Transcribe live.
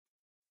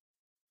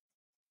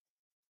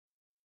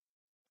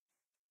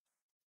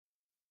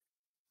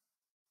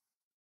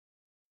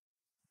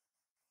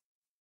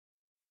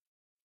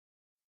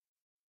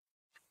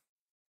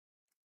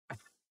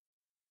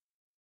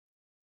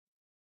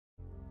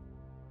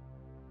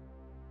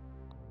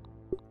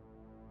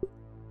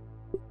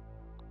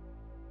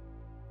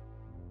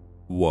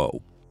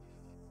Whoa.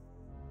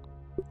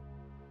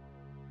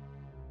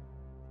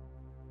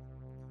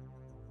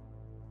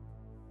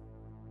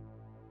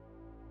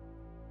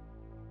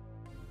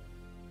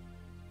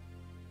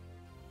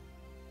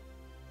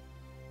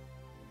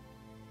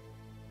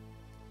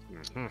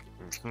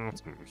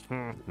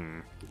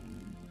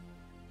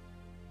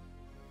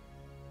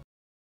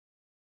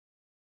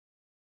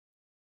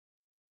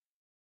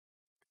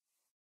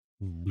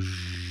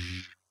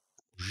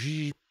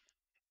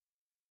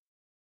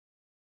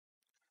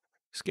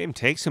 This game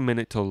takes a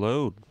minute to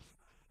load.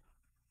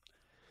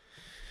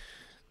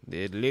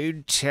 The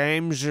load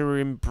times are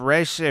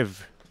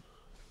impressive.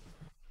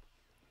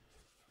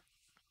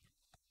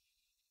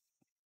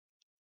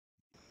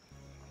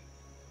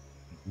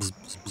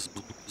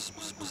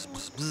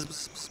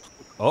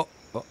 Oh.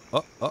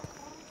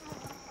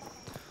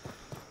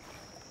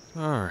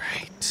 All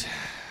right.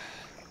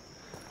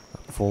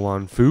 Full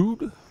on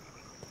food.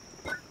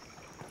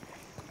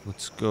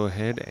 Let's go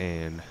ahead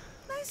and...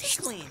 Nice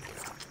and clean.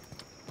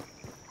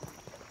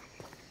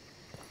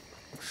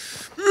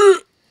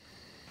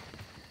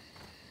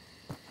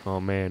 Oh,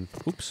 man.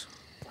 Oops.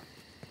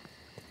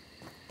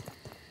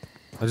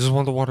 I just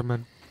want the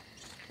watermelon.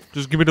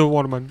 Just give me the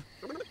watermelon.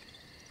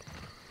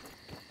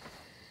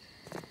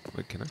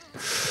 Wait, can I?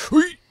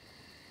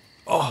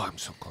 Oh, I'm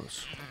so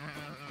close.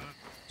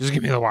 Just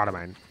give me the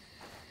watermelon.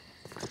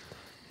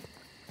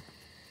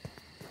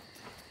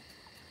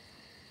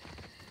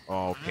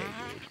 Okay,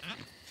 dude.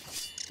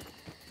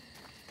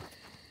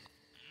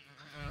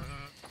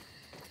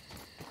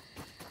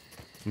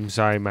 I'm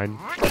sorry, man.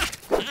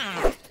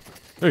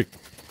 Hey.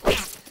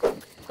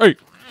 Hey.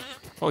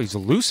 Oh, he's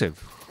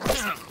elusive.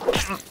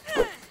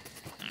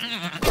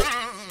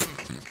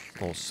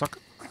 Oh,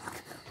 sucker.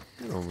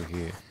 Get over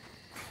here.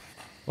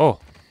 Oh.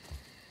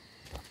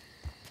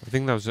 I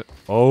think that was it.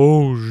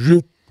 Oh,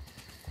 shit.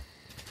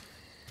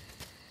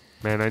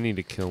 Man, I need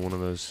to kill one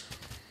of those.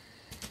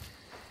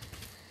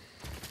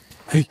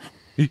 Hey.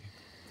 Hey.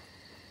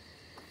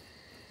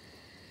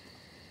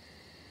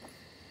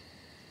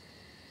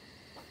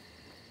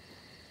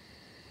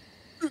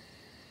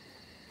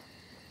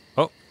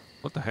 Oh,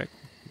 what the heck?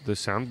 The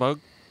sound bug?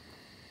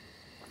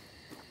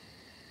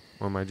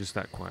 Or am I just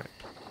that quiet?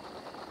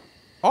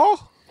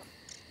 Oh!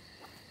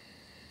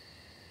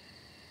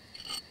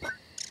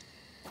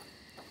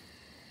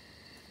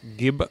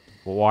 Give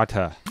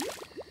water.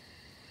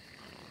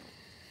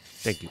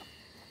 Thank you.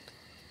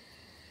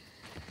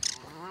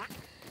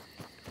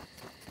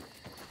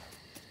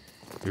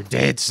 You're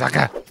dead,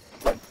 sucker!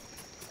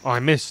 Oh, I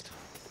missed.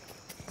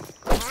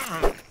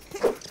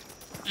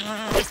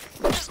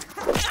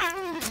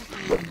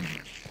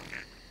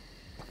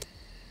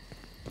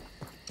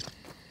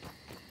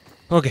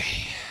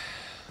 Okay.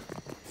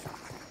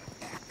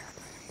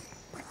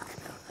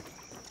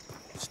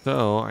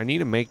 So, I need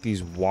to make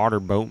these water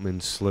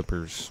boatman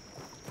slippers.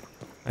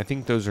 I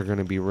think those are going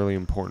to be really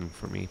important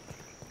for me.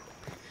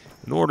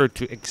 In order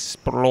to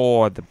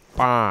explore the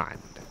pond.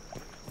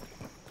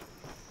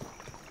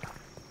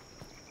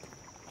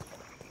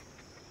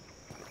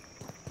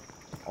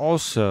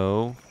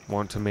 Also,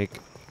 want to make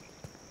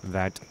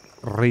that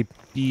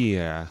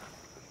rapier.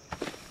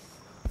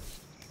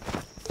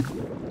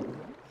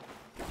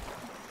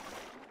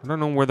 I don't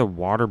know where the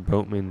water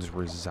boatmans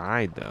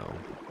reside, though.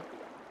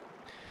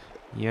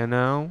 You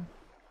know?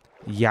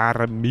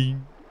 Yarami.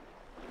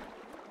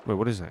 Wait,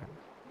 what is that?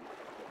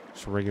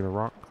 Just a regular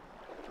rock?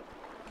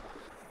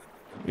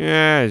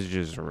 Yeah, it's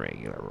just a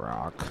regular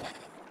rock.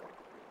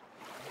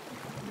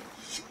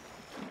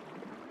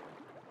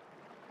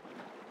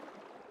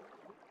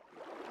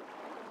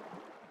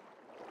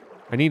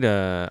 I need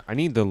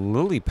the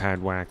lily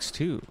pad wax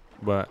too,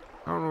 but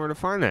I don't know where to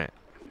find that.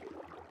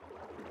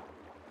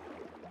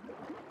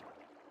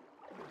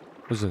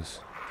 What's this?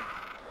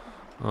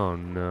 Oh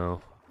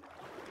no.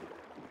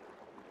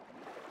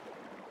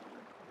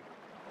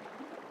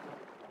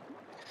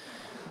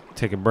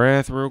 Take a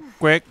breath real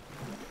quick.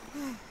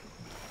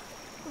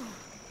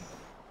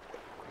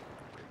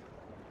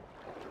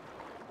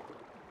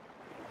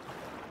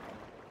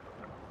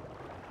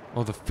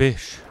 Oh, the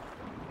fish.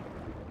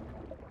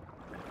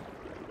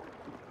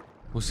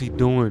 What's he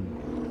doing?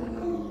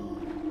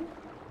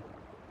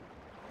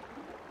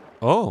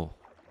 Oh.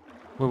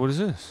 Wait, what is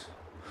this?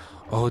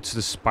 Oh, it's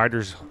the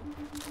spider's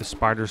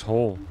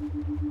hole.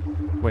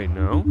 Wait,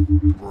 no?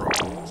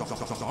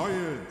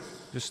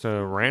 Just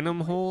a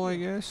random hole, I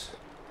guess?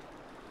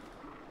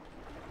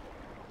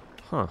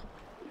 Huh.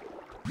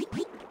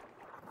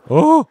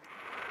 Oh!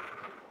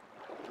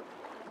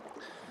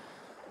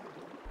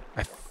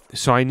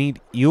 So I need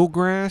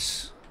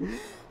eelgrass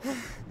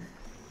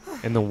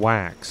and the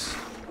wax.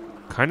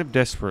 Kind of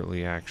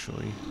desperately,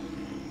 actually.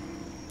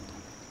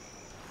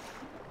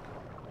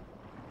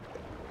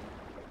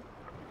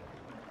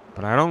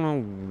 But I don't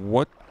know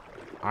what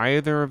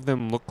either of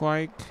them look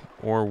like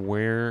or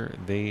where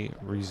they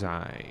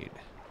reside.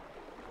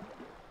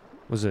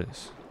 What's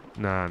this?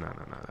 No,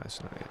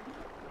 that's not it.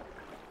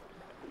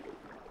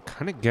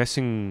 Kind of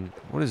guessing,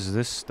 what is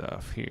this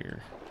stuff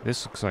here?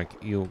 This looks like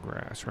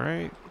eelgrass,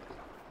 right?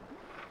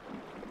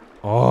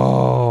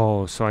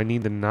 Oh, so I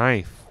need the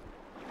knife.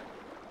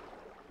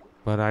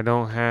 But I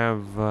don't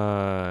have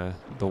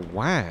the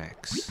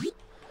wax.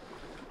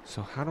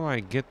 So how do I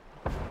get...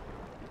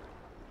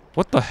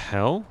 What the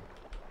hell?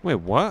 Wait,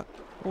 what?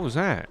 What was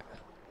that?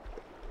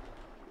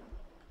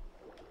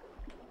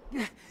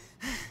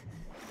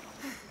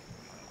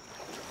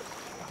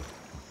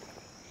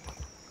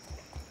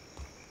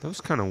 That was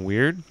kind of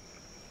weird.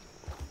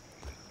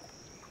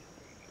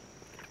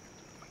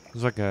 It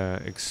was like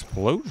a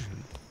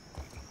explosion.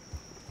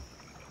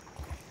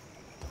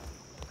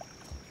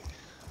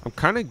 I'm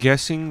kind of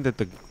guessing that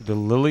the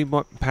lily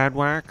pad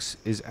wax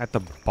is at the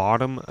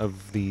bottom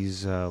of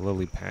these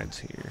lily pads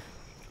here.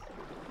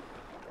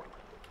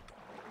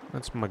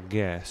 That's my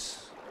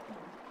guess.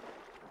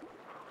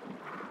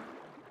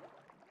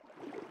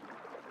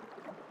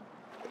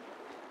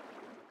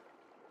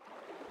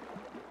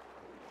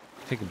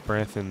 Take a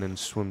breath and then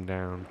swim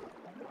down.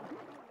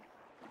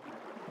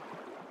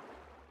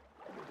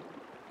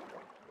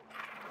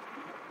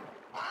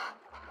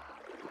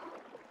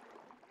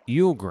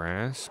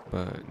 Eelgrass,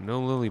 but no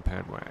lily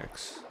pad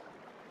wax.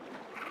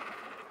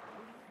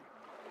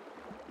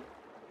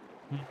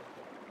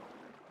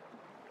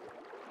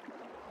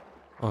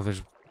 Oh,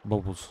 there's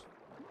bubbles.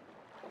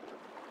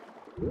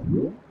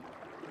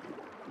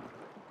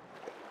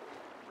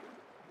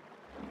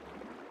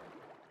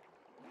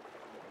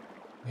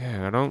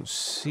 Yeah, I don't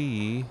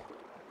see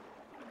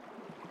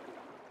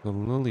the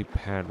lily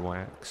pad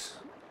wax.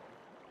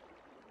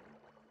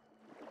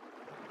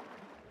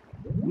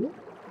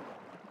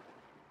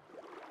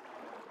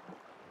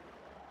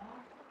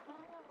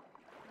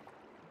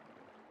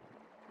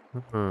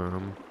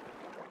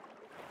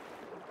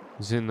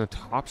 Is it in the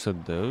tops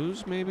of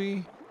those,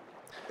 maybe?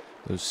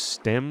 Those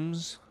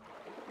stems?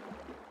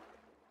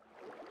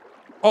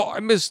 Oh, I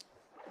missed.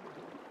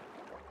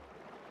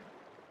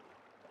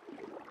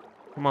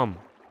 Come on.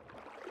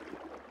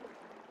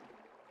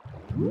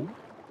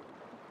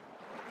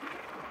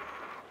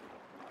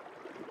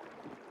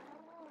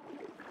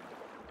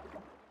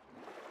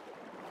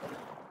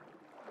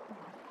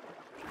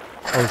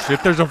 Oh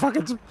shit, there's a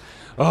fucking...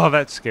 Oh,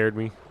 that scared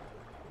me.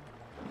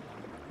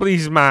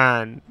 Please,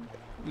 man.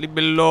 Leave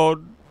me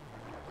alone.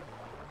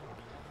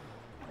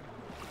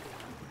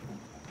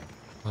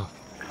 Oh.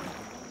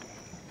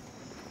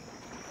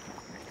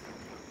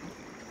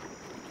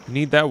 You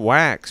need that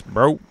wax,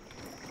 bro.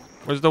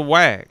 Where's the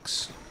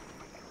wax?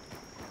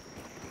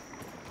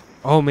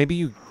 Oh, maybe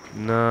you...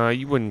 Nah,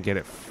 you wouldn't get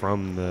it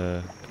from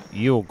the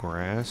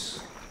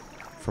eelgrass.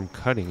 From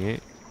cutting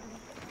it.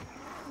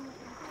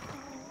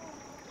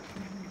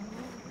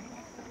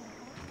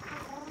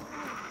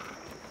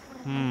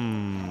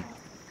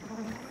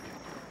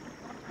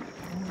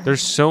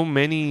 There's so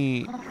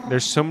many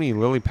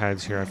lily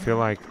pads here. I feel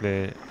like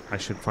that I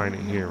should find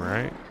it here,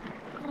 right?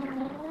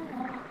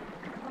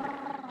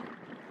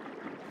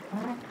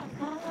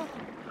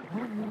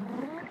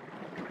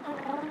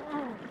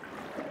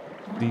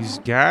 These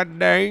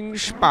goddamn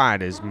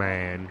spiders,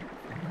 man.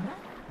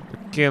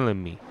 They're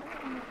killing me.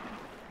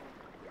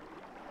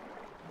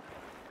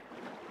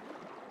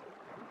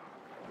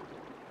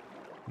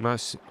 I'm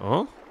not...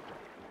 Oh?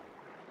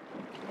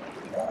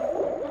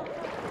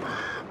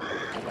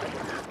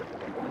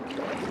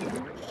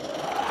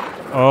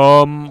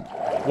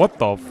 What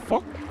the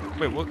fuck?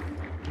 Wait, what?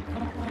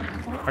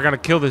 I gotta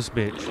kill this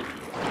bitch.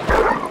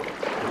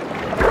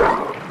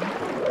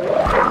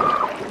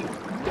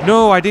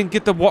 No, I didn't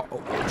get the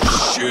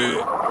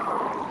shit.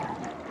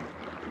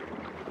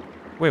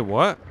 Wait,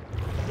 what?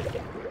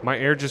 My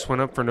air just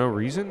went up for no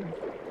reason?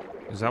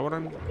 Is that what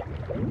I'm...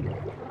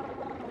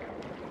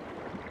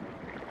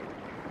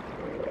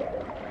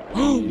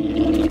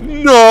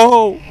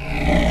 No!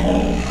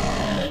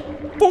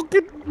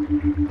 Fucking...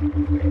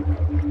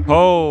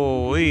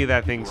 Holy,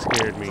 that thing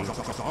scared me.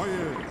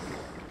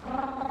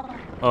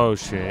 Oh,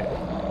 shit.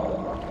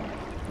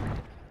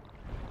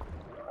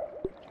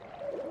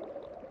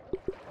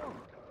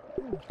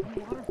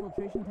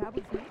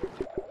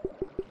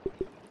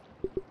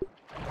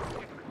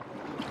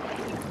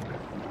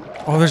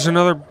 Oh, there's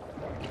another...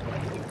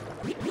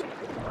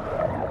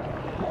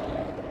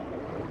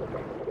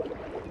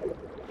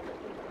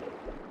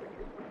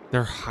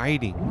 They're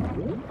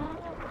hiding.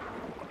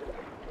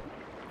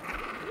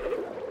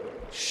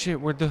 Shit,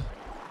 where'd the...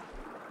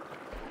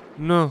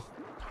 No.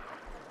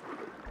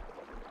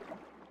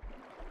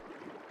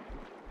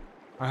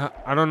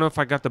 I don't know if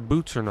I got the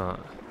boots or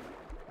not.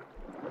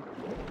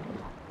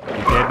 You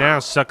dead now,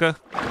 sucker?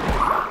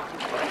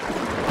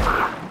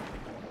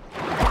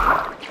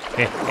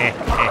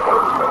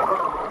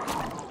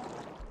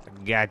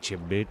 Gotcha,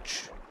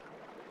 bitch.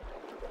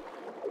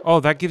 Oh,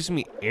 that gives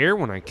me air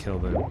when I kill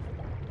them.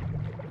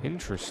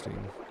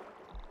 Interesting.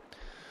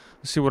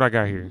 Let's see what I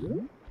got here.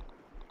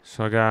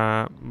 So I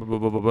got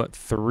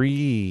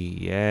 3.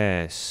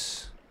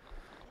 Yes.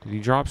 Did he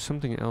drop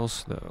something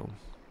else though?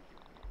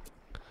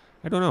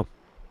 I don't know.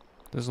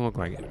 Doesn't look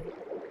like it.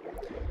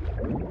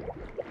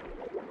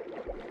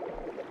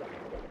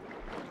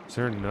 Is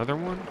there another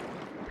one?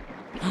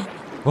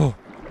 Oh.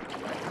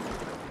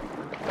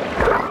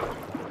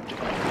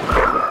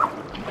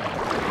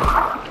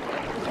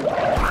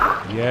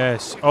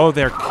 Yes. Oh,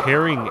 they're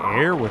carrying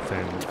air with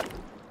them.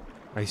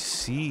 I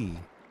see.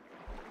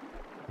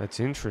 That's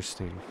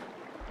interesting.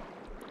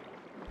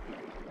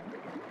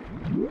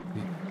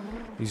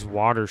 These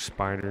water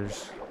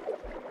spiders,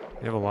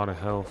 they have a lot of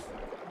health.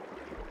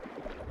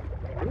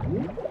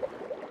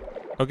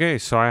 Okay,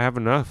 so I have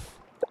enough.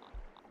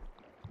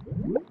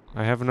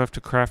 I have enough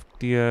to craft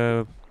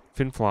the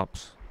fin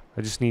flops.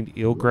 I just need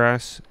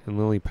eelgrass and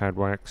lily pad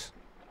wax.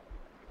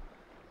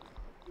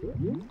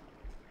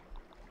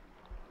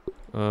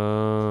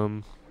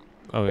 Oh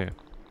yeah.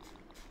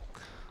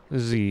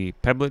 This is the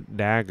pebblet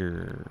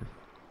dagger.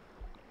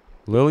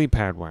 Lily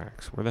pad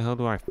wax. Where the hell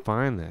do I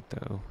find that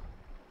though?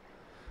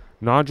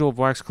 Nodule of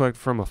wax collected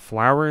from a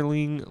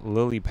flowering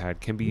lily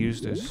pad can be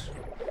used as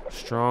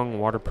strong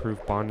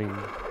waterproof bonding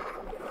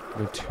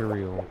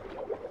material.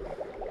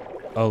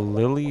 A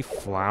lily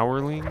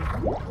flowerling?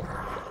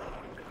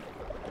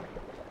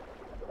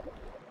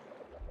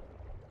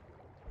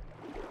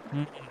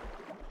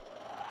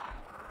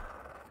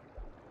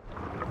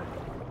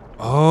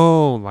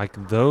 Oh,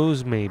 like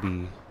those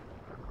maybe.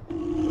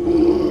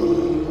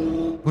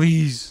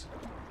 Please.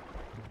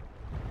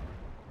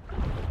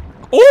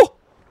 Oh!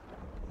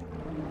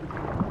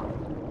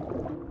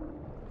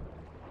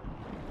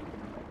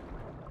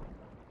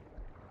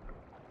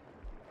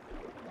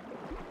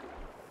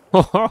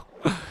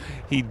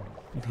 he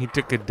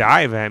took a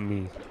dive at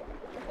me.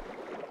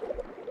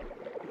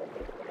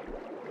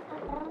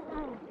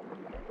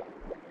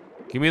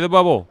 Give me the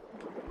bubble.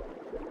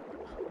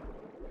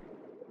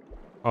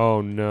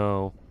 Oh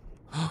no.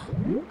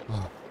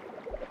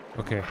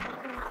 Okay.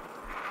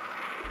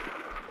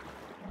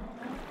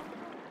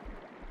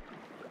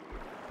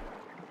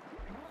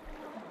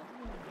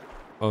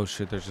 Oh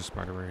shit, there's a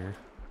spider right here.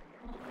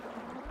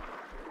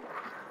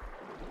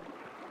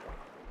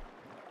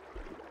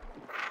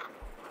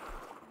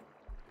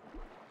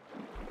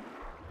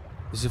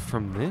 Is it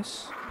from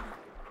this?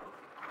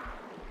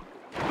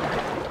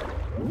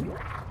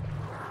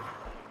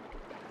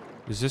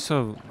 Is this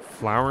a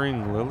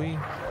flowering lily?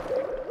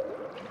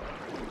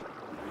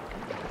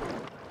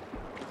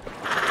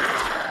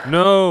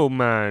 No,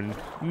 man.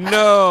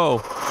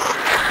 No.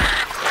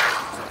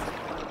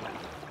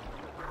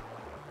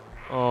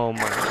 Oh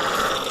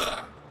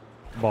my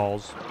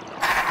balls.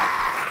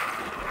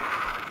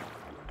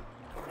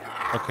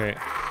 Okay.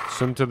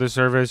 Swim to the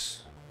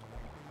surface.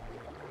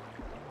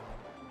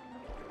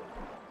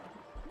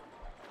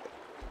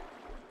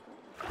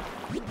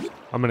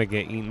 I'm gonna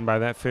get eaten by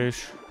that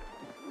fish.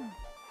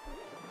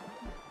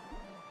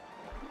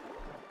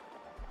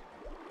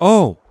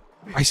 Oh,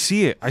 I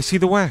see it. I see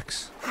the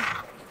wax.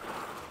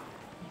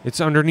 It's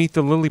underneath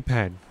the lily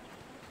pad.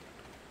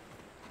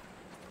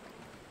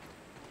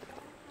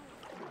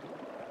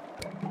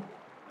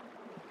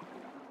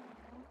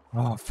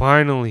 Oh,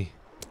 finally.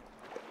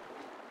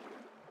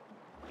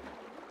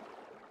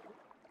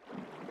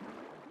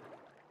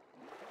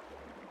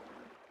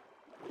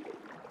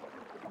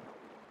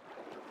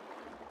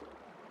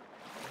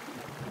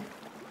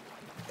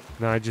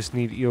 Now I just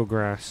need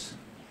eelgrass.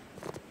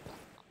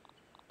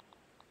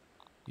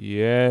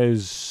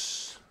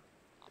 Yes.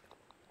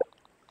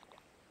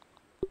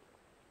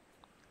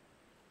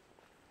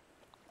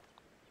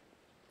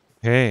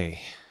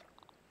 Hey.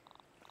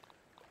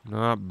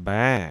 Not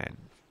bad.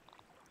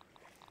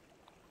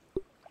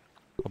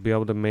 I'll be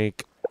able to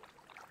make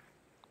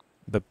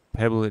the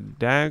pebblet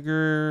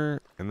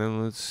dagger. And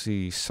then let's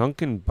see.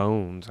 Sunken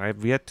bones. I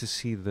have yet to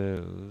see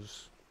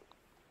those.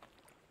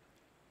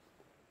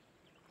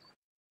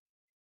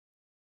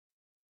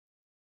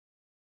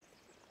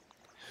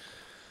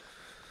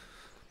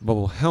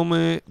 Bubble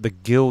helmet. The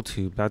gill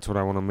tube. That's what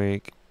I want to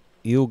make.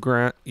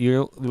 Eelgrass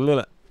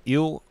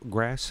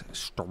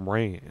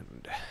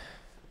strand.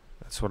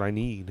 That's what I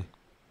need.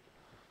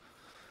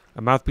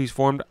 A mouthpiece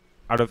formed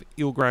out of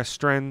eelgrass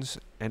strands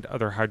and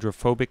other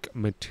hydrophobic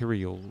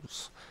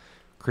materials.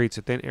 Creates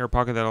a thin air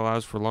pocket that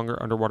allows for longer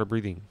underwater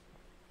breathing.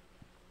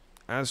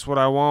 That's what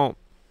I want.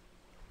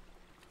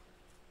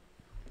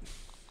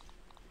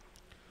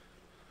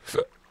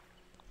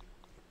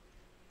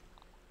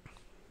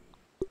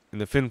 And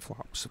the fin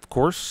flops, of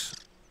course.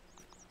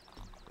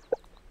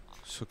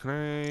 So can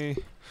I...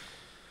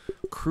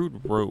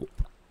 Crude rope.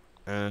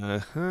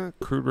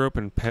 Crude rope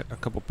and a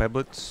couple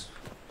pebblets.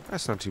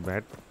 That's not too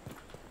bad.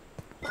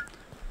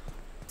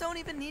 Don't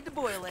even need to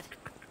boil it.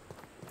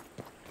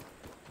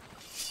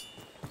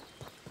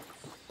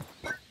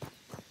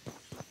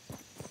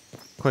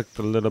 Collect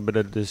a little bit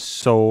of this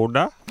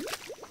soda.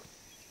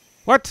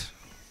 What?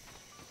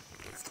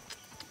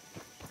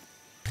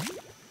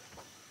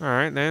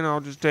 Alright, then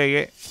I'll just take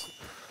it.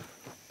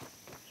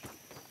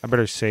 I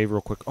better save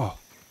real quick. Oh,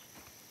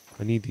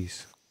 I need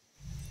these.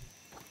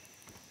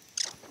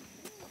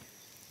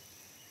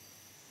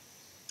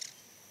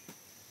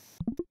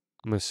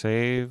 I'm gonna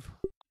save.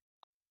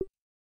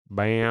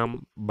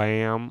 Bam,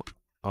 bam.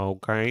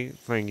 Okay,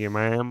 thank you,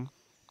 ma'am.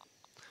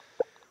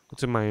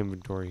 What's in my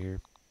inventory here?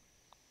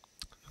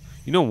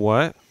 You know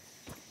what?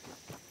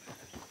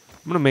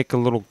 I'm gonna make a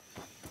little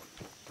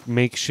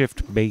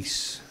makeshift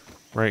base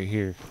right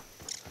here.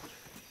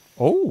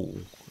 Oh,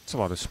 that's a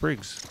lot of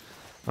sprigs.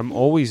 I'm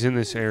always in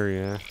this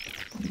area.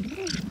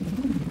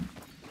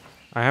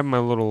 I have my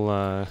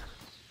little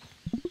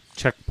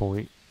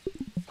checkpoint,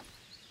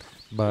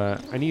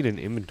 but I need an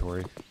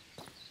inventory.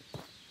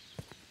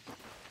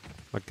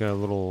 Like a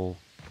little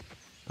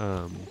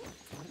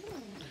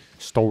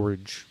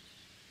storage.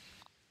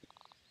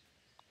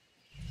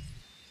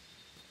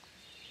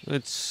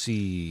 Let's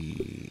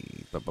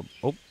see.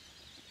 Oh,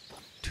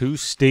 too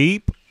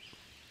steep?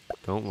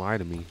 Don't lie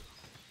to me.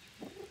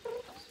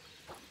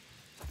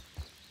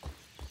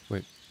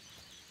 Wait.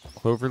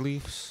 Clover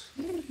leaves?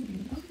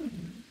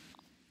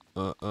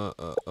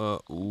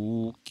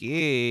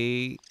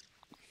 Okay.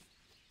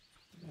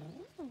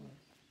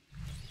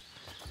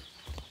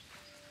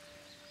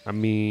 I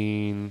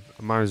mean,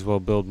 I might as well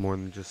build more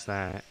than just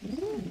that.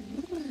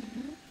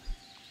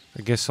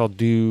 I guess I'll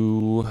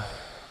do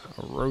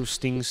a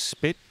roasting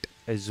spit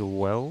as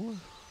well.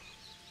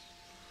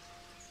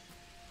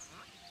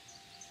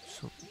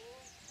 So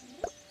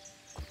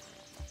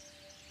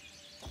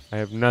I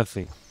have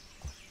nothing.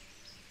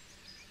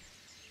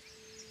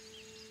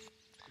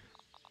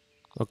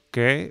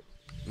 Okay,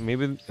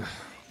 maybe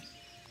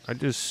I'm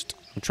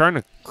trying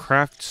to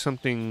craft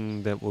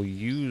something that will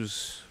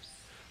use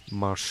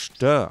my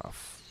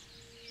stuff.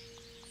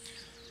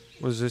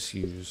 What does this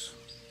use?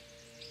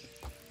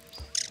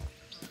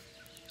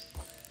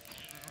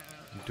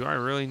 Do I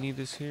really need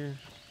this here?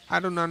 I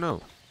do not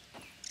know.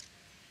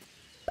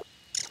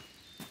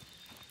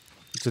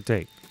 What's it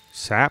take?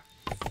 Sap?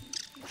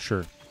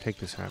 Sure, take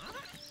the sap.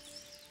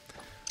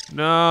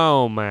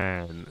 No,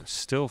 man.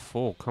 Still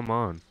full. Come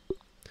on.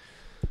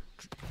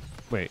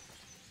 Wait.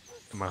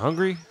 Am I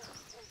hungry?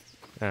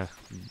 Oh,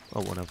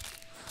 whatever.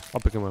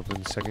 I'll pick him up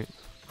in a second.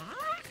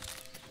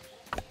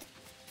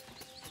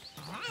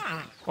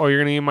 Oh, you're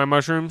gonna eat my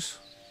mushrooms?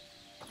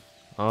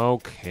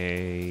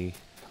 Okay.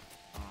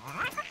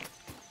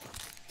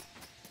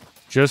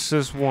 Just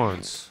this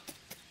once,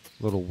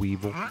 little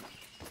weevil.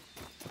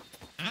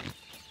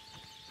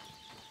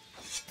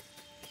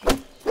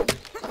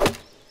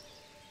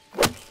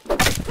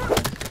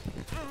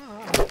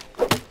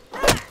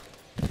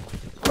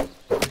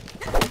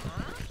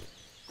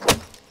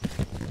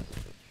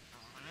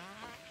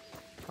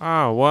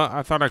 Oh, what?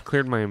 I thought I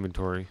cleared my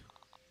inventory.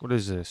 What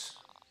is this?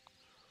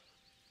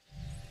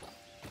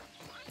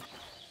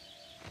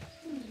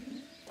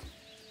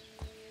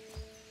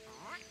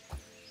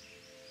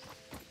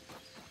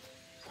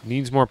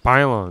 Needs more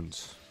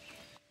pylons.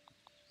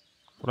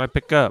 What'd I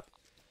pick up?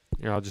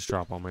 Here, I'll just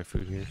drop all my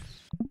food here.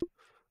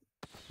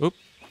 Oop.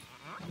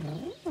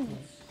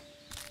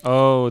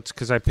 Oh, it's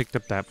because I picked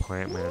up that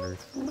plant matter.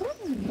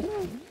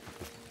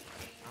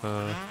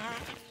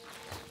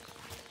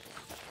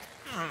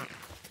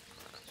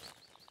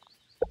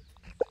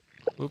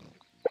 Oop.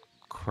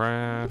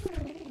 Craft.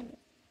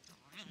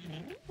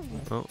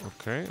 Oh,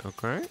 okay,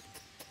 okay.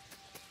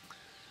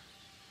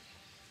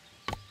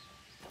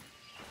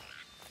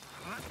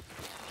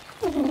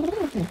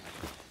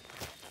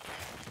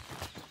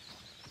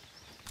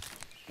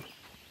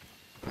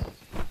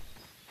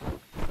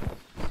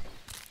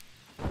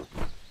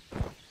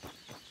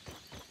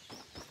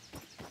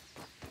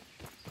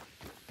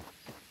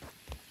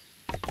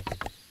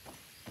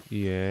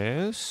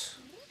 Yes.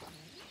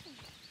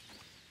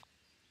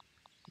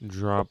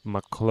 Drop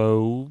my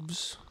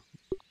cloves.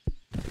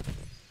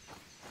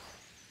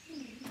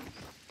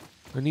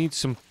 I need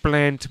some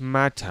plant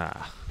matter.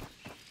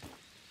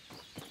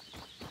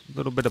 A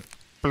little bit of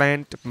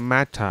plant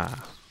matter.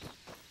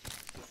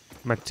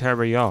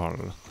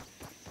 Material.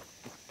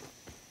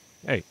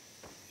 Hey.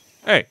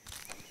 Hey.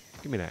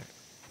 Give me that.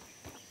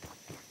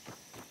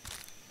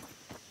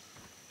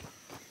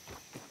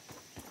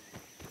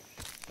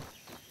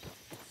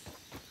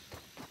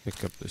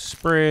 Pick up the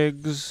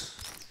sprigs.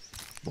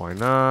 Why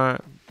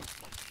not?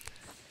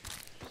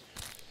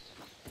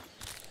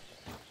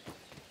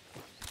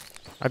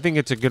 I think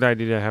it's a good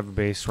idea to have a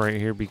base right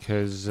here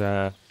because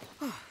there's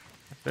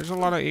a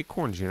lot of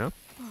acorns, you know?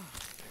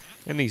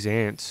 And these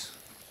ants.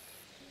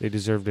 They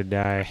deserve to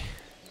die.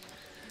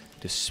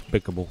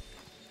 Despicable.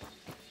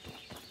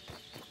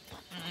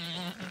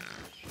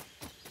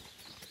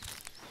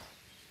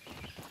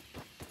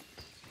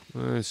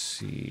 Let's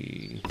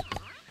see.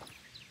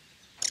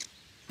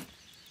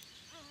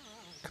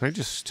 Can I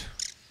just...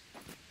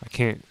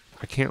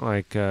 I can't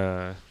like,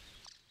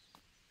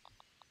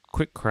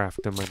 quick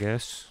craft them, I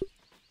guess.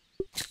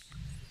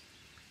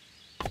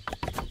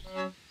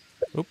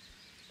 Oop.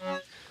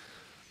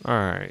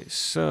 Alright,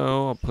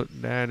 so I'll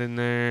put that in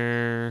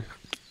there.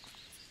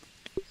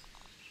 A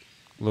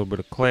little bit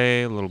of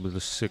clay, a little bit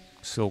of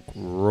silk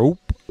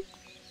rope.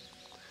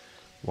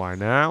 Why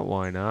not?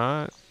 Why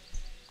not?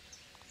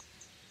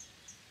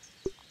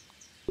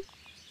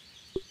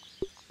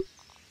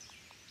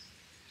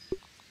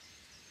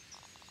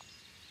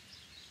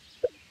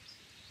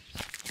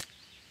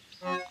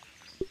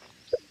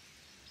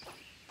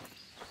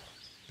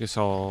 Guess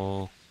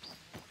I'll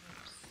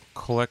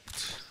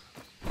collect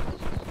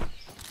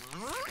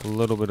a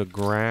little bit of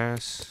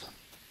grass.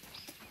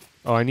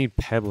 Oh, I need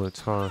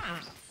pebblets, huh?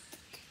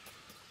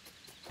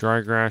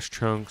 Dry grass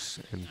chunks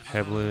and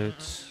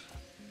pebblets.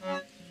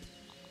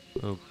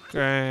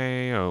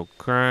 Okay,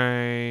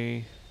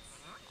 okay.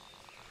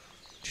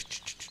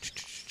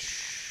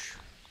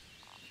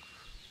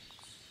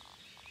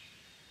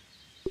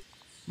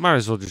 Might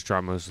as well just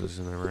drop most of this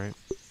in there, right?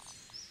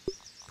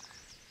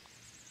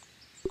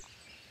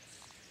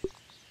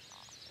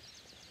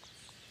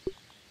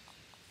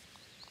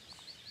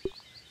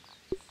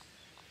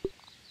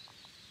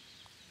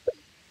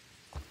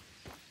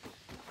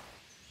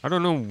 I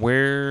don't know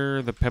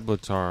where the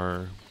pebblets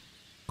are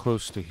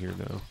close to here,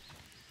 though,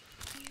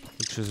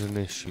 which is an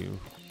issue.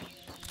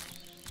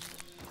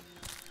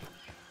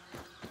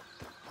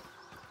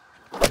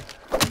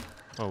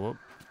 Oh, whoop.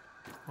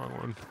 Wrong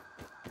one.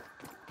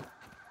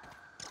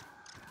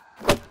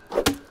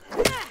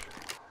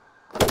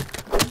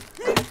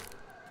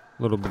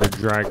 A little bit of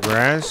dry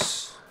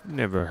grass.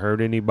 Never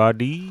hurt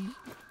anybody.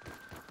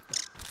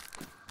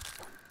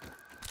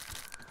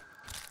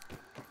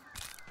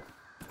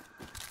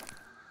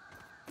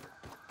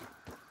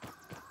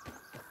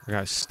 I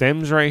got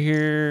stems right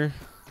here.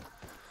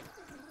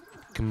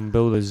 Can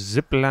build a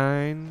zip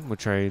line,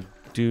 which I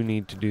do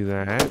need to do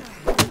that.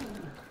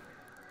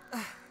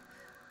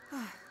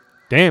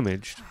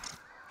 Damaged.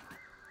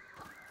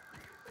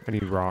 I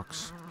need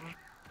rocks.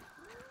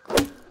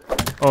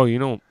 Oh, you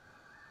know.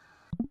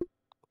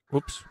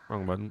 Whoops,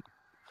 wrong button.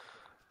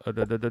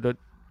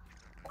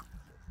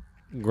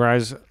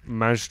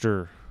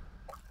 Master.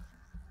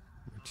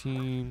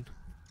 Routine.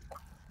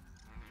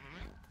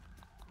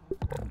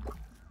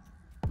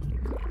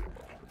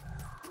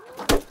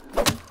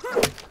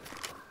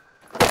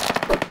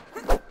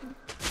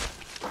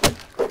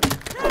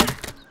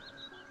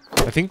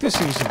 I think this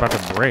thing's about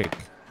to break.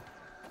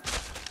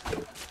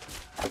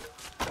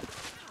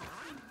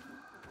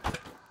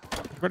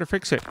 Better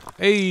fix it.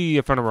 Hey,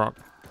 I found a rock.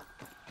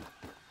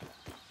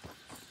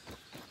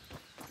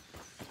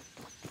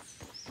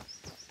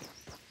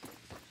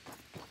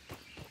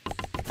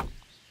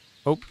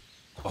 Oh.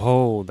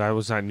 Oh, that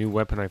was that new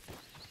weapon. I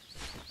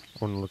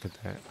want to look at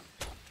that.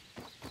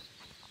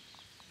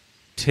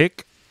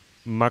 Tick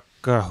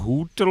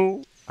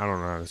Macahootl. I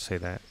don't know how to say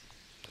that.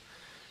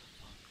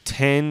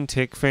 10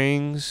 tick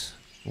fangs.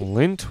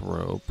 Lint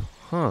rope.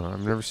 Huh,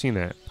 I've never seen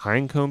that.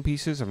 Pine cone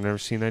pieces. I've never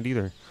seen that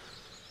either.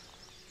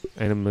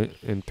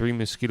 And 3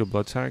 mosquito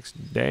blood sacks.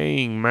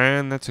 Dang,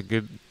 man, that's a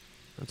good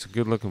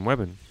looking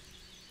weapon.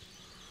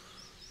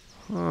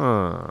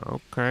 Huh,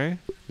 okay.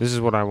 This is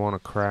what I want to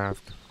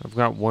craft. I've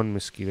got 1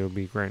 mosquito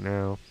beak right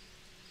now.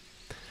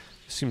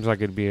 Seems like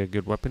it'd be a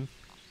good weapon.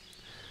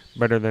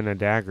 Better than a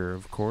dagger,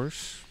 of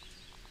course.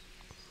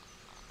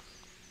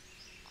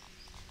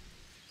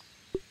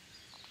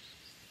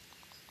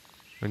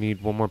 I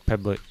need 1 more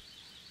pebblet.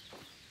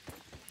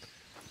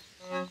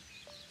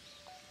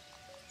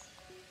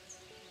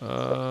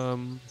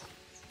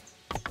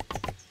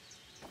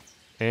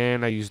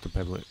 And I used the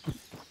pebblet.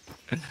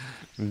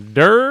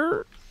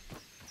 Dirt.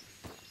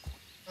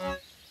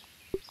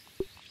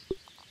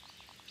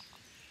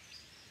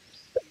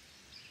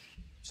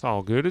 It's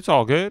all good. It's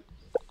all good.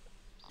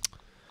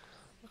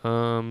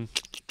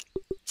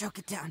 Choke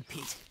it down,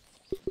 Pete.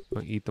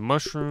 I'll eat the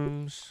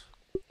mushrooms.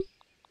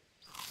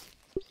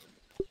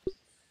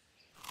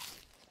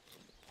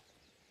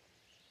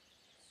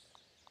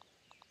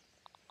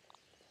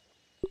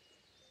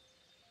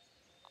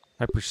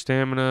 Hyper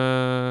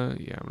stamina.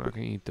 Yeah, I'm not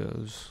gonna eat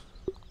those.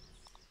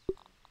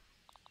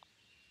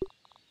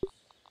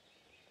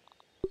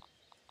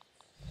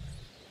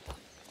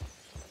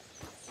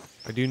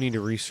 I do need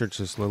to research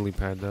this lily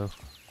pad, though.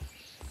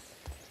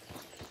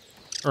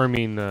 Or, I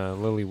mean,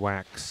 lily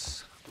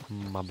wax.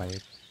 My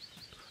bad.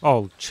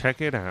 Oh,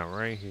 check it out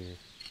right here.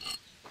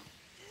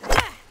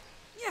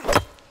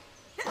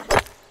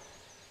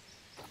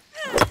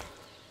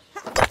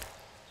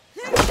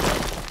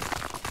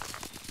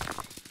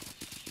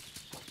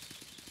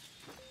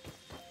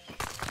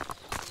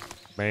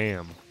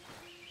 Bam.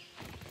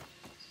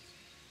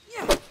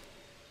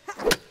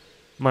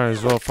 Might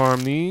as well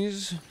farm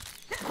these.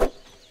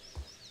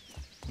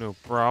 No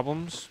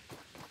problems.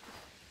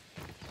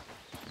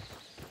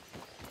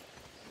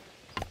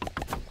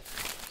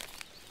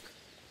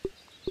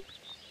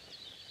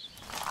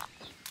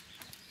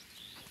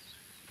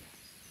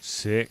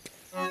 Sick.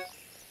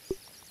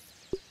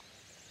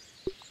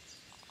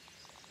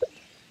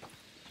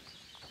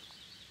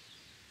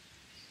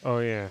 Oh,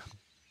 yeah.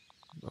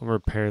 I'll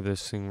repair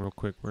this thing real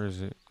quick. Where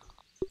is it?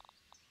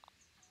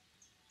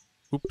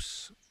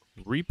 Oops.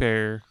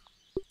 Repair.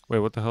 Wait,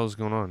 what the hell is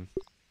going on?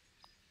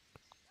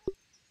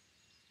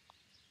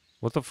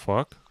 What the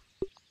fuck?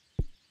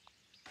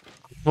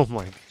 Oh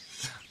my.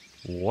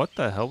 What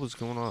the hell was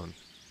going on?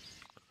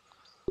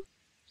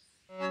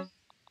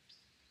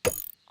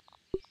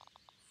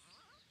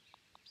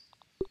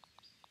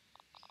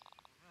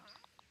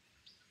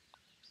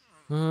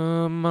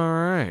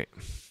 Alright.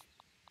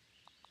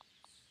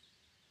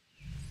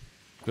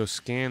 Go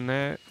scan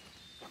that.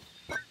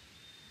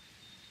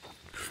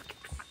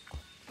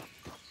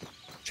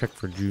 Check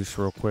for juice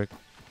real quick.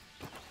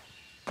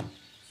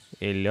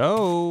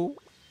 Hello?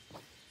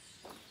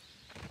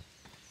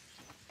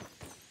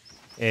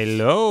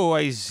 Hello,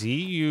 I see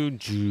you,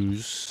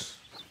 Juice.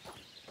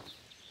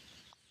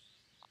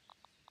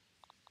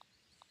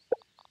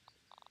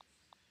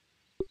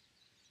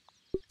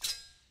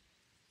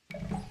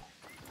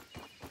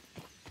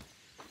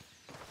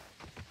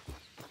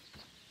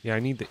 Yeah, I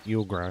need the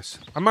eelgrass.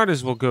 I might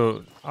as well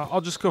go...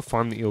 I'll just go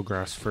farm the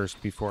eelgrass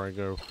first before I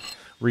go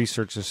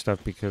research this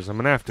stuff, because I'm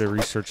going to have to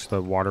research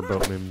the water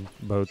boatman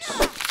boats.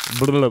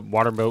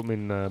 Water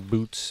boatman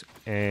boots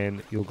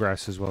and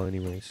eelgrass as well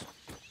anyways.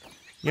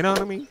 You know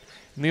what I mean?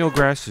 And the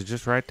eelgrass is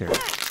just right there.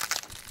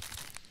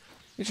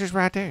 It's just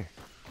right there.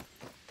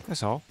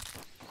 That's all.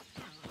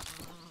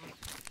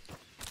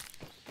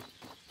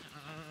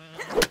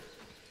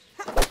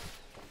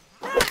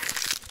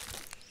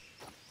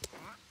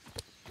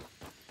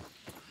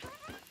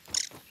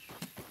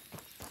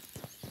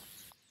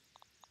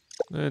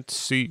 Let's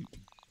see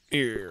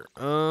here.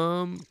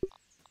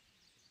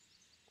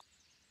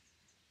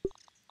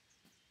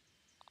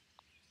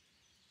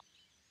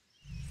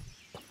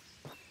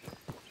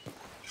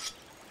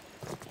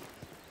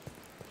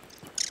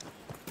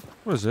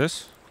 What is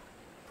this?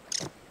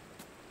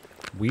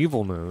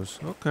 Weevil nose.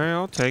 Okay,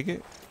 I'll take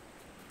it.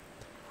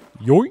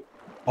 Yoink.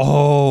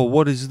 Oh,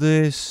 what is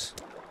this?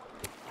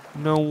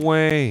 No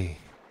way.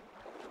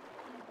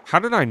 How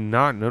did I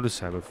not notice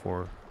that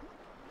before?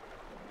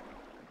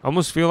 I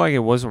almost feel like it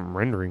wasn't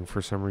rendering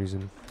for some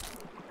reason.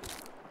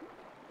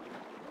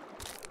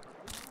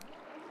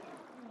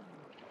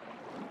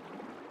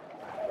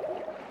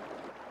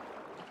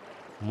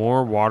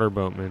 More water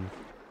boatmen.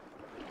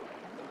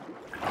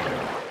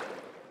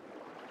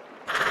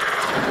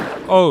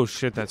 Oh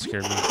shit, that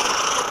scared me.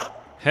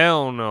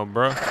 Hell no,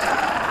 bro.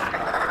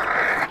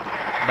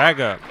 Back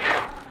up.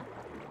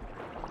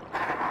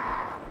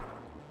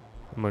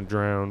 I'm gonna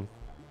drown.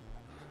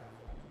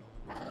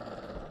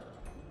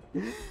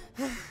 Of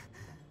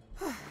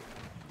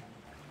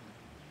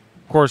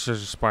course,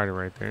 there's a spider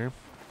right there.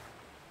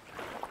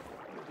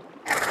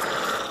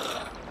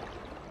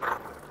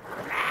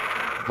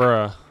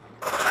 Bruh.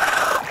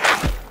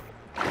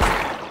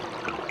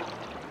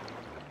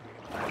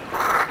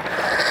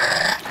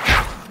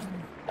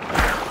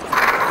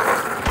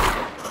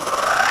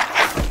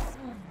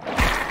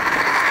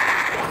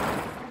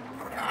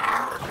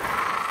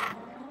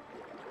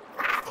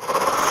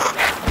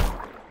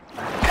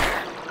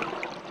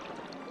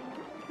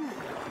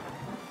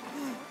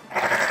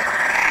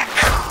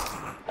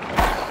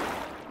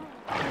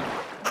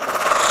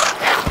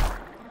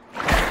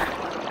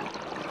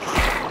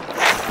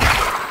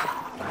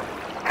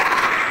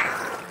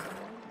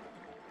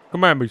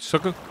 Come at me,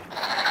 sucker.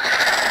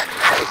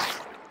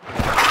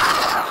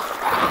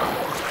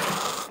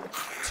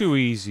 Too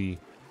easy.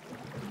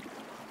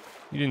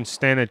 You didn't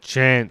stand a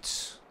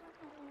chance.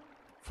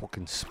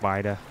 Fucking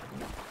spider.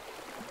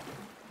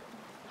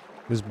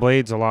 This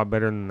blade's a lot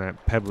better than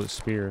that pebblet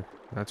spear.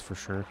 That's for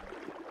sure.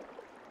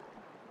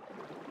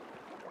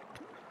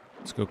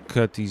 Let's go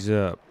cut these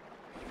up.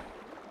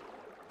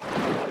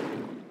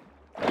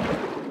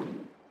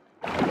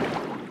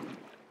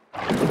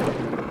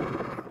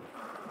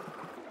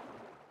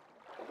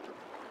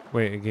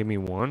 Wait, it gave me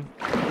one?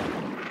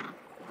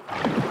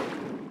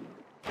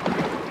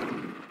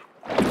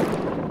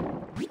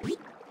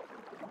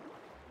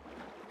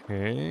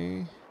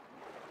 Okay.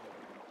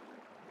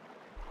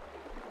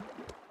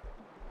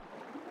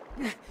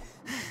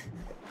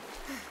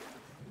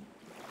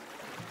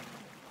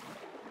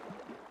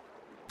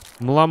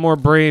 I'm a lot more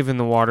brave in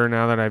the water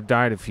now that I've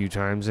died a few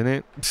times in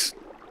it.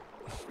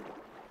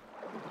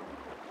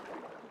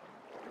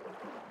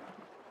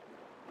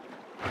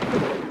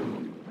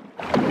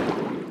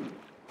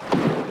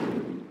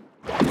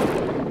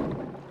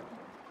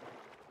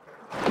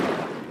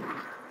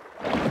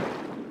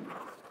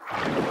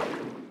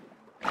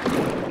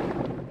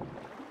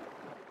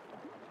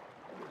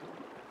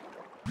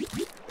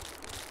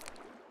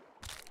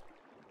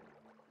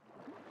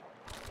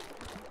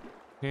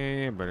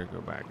 Okay, better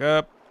go back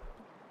up.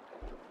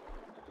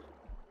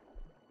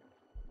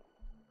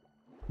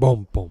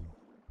 Boom, boom,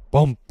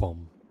 boom,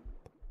 boom.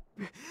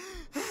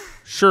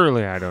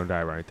 Surely I don't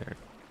die right there.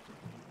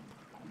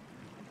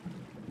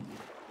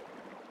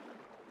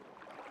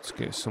 Let's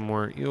get some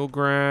more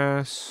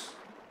eelgrass.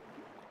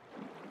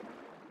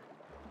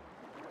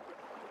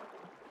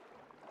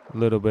 A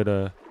little bit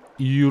of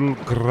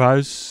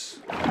eelgrass.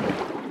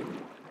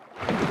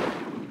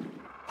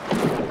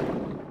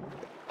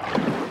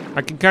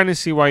 I can kind of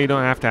see why you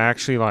don't have to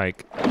actually,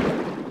 like,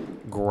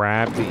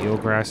 grab the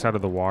eelgrass out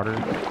of the water.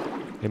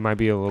 It might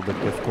be a little bit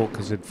difficult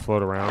because it'd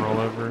float around all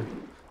over.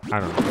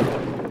 I don't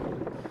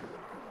know.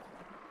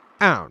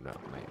 I don't know,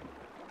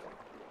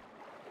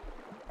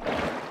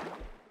 man.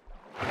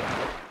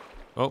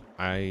 Oh,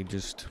 I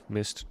just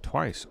missed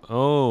twice.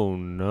 Oh,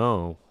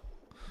 no.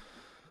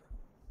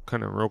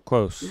 Kind of real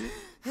close.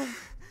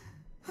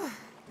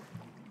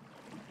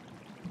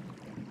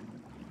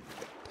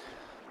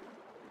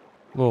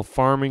 Little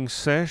farming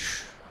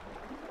sesh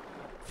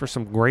for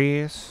some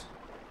grass.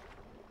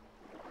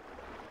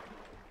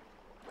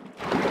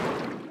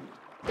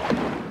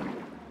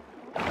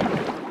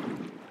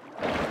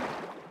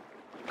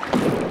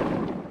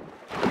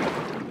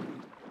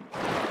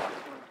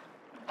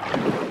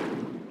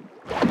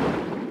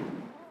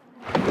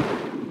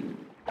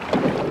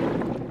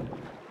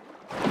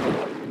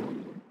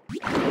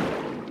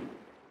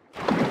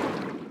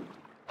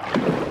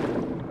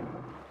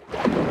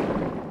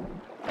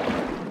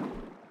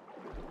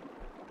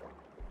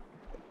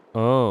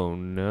 Oh,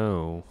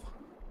 no.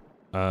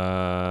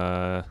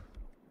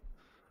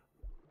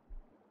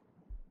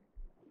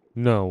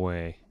 No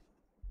way.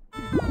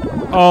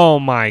 Oh,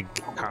 my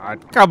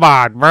God. Come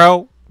on,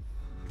 bro.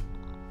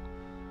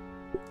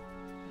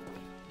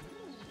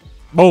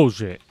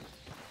 Bullshit.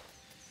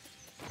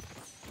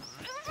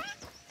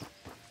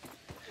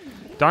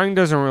 Dying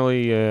doesn't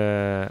really,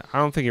 I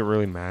don't think it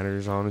really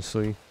matters,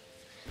 honestly.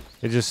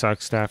 It just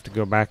sucks to have to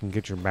go back and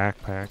get your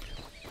backpack.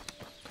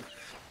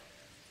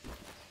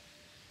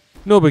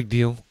 No big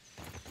deal.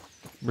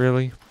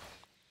 Really.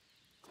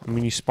 I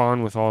mean, you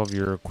spawn with all of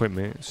your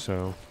equipment,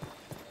 so...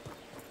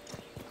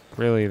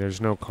 Really, there's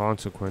no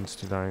consequence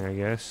to dying, I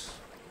guess.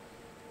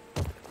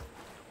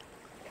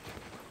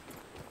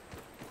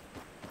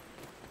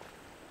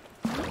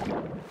 All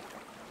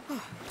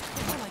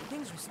my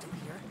things are still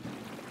here.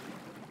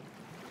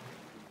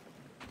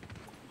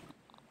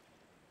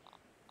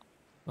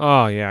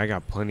 Oh, yeah, I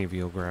got plenty of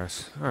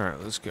eelgrass. Alright,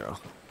 let's go.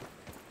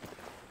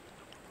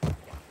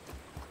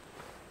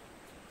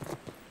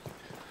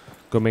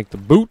 Go make the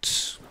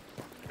boots.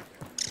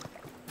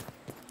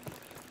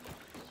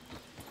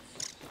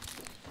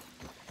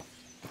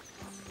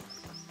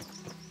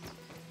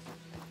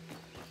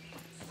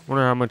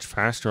 Wonder how much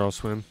faster I'll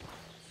swim.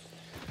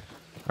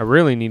 I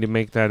really need to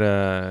make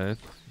that,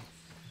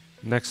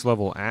 next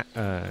level,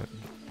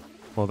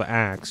 well, the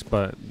axe,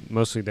 but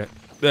mostly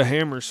the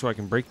hammer so I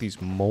can break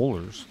these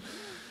molars.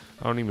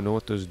 I don't even know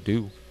what those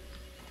do.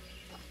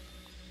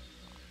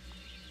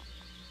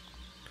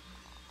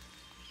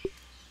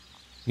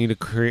 Need to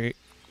create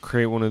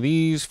one of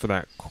these for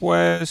that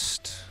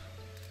quest.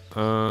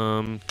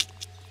 Yeah.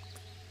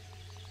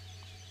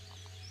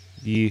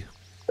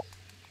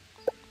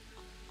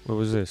 What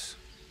was this?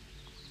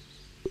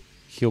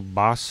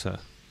 Kielbasa.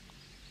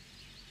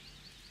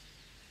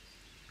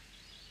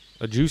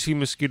 A juicy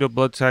mosquito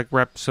blood sac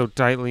wrapped so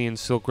tightly in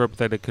silk rope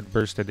that it could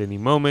burst at any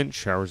moment,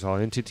 showers all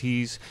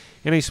entities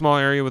in a small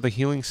area with a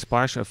healing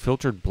splash of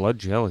filtered blood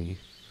jelly.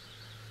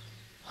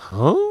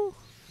 Huh?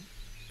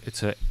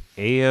 It's a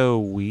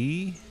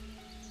AoE?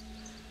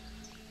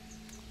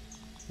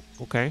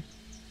 Okay.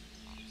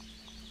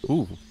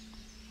 Ooh.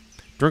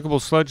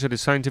 Drinkable sludge that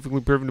is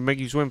scientifically proven to make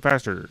you swim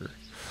faster.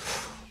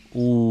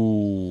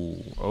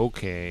 Ooh,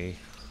 okay.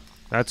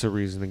 That's a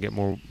reason to get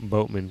more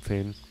boatman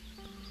fin.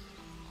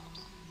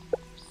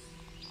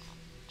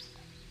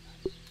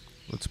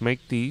 Let's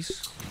make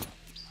these.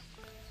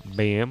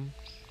 Bam.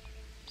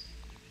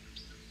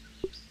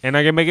 And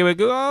I can make it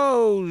go.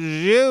 Oh,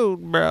 shoot,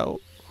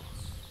 bro.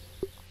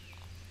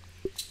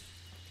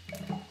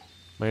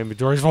 My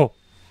inventory's full.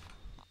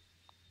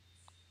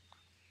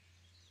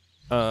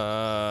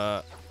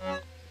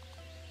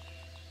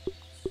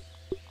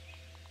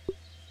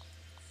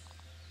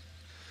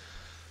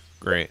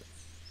 Great.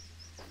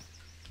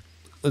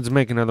 Let's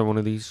make another one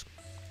of these.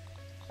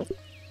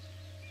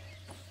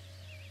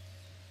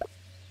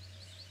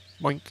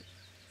 Boink.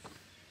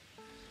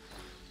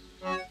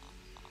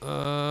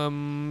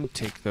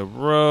 Take the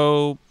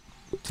rope.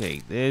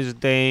 Take this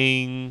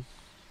thing.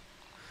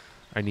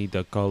 I need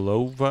the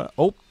Kalova.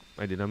 Oh,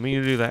 I did not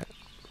mean to do that.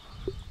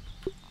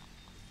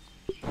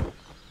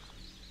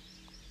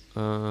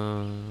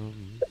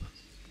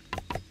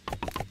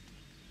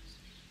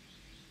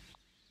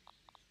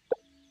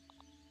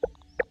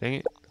 Dang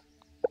it.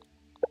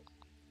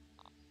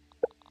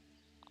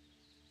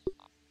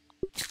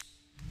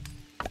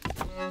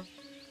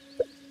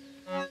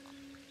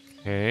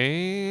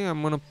 Okay,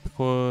 I'm gonna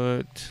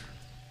put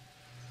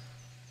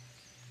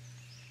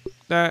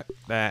that,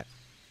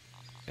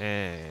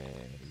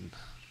 and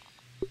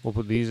we'll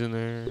put these in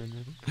there,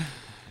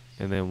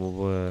 and then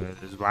we'll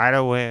put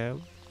spider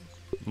web,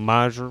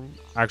 mushroom.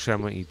 Actually,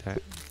 I'm gonna eat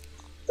that.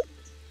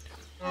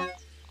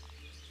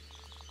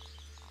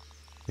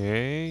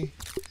 Okay.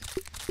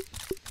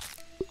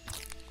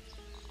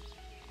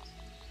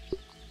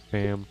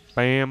 Bam,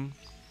 bam.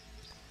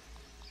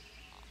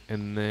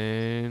 And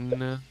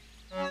then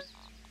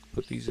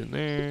put these in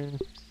there.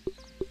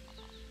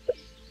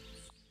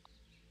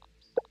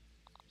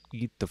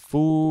 Eat the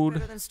food.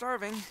 Better than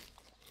starving,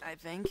 I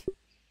think.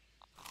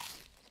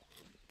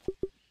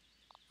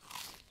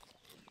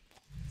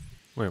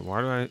 Wait,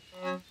 why do I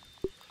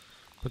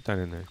put that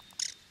in there?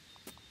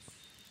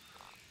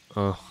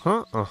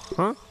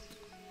 Uh-huh.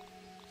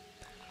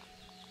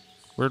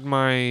 Where'd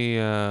my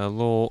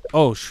little...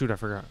 Oh, shoot, I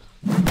forgot.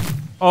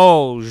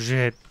 Oh,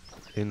 shit.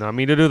 Did not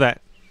mean to do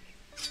that.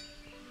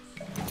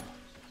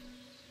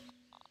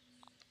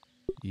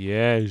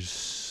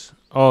 Yes.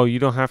 Oh, you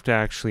don't have to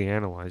actually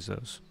analyze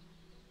those.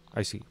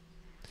 I see.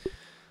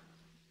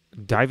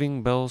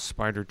 Diving bell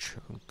spider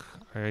chunk.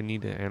 I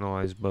need to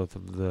analyze both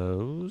of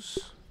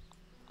those.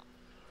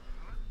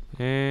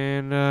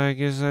 And I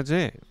guess that's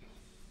it.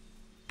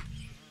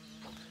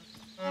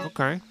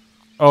 Okay.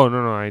 Oh,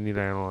 no, I need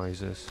to analyze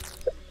this.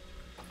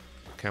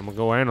 Okay, I'm gonna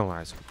go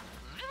analyze them.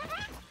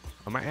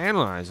 I'm gonna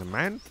analyze them,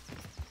 man.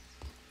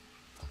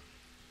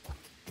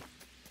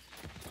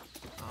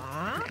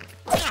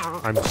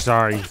 I'm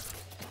sorry.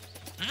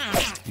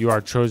 You are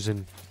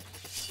chosen.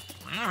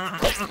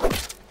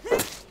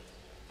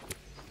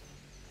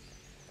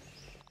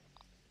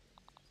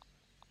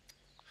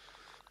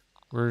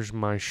 Where's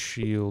my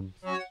shield?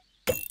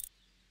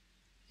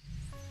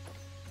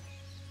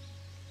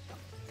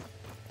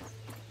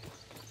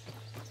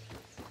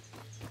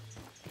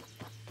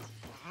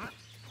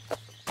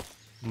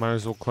 Might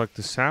as well collect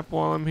the sap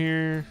while I'm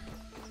here.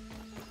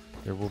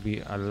 There will be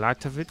a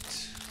lot of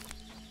it.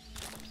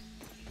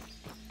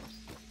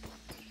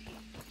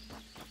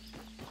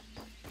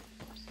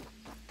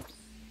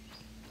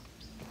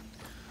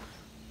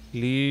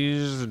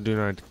 Please do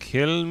not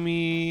kill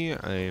me.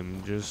 I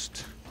am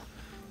just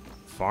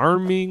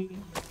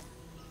farming.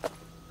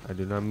 I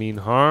do not mean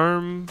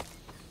harm.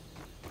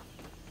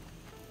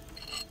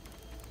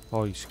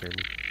 Oh, you scared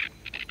me.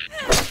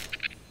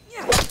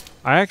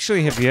 I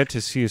actually have yet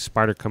to see a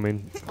spider come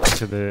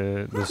into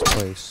this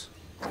place,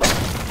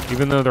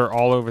 even though they're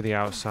all over the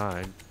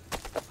outside.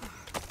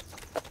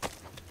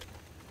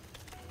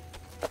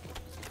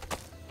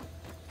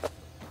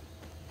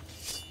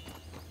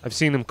 I've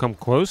seen them come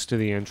close to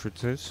the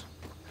entrances,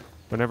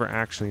 but never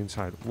actually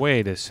inside.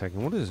 Wait a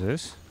second, what is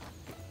this?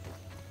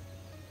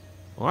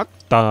 What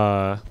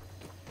the?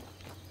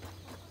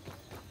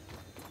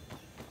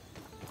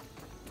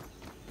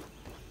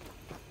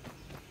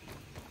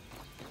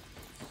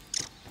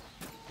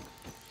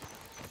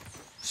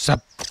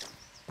 Sup?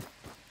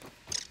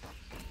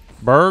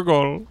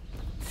 Burgle.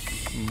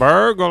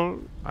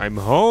 Burgle. I'm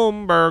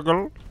home,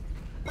 Burgle.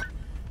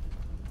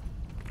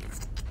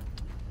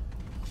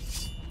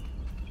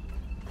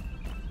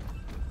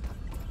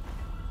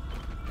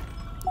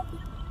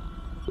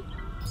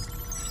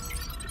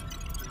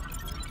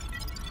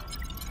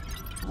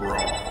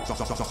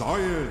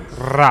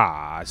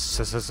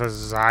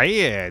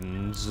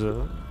 Science.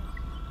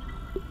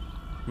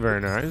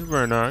 Very nice,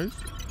 very nice.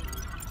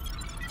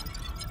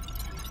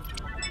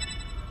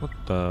 What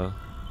the?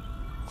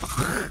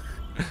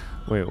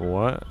 Wait,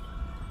 what?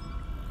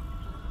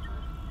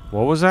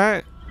 What was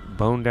that?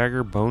 Bone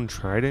dagger, bone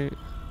trident?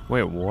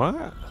 Wait,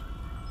 what?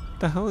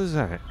 The hell is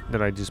that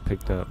I just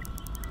picked up?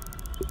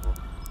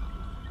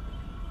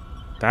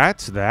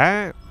 That's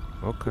that?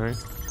 Okay.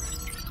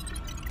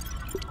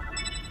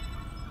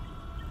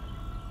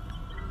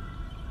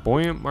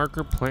 Buoyant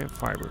marker, plant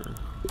fiber.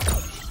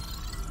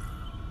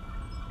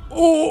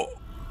 Oh!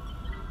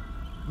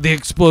 The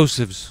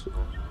explosives.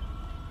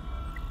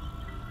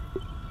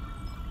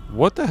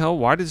 What the hell?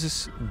 Why does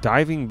this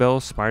diving bell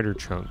spider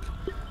chunk?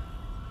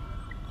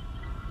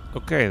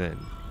 Okay then.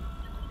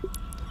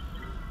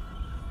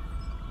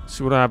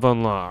 See what I've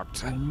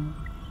unlocked.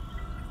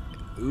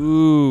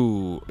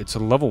 Ooh, it's a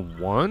level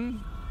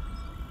 1?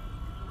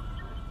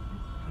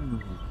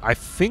 I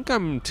think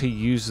I'm to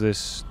use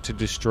this to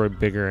destroy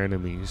bigger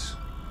enemies.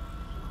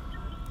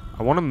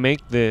 I want to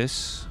make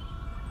this.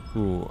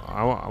 Ooh,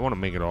 I want to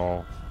make it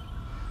all.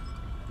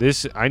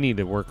 This, I need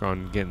to work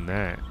on getting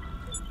that.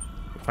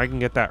 If I can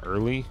get that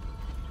early,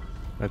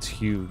 that's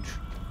huge.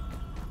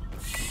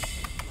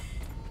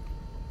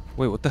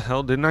 Wait, what the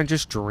hell? Didn't I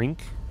just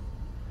drink?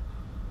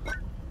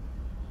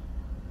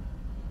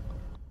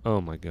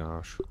 Oh my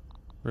gosh.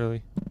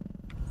 Really?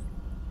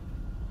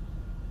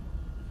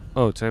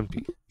 Oh, it's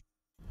empty.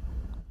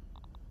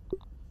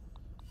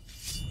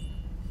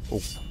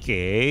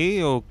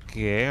 Okay,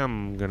 okay,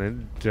 I'm gonna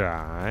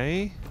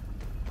die.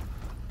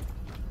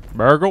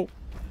 Burgle?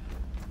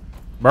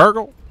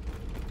 Burgle?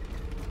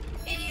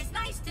 It is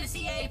nice to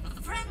see a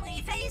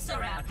friendly face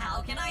around.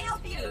 How can I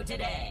help you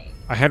today?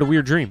 I had a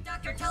weird dream.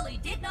 Dr. Tully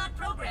did not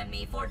program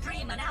me for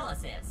dream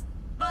analysis,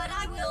 but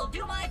I will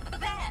do my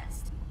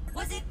best.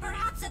 Was it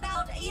perhaps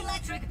about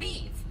electric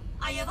beef?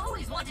 I have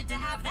always wanted to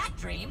have that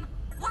dream.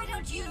 Why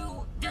don't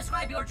you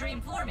describe your dream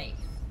for me?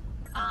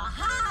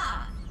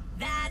 Aha!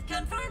 That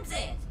confirms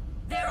it.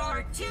 There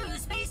are 2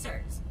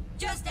 spacers,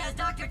 just as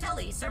Dr.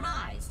 Tully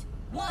surmised.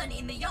 One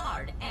in the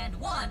yard and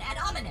one at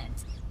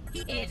Eminent.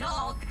 It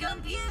all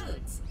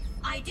computes.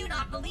 I do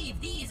not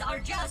believe these are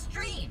just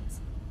dreams.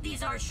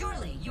 These are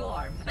surely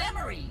your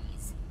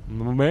memories.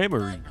 Memory.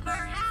 But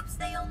perhaps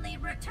they only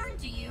return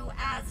to you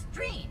as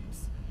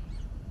dreams.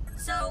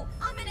 So,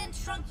 Eminent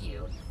shrunk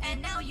you,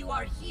 and now you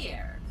are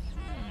here.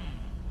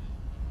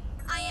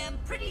 I am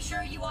pretty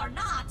sure you are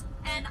not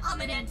an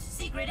Eminent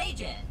secret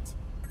agent.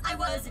 I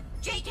was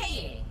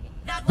JKing.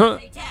 That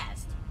was a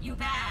test. You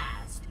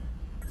passed.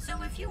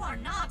 So if you are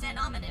not an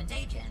Eminent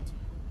agent,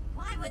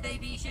 why would they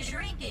be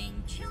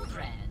shrinking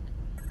children?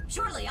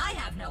 Surely I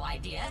have no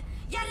idea.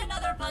 Yet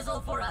another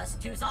puzzle for us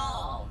to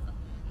solve.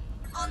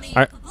 On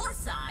the plus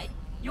side,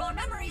 your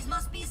memories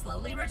must be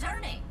slowly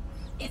returning.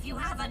 If you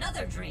have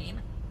another dream,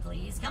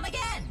 please come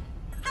again.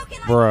 How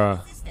can I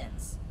get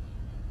assistance?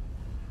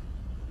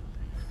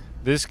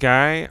 This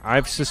guy,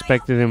 I've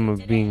suspected him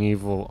of being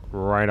evil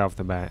right off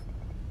the bat.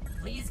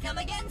 Please come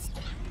again.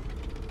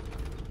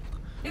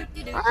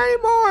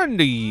 I'm on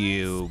to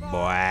you,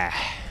 boy.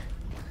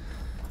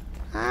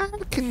 I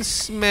can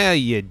smell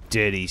your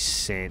dirty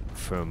scent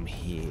from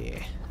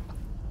here.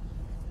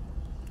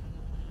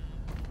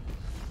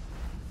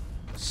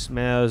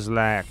 Smells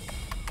like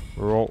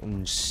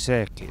rotten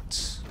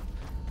circuits,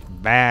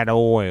 bad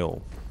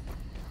oil,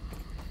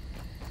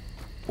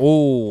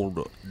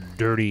 old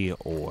dirty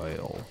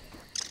oil.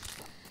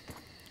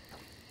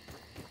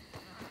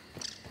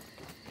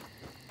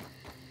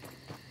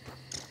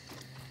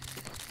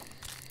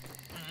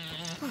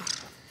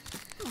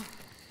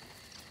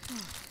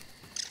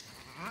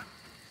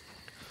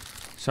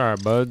 Sorry,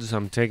 buds.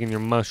 I'm taking your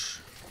mush.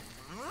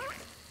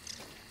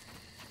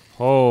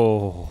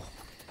 Oh.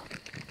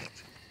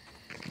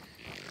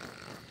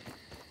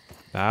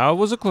 That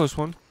was a close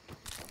one.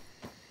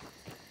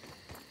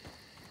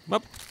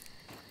 Up.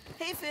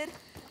 Hey, Fid.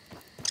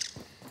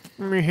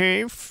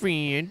 Hey,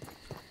 friend.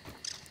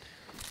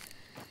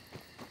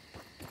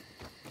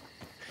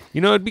 You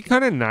know, it'd be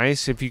kind of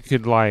nice if you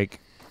could, like,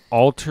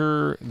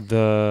 alter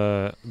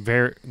the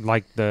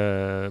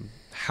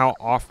how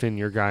often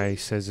your guy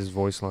says his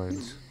voice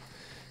lines.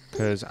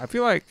 Because I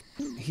feel like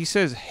he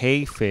says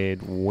 "Hey,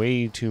 Fid"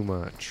 way too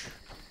much.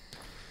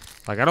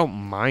 Like, I don't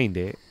mind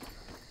it,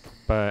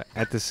 but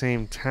at the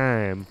same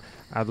time,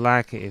 I'd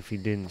like it if he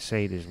didn't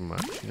say it as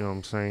much. You know what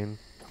I'm saying?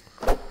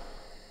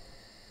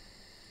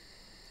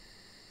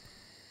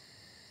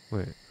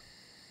 Wait.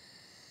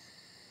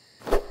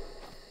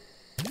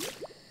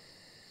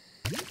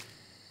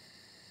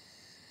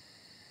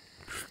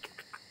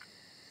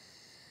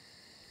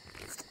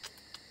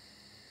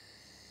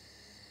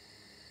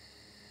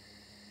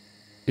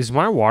 Is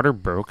my water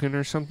broken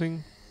or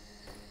something?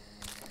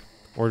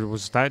 Or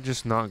was that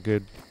just not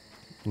good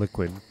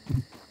liquid?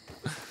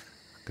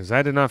 Because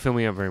that did not fill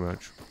me up very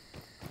much.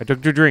 I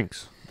took 2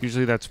 drinks.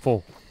 Usually that's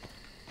full.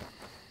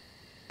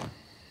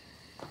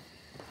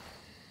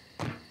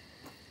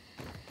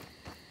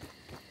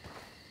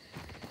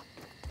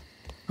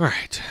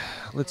 Alright.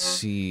 Let's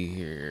see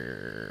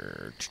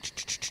here.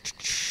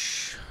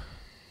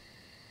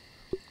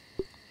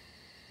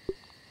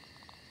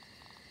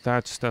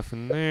 That stuff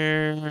in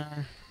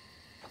there.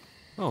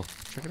 Oh,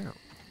 check it out.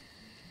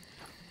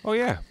 Oh,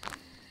 yeah.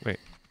 Wait.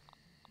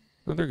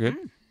 Oh, they're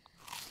good.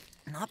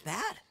 Not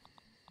bad.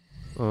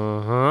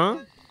 Uh-huh.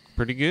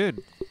 Pretty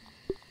good.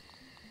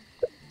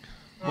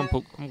 I'm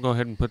gonna go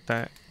ahead and put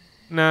that.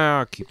 Nah,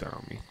 I'll keep that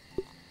on me.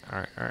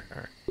 Alright.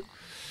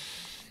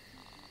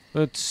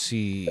 Let's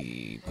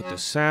see. Put the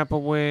sap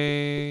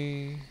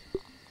away.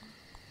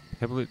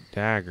 Pebblet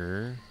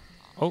dagger.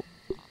 Oh.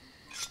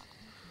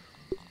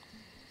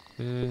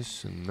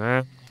 This and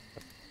that.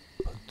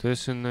 Put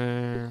this in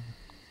there.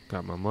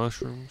 Got my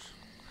mushrooms.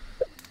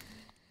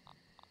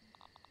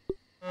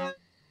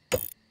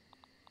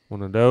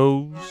 One of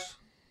those.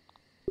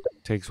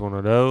 Takes one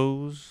of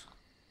those.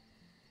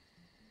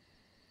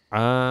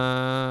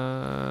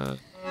 I'm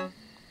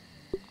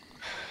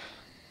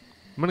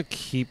gonna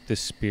keep the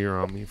spear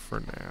on me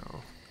for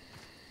now.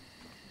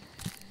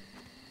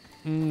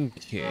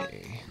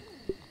 Okay.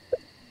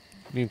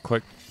 Need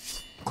to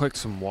collect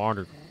some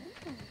water.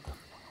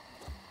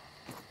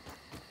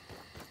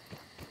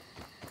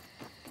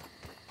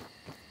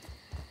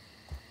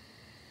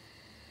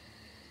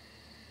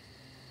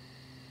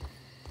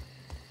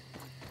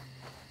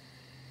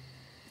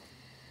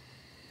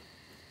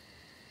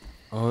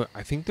 Oh,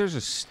 I think there's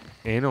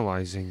a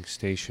analyzing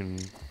station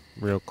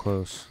real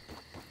close.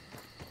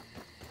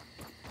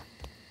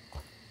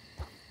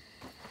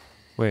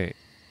 Wait.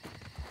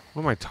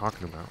 What am I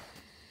talking about?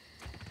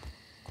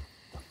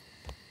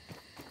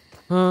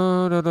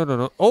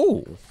 No.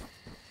 Oh!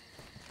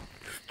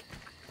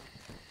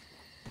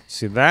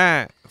 See,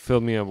 that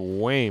filled me up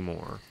way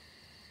more.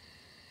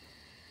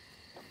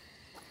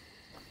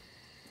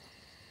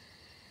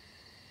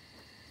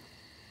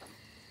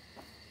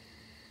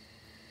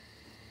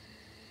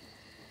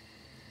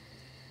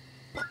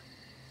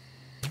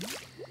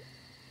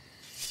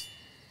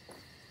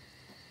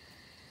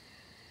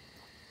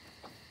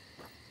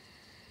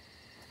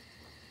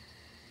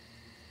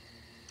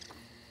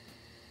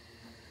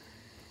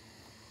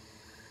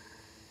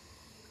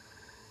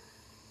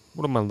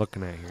 What am I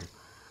looking at here?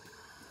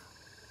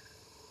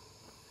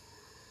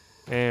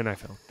 And I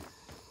fell.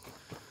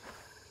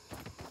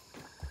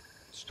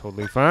 It's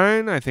totally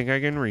fine. I think I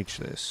can reach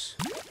this.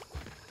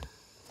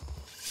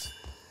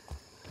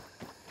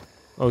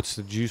 Oh, it's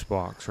the juice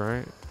box,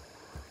 right?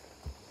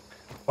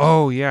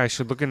 Oh, yeah, I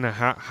should look into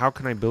how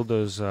can I build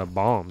those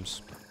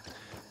bombs.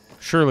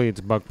 Surely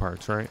it's bug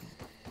parts, right?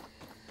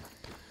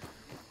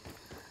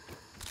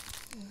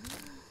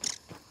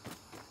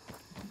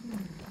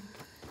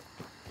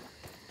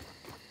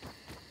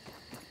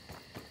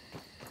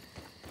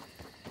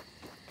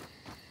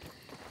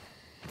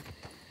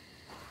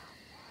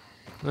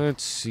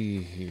 Let's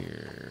see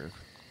here.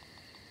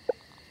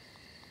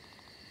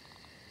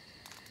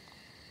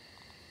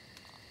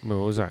 What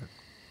was that?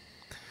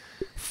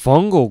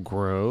 Fungal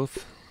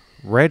growth.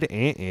 Red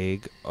ant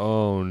egg.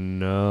 Oh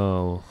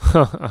no.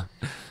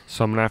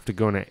 So I'm gonna have to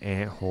go in an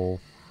ant hole.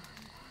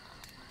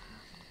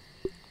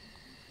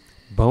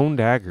 Bone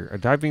dagger. A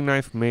diving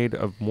knife made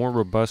of more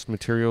robust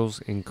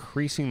materials,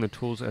 increasing the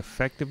tool's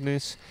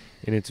effectiveness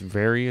in its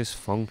various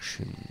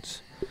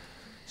functions.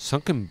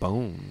 Sunken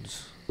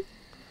bones.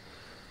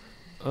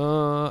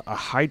 A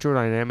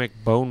hydrodynamic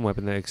bone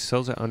weapon that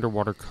excels at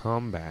underwater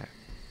combat.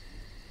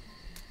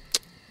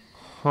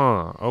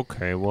 Huh,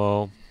 okay,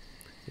 well,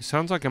 it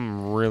sounds like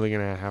I'm really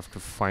gonna have to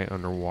fight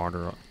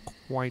underwater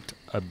quite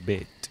a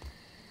bit.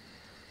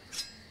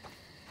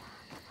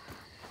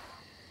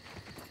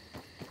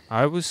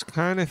 I was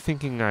kind of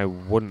thinking I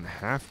wouldn't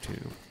have to,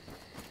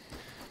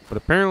 but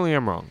apparently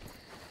I'm wrong.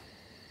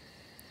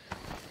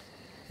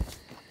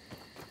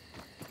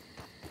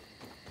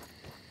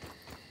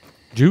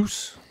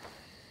 Juice?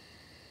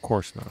 Of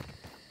course not.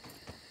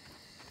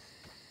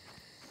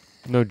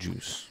 No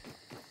juice.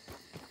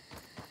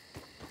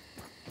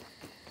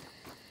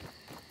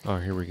 Oh,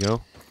 here we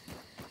go.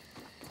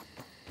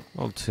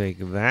 I'll take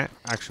that.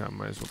 Actually, I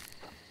might as well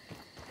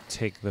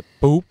take the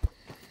poop.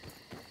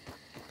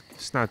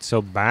 It's not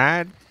so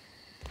bad.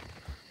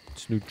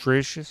 It's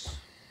nutritious.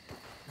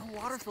 No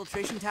water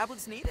filtration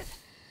tablets needed.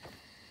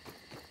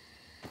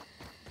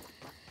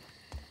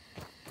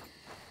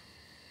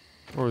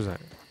 What was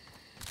that?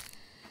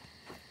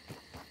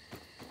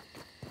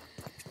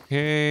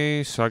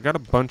 Okay, so I got a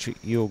bunch of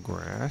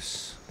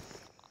eelgrass.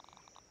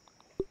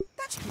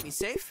 That should keep me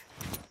safe.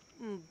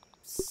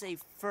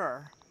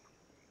 Safer.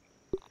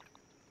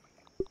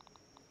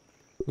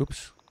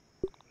 Oops.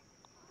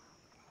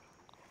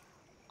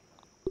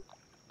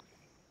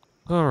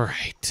 All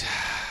right.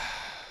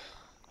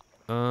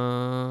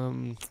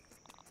 I'll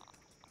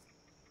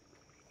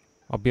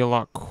be a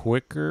lot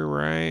quicker,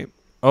 right?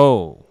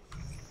 Oh,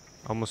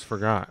 almost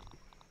forgot.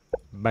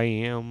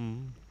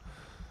 Bam.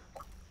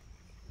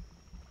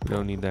 We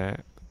don't need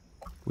that.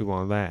 We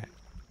want that.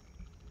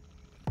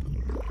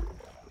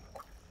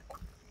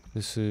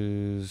 This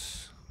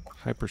is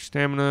hyper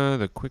stamina,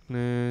 the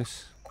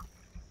quickness,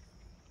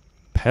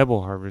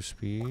 pebble harvest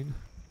speed.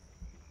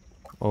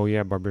 Oh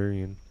yeah,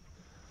 barbarian.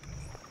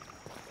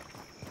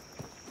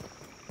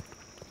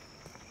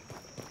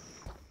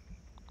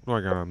 What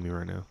do I got on me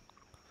right now?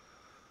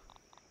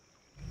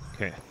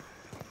 Okay.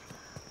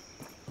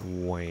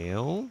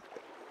 Well.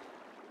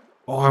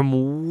 Oh,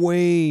 I'm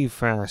way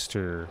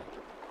faster.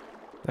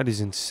 That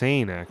is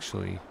insane,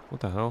 actually.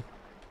 What the hell?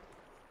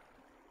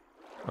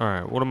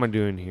 Alright, what am I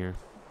doing here?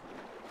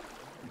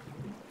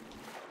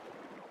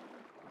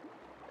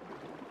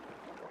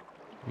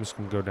 I'm just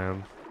gonna go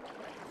down.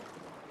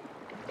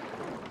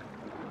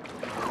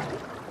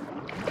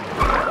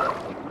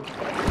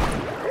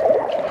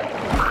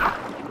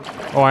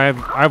 Oh, I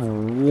have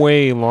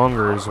way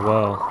longer as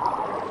well.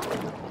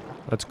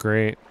 That's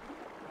great.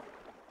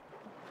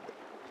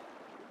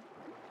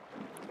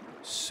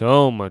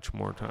 So much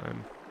more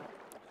time.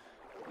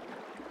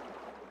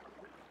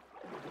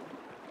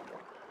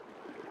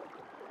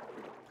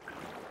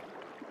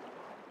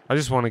 I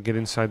just want to get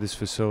inside this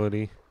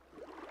facility.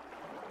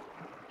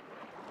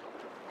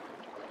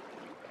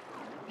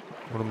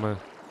 What am I?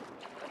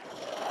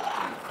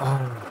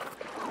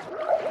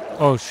 Oh.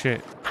 Oh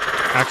shit.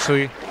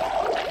 Actually,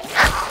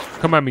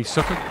 come at me,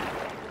 sucker.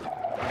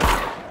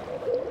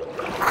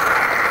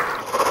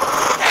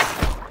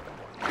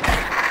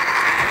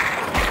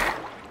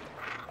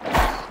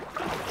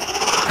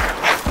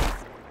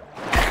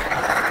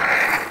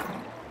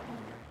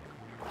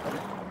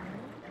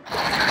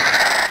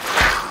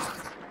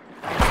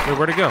 Wait,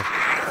 where'd it go?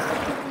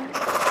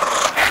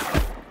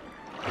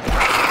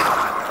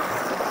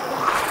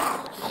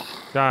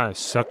 Die,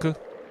 sucker.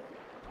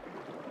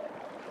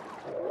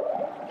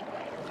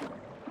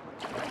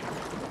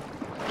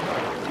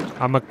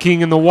 I'm a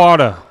king in the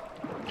water.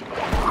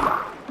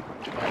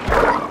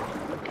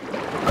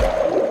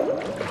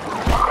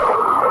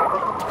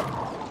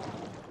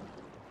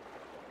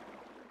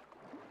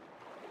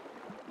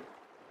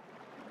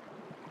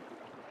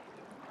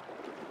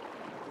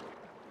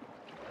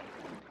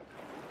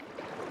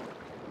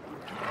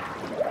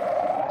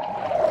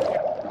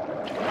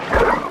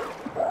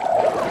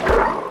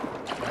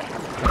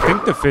 I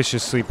think the fish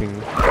is sleeping.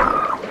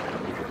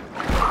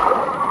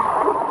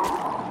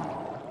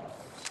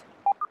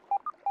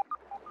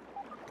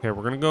 Okay,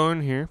 we're gonna go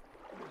in here.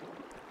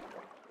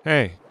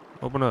 Hey,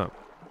 open up.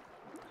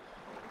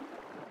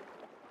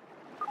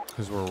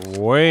 Because we're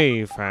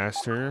way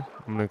faster.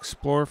 I'm gonna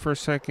explore for a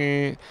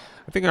second.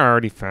 I think I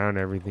already found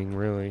everything,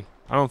 really.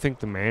 I don't think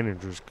the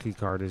manager's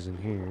keycard is in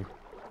here.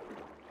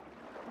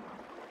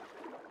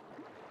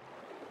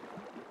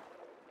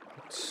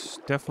 It's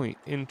definitely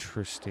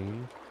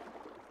interesting.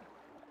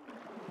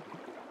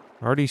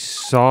 I already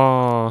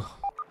saw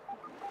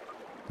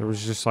there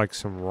was just like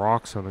some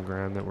rocks on the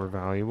ground that were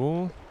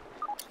valuable.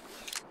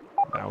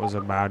 That was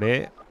about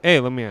it. Hey,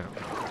 let me out.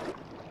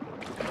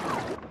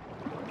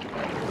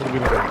 What are we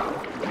looking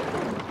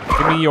at?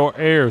 Give me your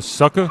air,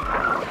 sucker.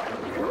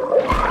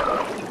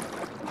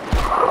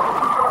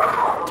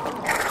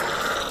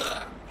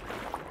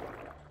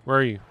 Where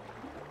are you?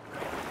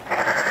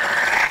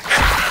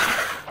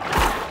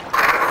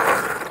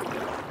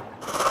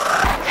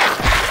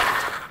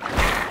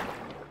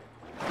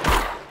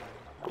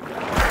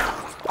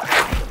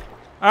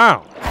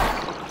 Ow!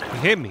 He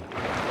hit me.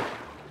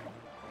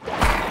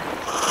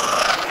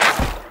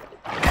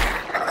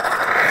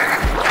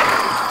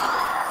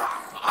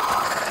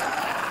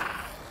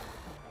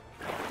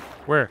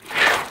 Where?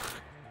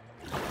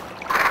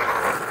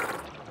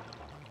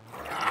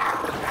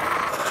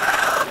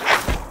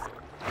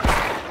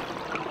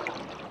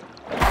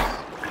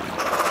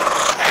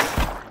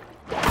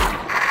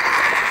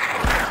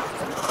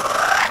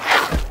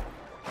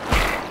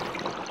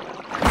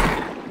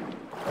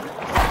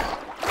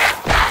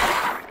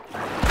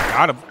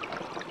 Got him.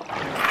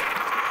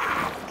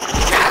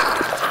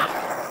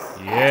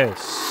 Yes.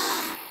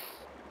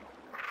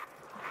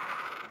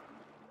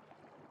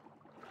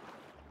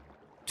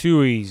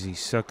 Too easy,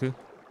 sucker.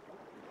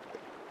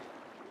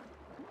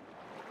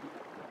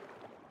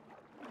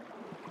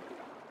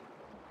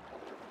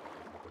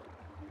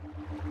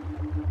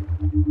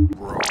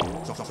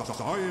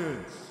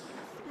 Science.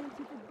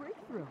 Scientific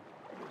breakthrough.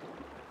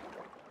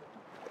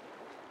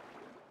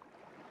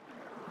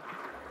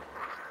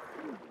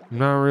 I'm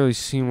not really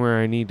seeing where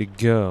I need to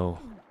go.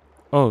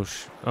 Oh,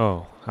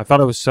 oh. I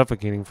thought I was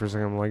suffocating for a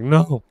second. I'm like,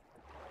 no.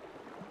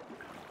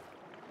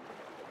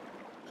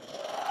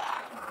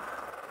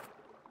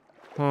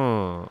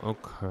 Huh,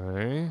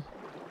 okay.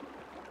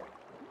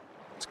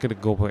 Let's get a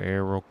gulp of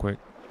air real quick.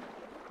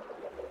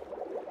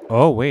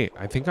 Oh, wait.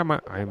 I think I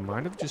might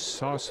have just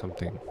saw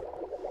something.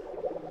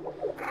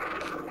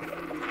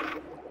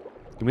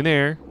 Give me the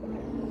air.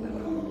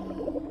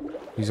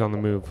 He's on the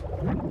move.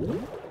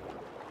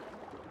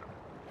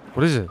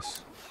 What is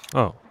this?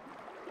 Oh.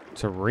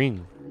 It's a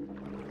ring.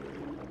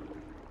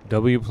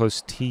 W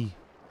plus T.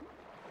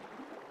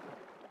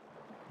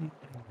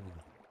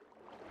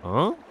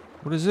 Huh?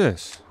 What is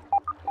this?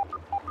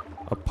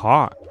 A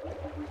pot.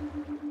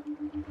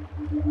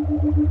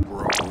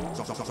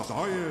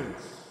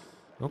 Science.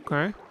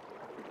 Okay.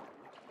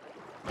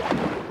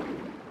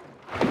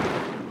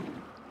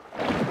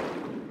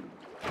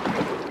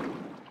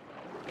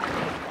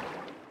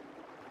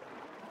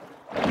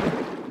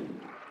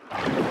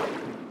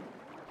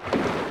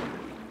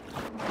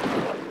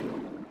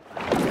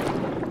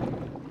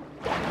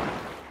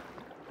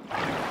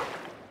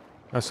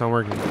 That's not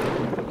working.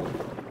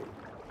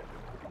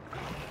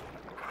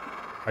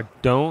 I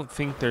don't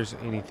think there's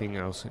anything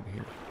else in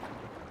here.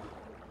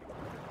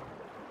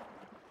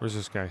 Where's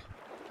this guy?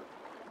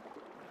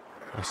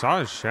 I saw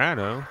his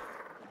shadow.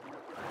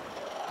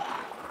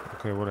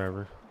 Okay,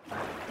 whatever.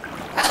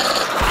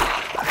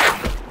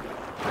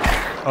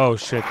 Oh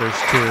shit,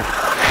 there's two.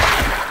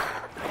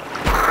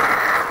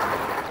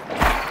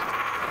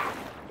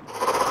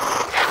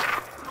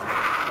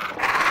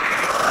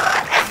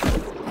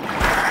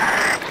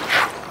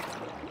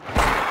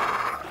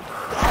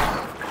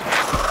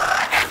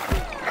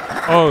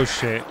 Oh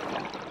shit.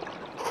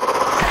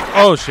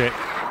 Oh shit.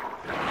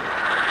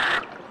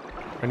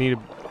 I need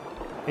an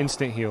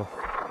instant heal.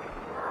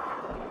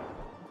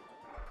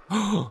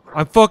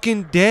 I'm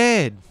fucking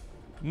dead.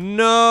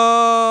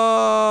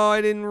 No,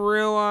 I didn't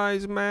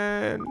realize,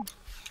 man.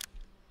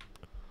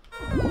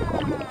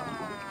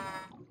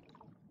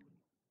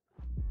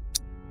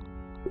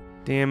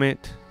 Damn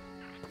it.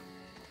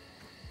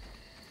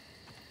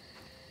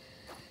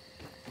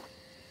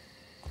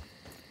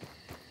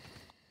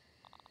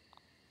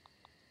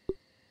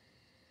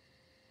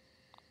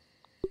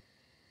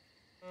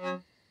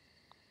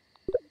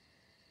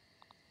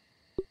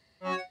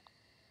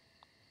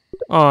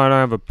 Oh, I don't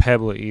have a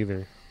pebble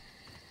either.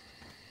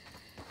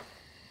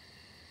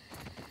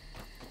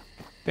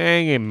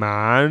 Dang it,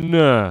 man.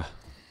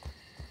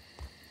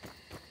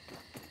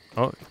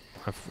 Oh,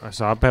 I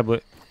saw a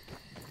pebblet.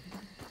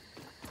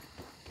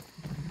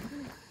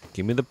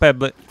 Give me the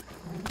pebblet.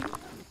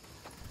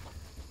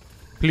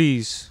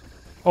 Please.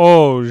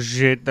 Oh,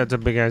 shit. That's a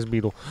big-ass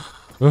beetle.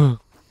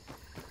 Ugh.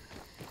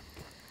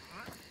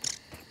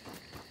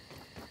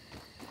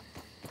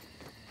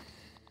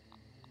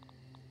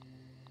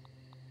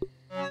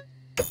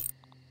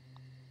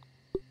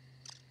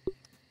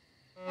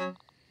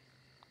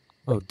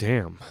 Oh,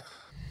 damn.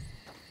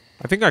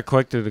 I think I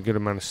collected a good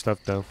amount of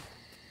stuff, though.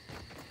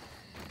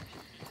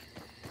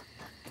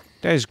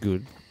 That is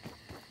good.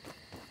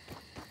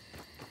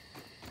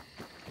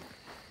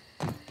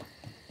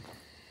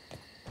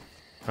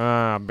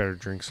 I better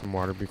drink some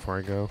water before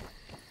I go.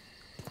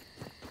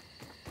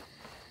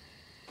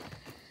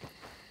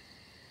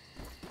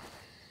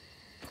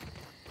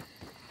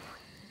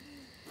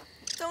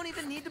 Don't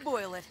even need to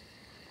boil it.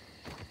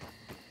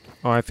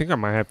 Oh, I think I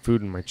might have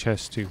food in my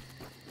chest, too.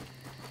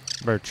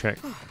 Better check.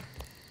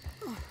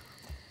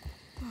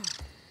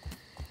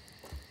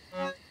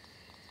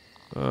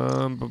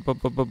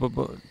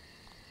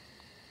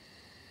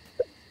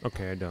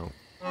 Okay, I don't.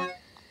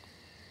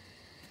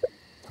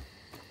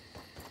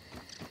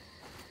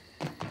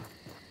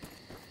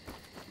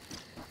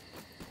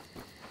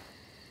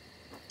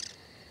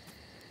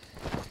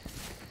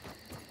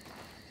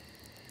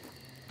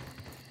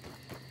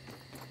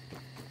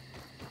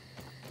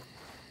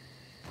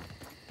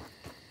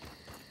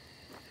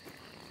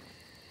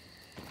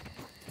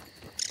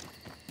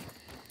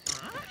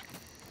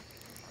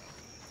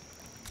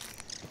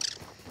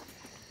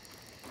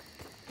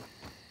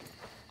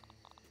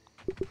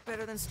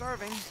 Better than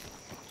starving,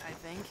 I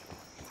think.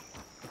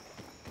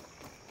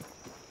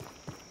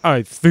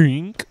 I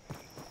think.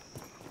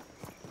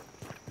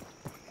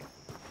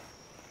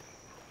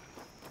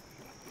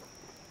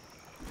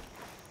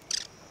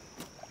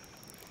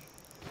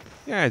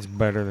 Yeah, it's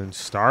better than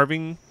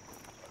starving.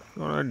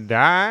 You wanna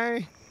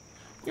die?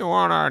 You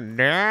wanna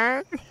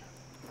die?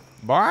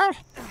 Boy?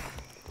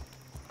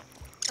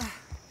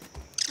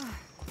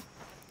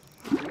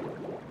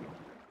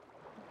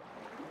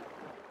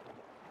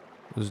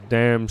 Those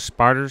damn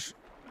spiders.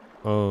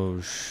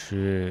 Oh,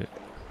 shit.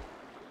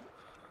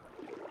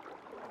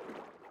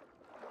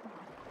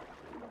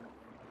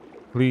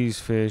 Please,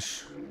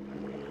 fish.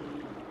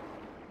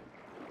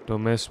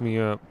 Don't mess me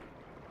up.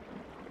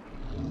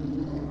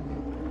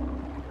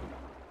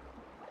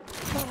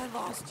 Thought I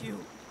lost you.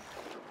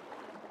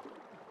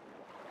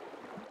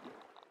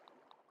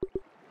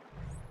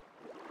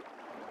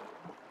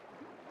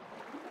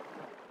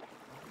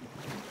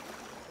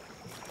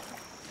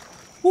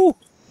 Woo!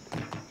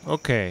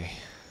 Okay.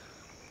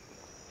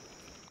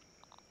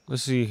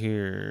 Let's see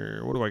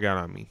here. What do I got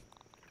on me?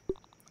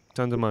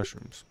 Tons of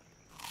mushrooms.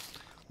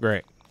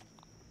 Great.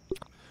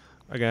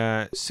 I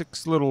got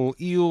 6 little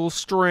eel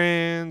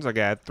strands. I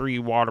got 4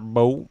 water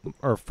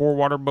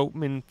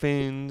boatman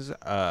fins.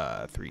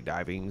 3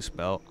 diving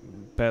spell.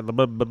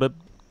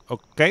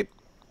 Okay.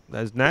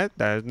 That's nice.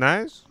 That's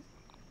nice.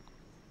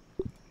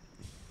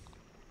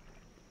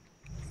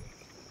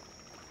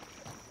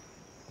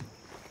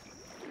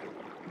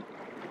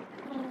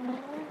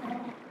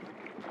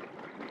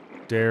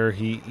 There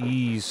he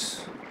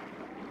is.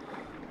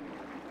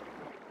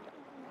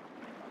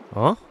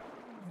 Huh?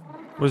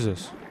 What is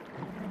this?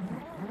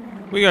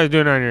 What you guys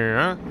doing down here,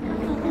 huh?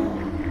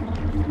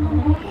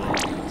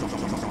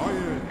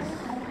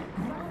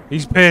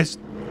 He's pissed.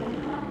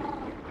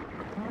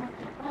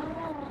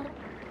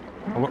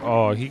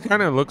 Oh, he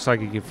kind of looks like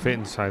he could fit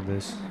inside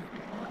this.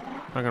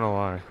 Not gonna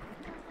lie.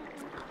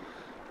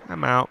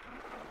 I'm out.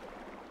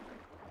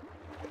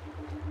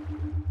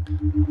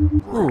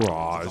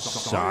 Raw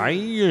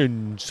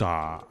science.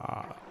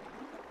 Are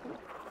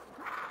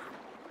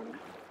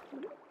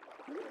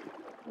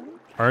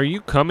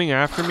you coming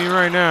after me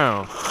right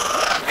now?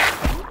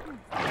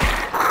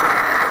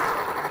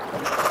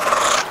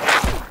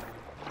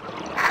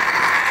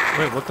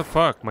 Wait, what the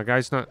fuck? My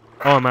guy's not...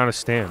 Oh, I'm out of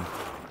stam.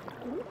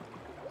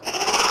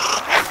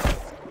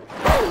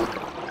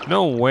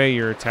 No way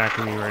you're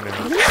attacking me right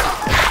now.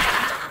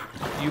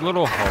 You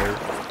little hoe.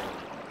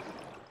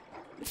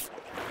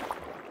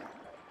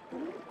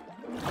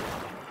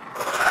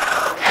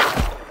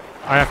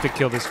 I have to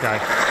kill this guy.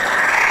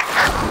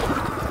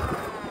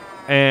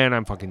 And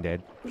I'm fucking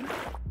dead.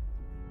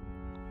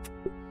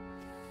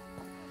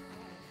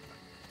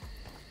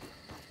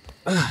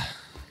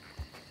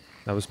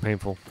 That was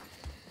painful.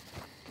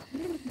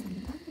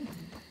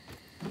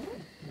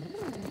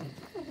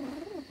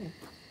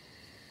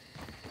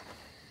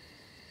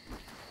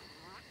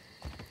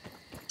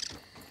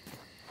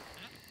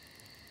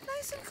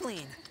 Nice and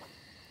clean.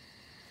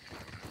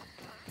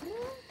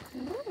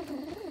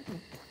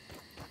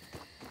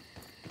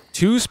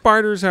 Two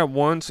spiders at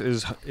once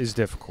is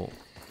difficult.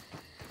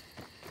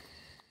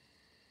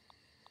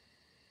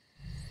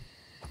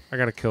 I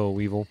gotta kill a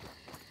weevil.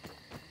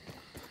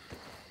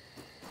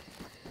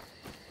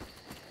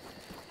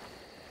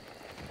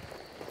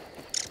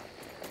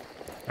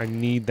 I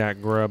need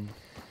that grub.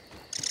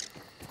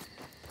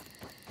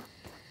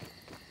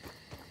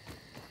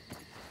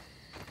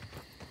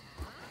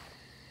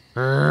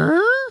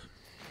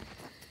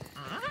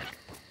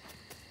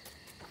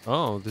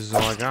 Oh, this is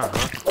all I got,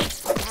 huh?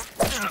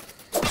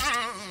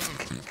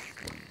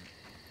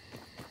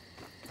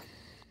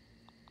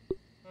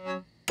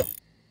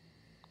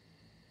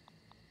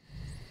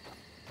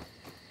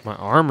 My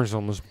armor's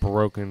almost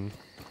broken.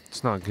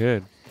 It's not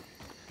good.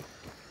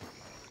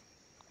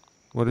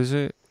 What is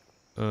it?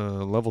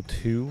 Level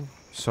 2.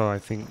 So I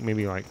think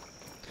maybe like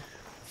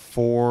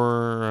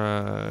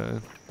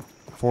 4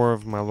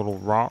 of my little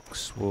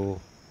rocks will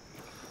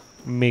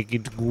make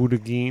it good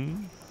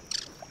again.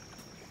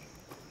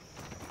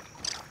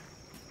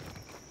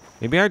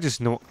 Maybe I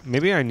just know.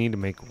 Maybe I need to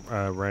make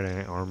red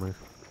ant armor.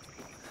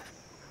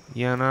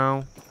 You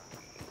know,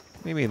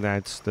 maybe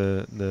that's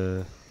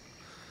the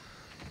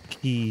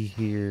key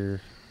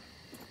here.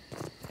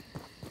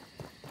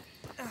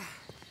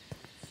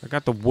 I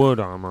got the wood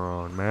armor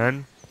on,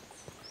 man.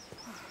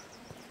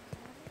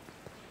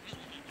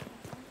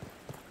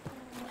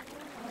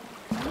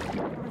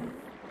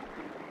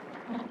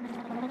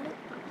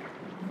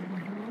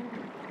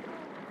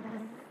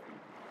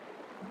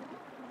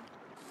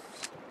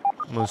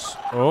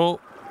 Oh,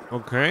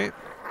 okay.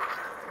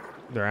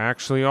 They're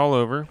actually all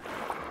over.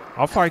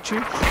 I'll fight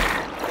you.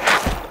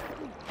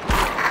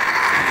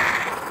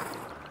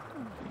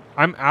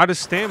 I'm out of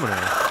stamina.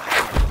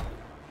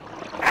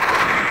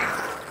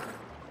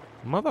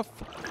 Motherfucker.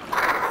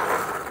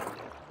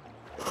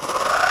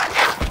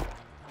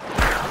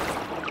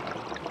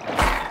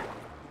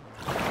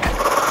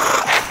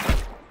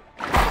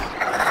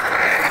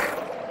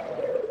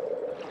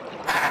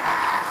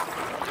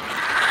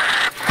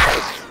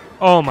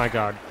 Oh my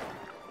god.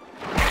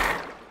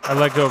 I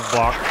let go of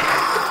block.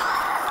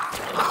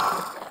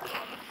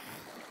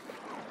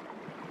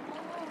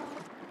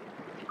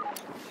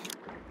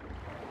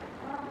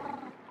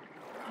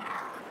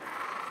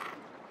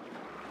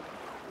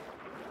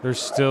 They're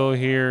still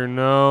here.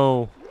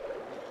 No.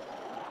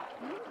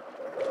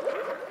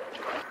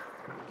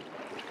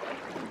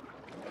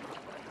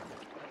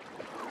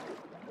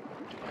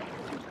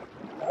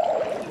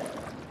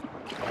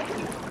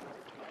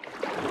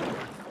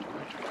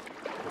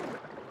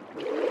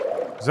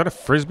 Is that a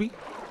frisbee?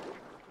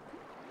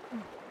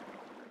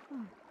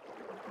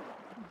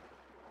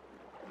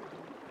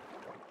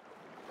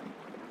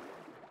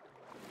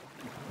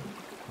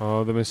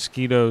 Oh, the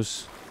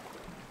mosquitoes.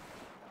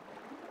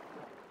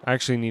 I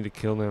actually need to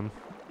kill them.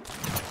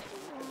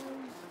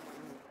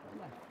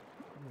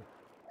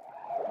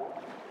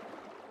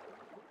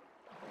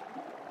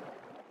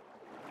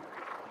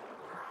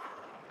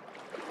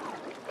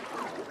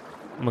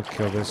 I'm gonna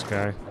kill this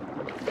guy.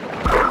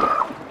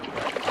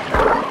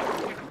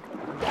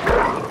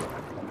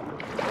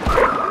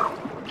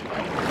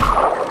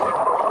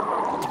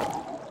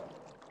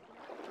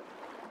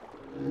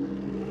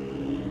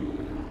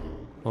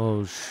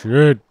 Oh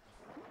shit.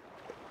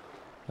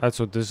 That's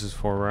what this is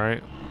for,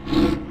 right?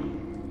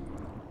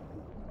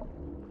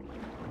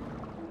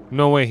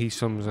 No way he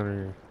swims under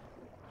here.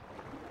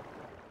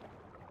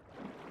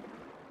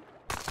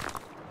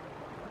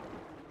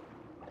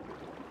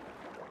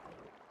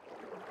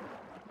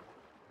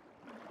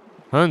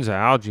 Tons of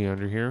algae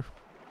under here.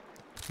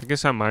 I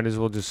guess I might as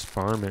well just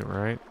farm it,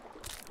 right?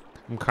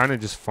 I'm kind of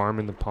just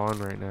farming the pond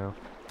right now.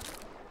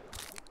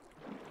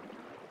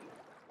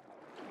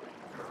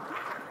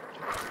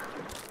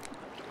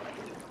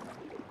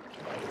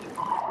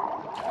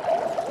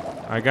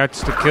 I got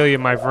to kill you,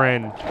 my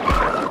friend.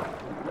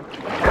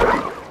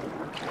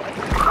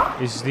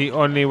 It's the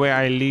only way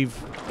I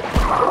live.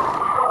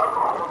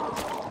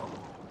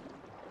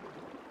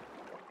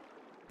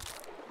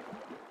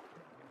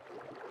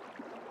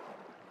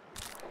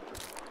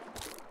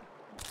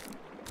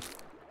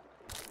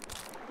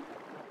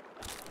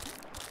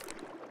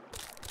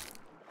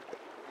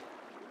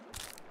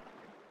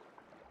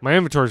 My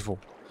inventory's full.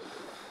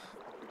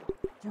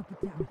 Jump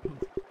it down, Pete.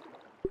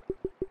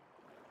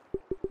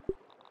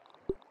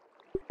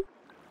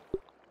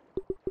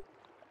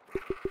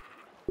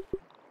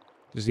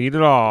 Just eat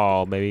it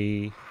all,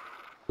 baby.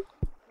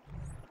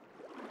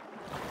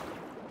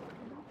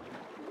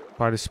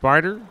 Fight a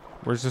spider?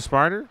 Where's the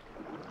spider?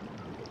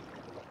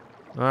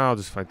 I'll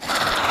just fight.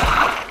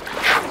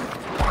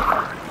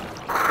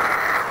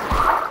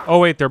 Oh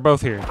wait, they're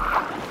both here.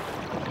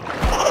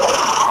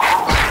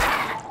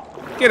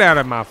 Get out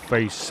of my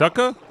face,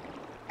 sucker.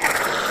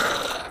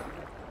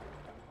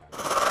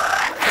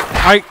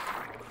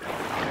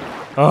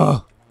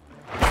 Ugh.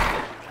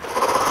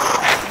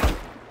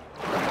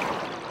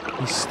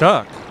 He's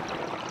stuck.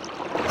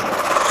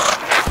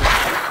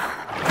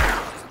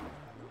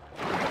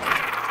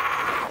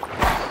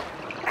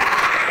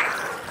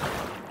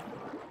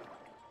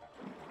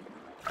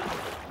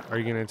 Are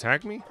you gonna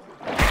attack me?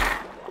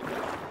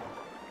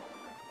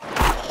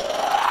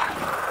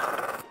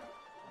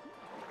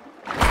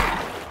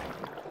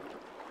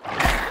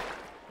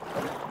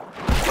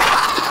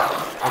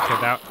 Okay,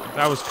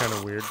 that was kind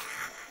of weird.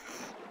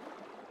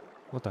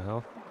 What the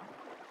hell?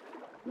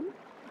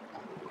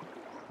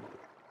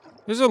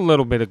 There's a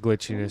little bit of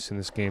glitchiness in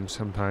this game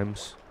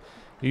sometimes.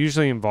 It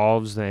usually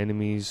involves the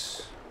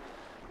enemies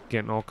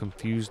getting all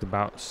confused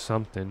about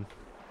something.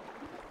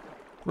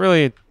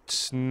 Really,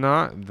 it's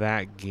not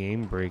that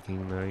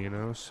game-breaking though, you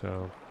know,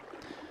 so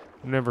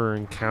I've never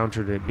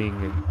encountered it being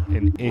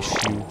an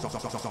issue. Even raw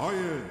science in my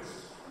hands.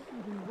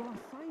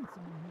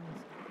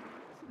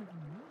 Doesn't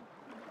even know.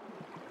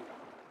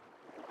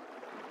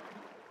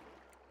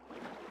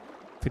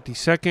 50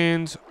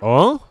 seconds.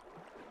 Oh?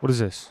 What is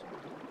this?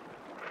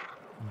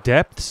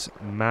 Depth's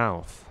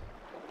Mouth.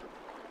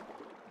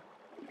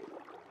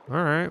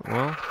 Alright,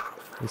 well,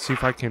 let's see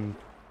if I can...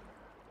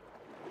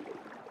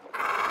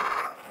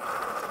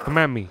 Come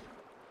at me.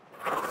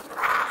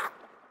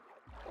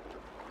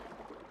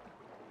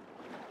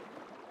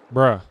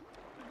 Bruh.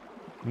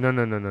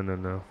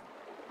 No.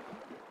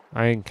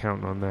 I ain't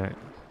counting on that.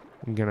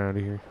 I'm getting out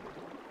of here.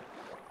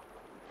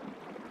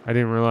 I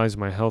didn't realize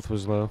my health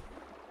was low.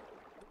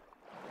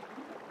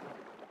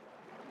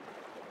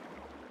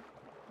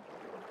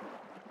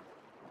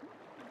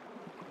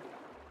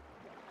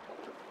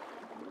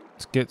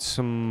 Let's get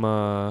some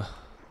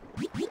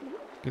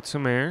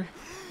air.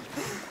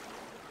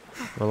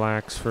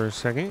 Relax for a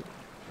second.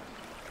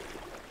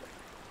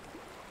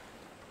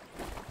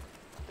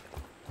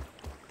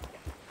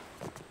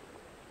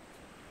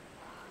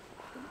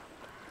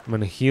 I'm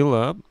gonna heal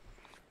up.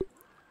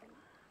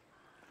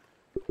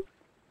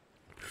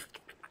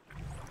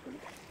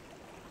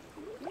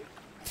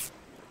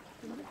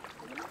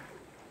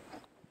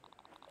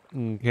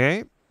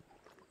 Okay.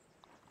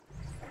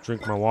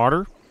 Drink my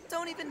water.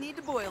 Don't even need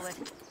to boil it.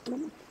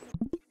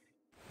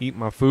 Eat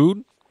my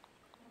food.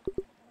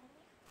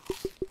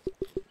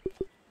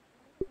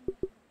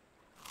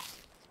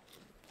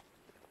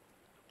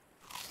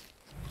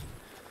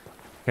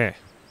 Okay.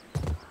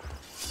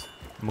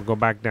 I'm gonna go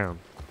back down.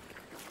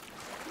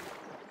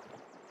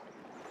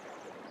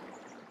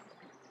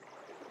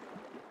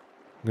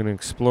 I'm gonna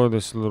explore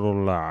this little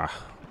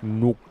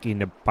nook in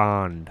the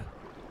pond.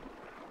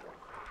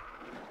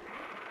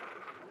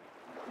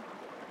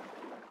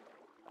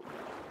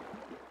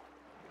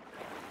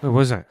 What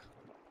was that?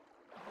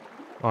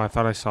 Oh, I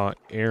thought I saw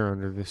air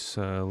under this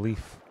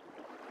leaf.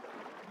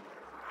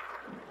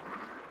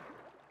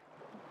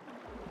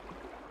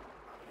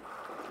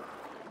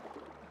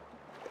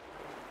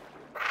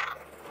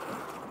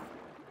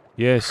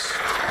 Yes,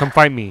 come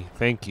fight me.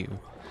 Thank you.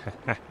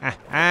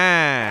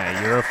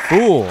 You're a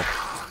fool.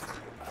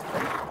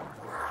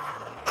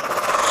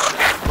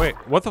 Wait,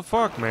 what the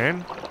fuck,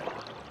 man?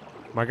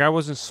 My guy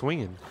wasn't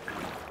swinging.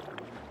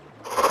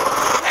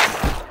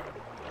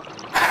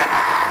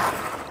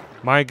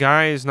 My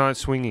guy is not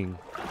swinging.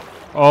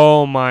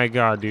 Oh my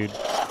god, dude.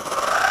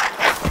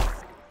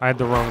 I had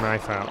the wrong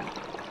knife out.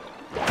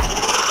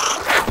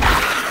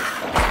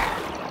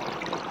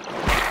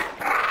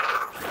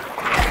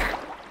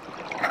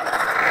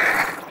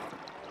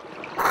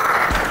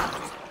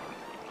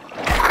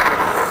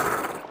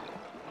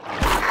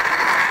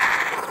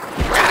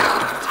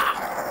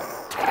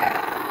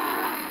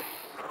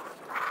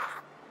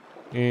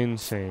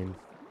 Insane.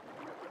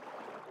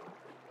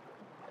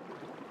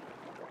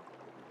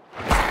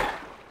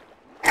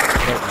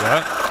 Wait,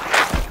 what?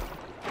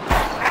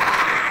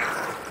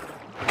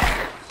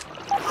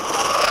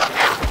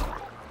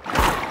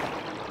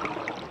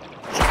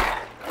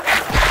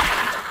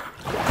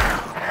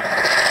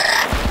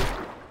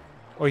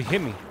 Oh, he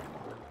hit me.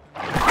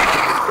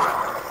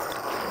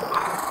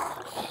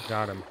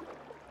 Got him.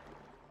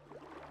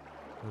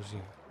 Where's he?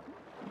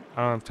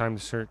 I don't have time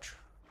to search.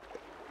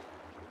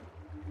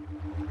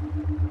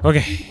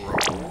 Okay.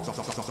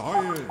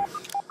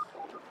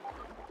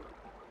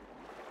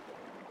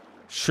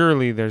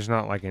 Surely there's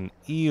not like an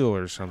eel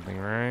or something,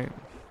 right?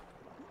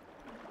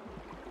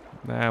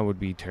 That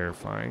would be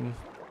terrifying.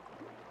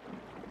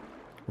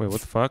 Wait, what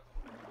the fuck?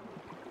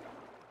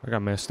 I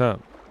got messed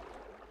up.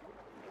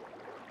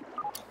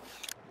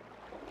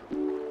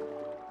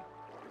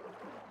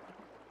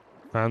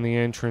 Found the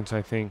entrance,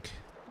 I think.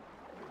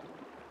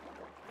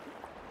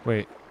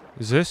 Wait,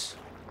 is this?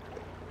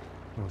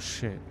 Oh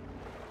shit.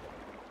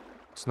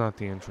 It's not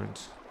the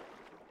entrance.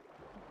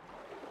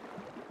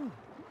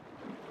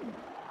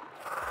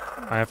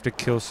 I have to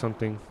kill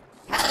something.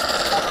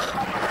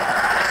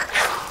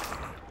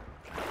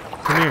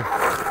 Come here.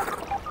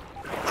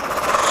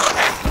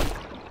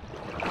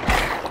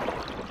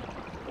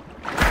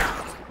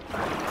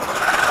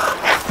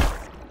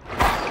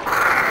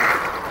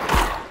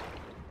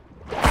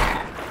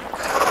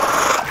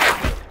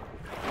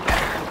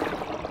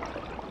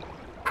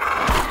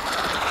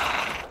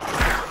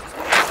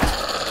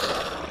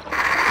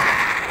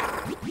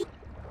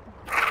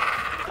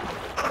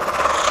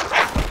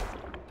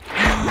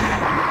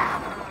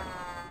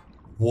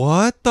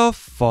 What the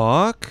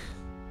fuck?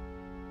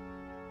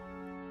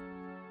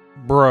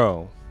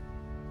 Bro.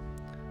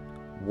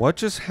 What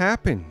just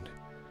happened?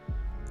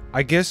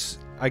 I guess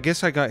I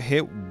got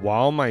hit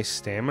while my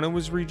stamina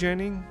was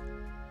regenerating.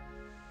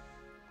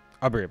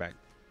 I'll be right back.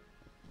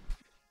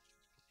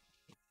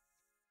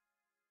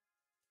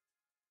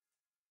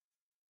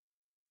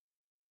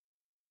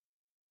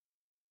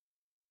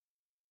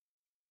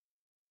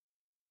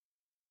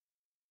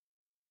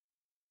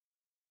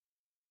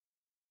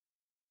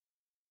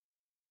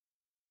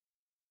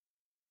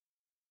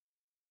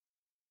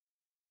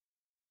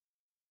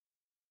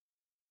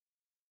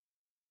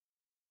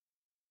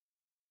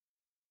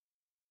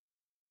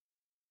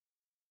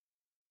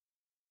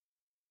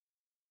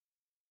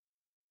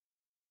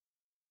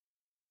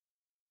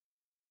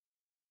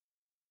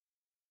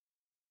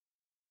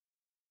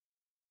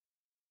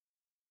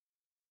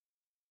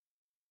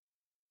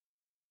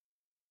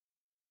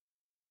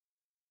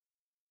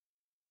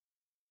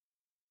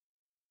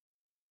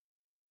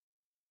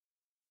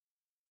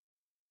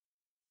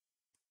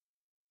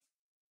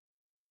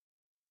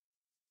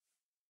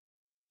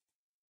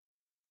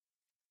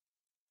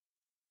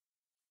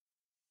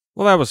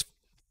 Well,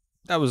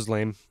 that was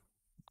lame.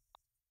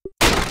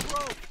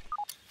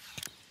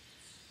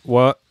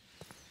 What?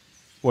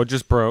 What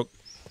just broke?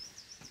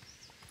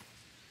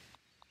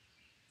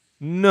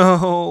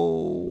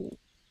 No.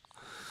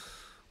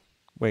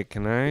 Wait,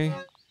 can I?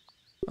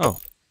 Oh.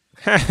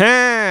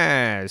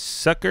 Ha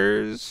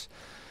suckers.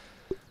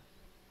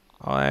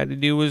 All I had to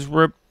do was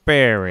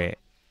repair it.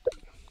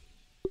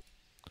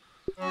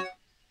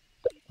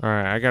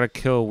 Alright, I gotta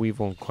kill a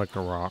weevil and collect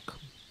a rock.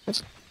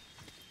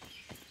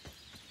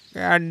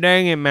 God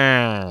dang it,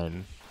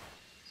 man.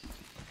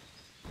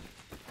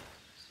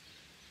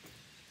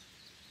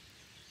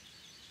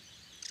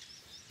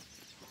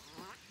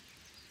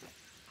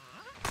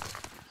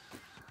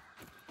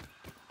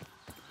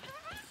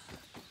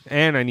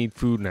 And I need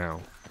food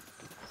now.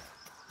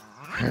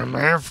 I'm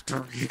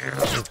after you.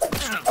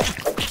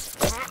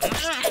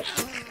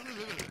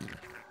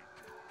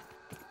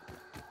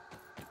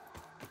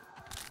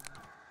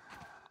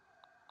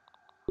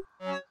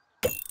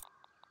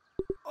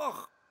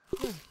 Oh,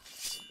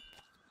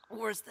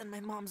 worse than my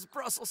mom's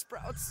Brussels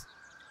sprouts.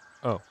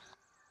 Oh.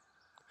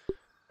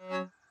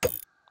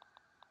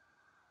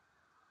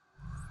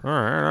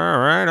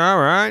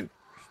 Alright.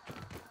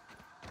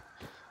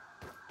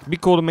 It'd be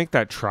cool to make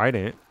that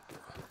trident.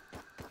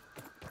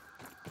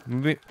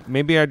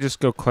 Maybe I just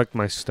go collect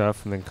my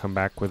stuff and then come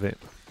back with it.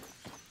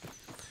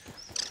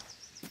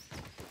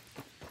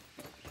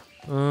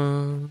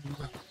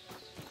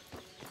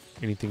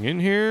 Anything in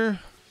here?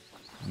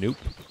 Nope.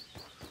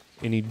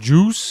 Any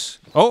juice?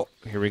 Oh,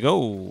 here we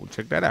go.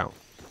 Check that out.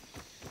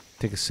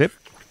 Take a sip.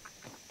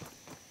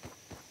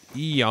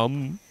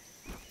 Yum.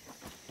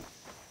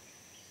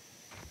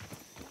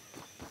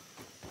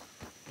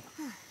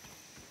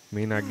 I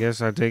mean, I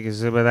guess I'll take a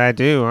sip of that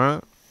too,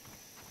 huh?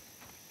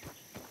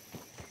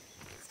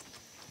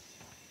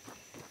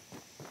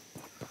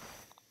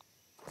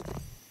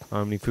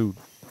 How many food?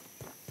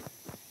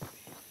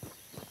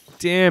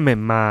 Damn it,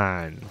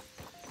 man.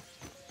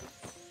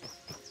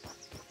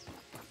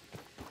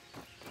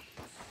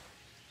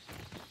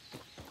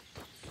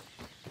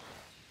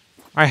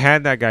 I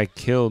had that guy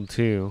killed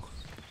too.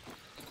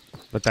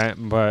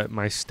 But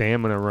my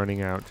stamina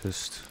running out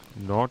just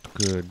not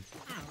good.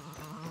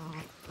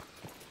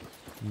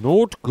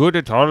 Not good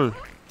at all.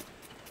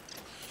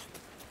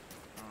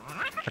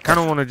 I kind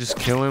of want to just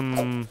kill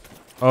him.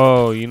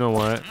 Oh, you know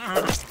what?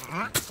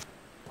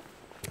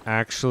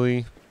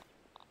 Actually,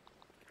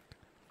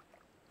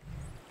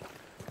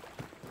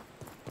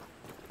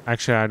 I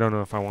don't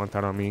know if I want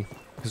that on me.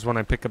 Because when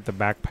I pick up the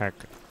backpack,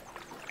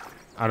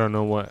 I don't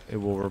know what it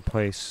will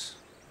replace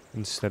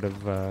instead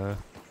of,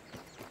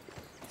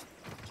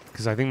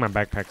 because I think my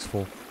backpack's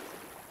full.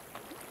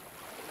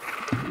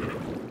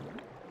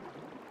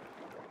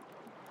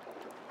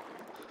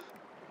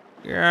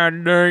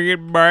 God dang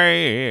it,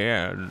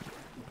 bad.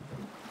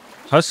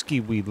 Husky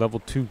weed, level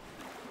 2.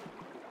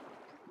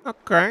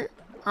 Okay.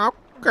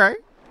 Okay.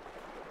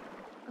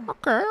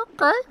 Okay,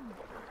 okay.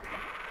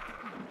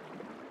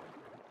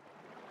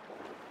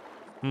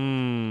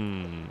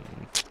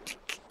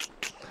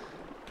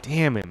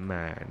 Damn it,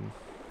 man.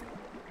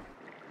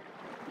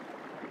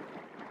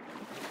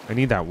 I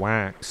need that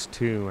wax,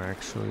 too,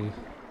 actually. You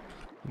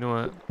know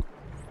what?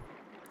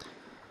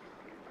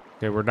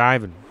 Okay, we're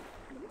diving.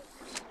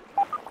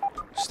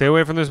 Stay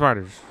away from the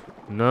spiders.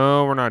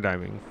 No, we're not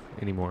diving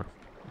anymore.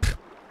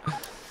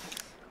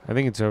 I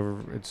think it's over.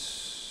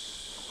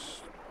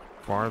 It's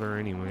farther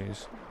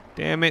anyways.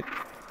 Damn it.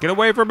 Get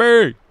away from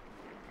me.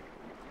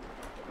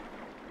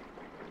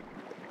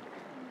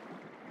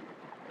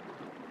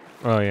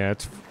 Oh, yeah,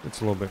 it's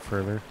a little bit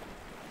further.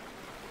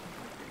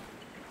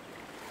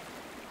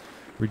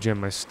 Regen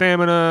my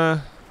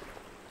stamina.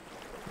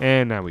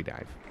 And now we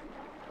dive.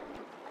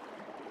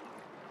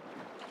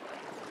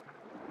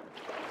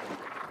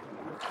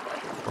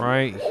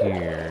 Right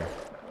here.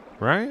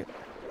 Right?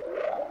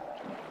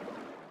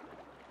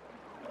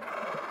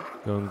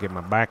 Go and get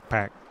my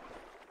backpack.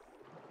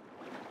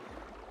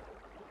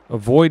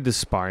 Avoid the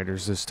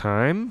spiders this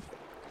time.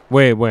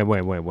 Wait.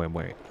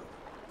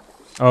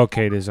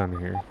 Okay, it is under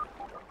here.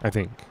 I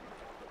think.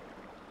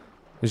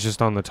 It's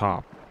just on the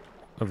top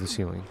of the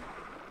ceiling.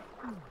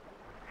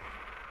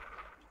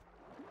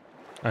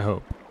 I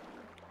hope.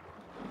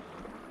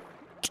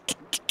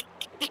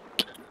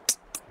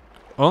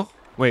 Oh,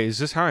 wait, is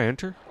this how I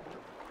enter?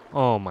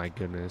 Oh my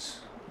goodness.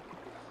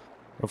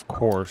 Of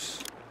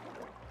course.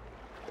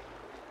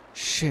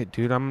 Shit,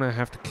 dude, I'm gonna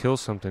have to kill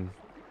something.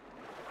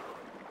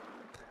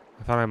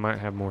 I thought I might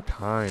have more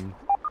time.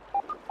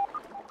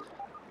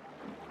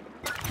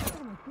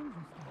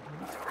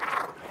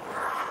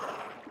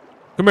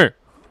 Come here.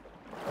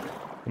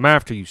 I'm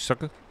after you,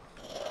 sucker.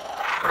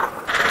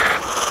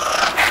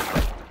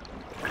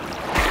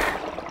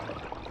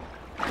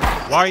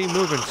 Why are you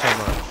moving so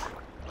much?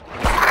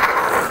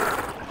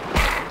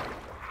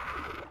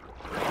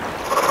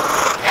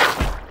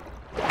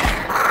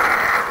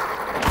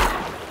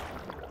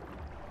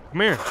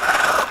 Come here.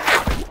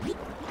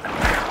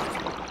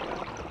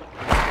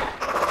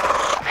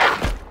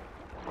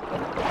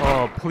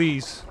 Oh,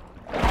 please.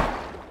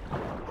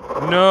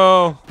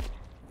 No.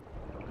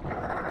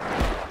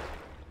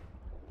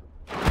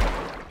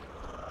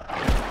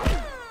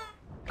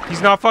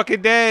 He's not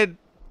fucking dead.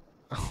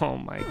 Oh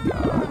my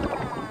god.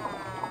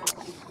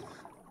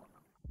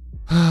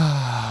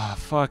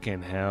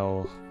 Fucking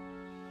hell.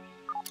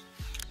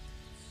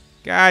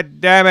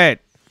 God damn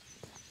it.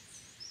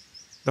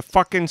 The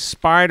fucking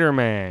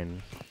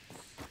Spider-Man.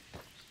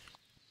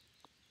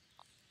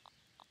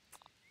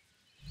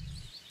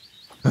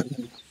 I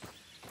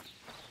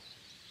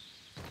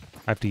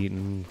have to eat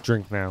and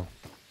drink now.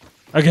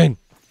 Again.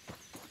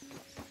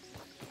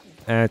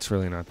 That's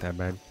really not that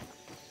bad.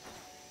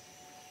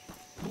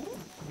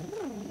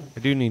 I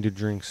do need to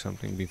drink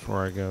something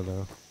before I go,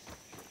 though.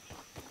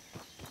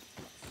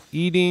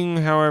 Eating,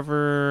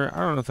 however, I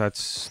don't know if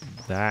that's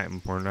that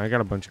important. I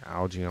got a bunch of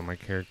algae on my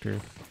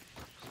character.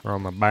 Or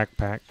on my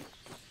backpack.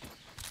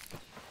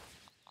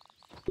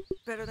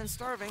 Better than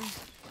starving,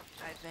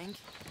 I think.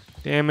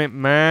 Damn it,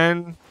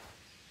 man.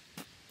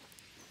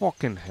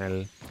 Fucking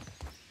hell.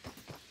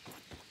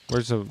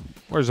 Where's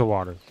the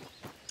water?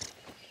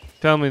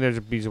 Tell me there's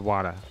a piece of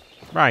water.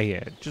 Right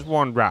here. Just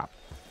one drop.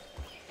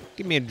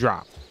 Give me a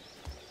drop.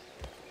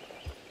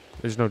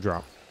 There's no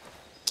drop.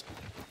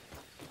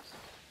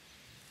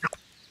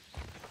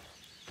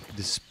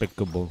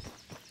 Despicable.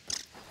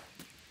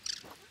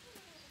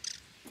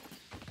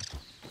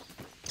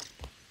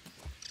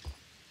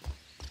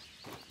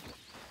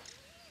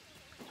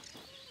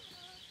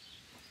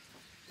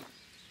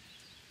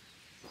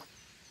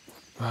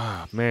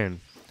 Ah,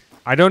 man.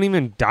 I don't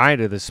even die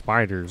to the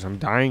spiders. I'm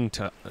dying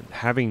to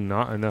having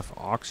not enough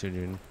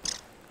oxygen.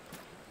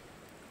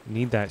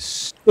 Need that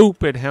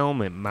stupid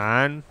helmet,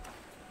 man.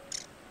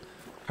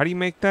 How do you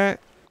make that?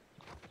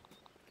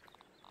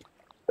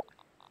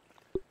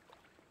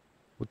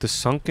 With the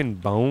sunken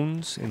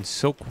bones and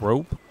silk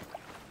rope?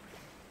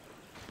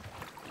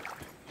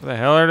 What the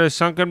hell are the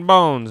sunken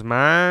bones,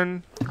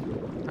 man?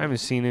 I haven't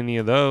seen any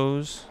of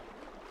those.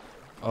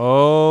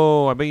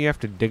 Oh, I bet you have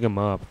to dig them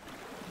up.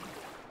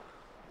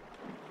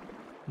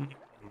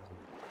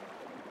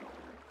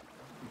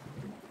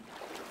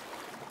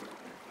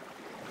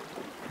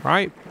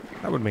 Right?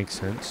 That would make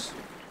sense.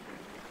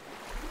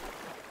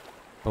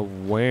 But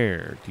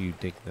where do you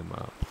dig them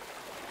up?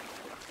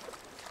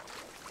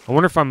 I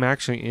wonder if I'm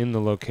actually in the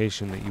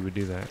location that you would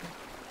do that.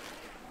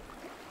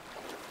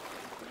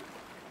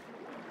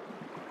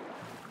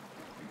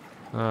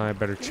 I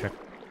better check.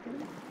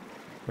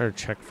 Better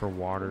check for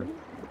water.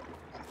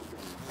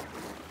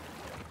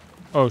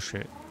 Oh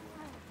shit.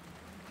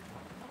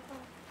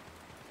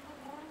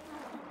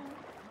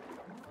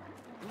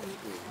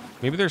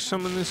 Maybe there's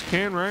some in this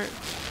can, right?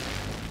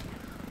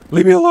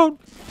 Leave me alone.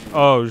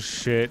 Oh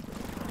shit.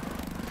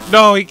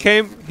 No, he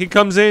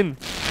comes in.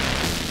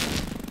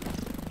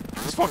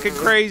 It's fucking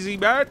crazy,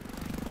 man.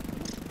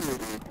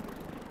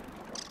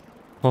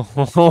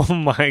 Oh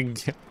my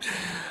god.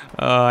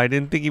 I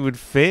didn't think he would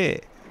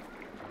fit.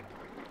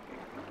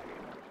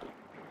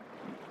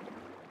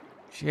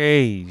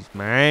 Jeez,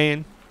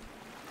 man.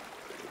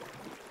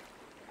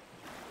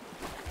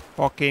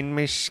 Fucking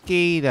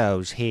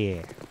mosquitoes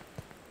here.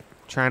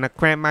 Trying to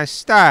cramp my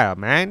style,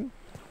 man.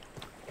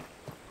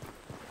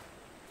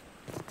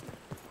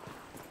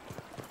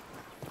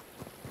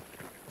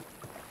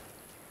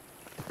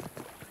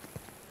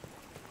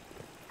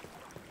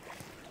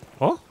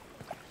 Oh?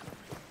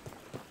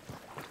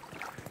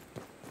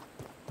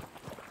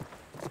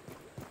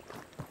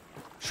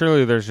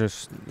 Surely there's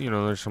just,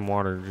 there's some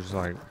water just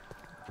like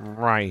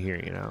right here,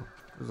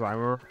 It's like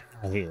right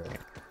here.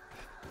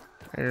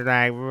 It's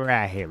like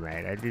right here,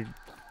 man.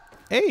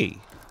 Hey,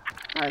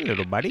 hi,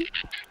 little buddy.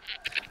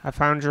 I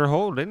found your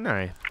hole, didn't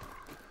I?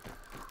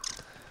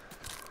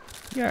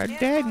 You're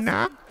dead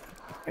now.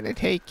 I'm gonna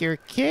take your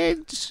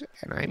kids,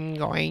 and I'm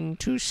going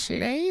to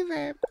slay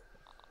them.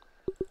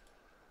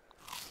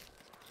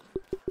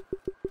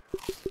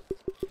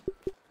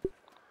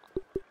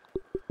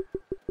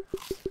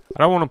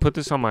 I don't want to put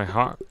this on my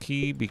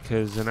hotkey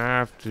because then I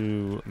have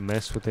to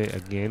mess with it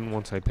again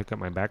once I pick up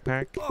my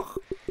backpack.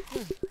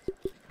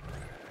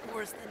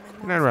 Worse than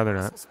my And I'd rather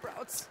not. Brussels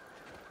sprouts.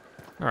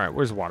 Alright,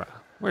 where's the water?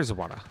 Where's the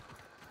water?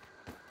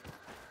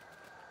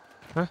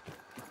 Huh?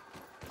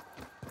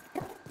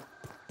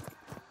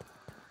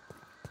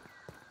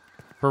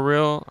 For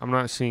real, I'm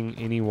not seeing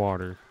any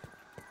water.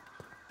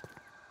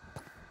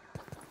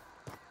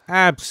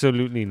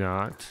 Absolutely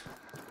not.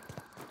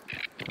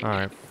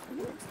 Alright.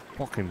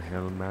 Fucking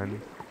hell,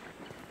 man.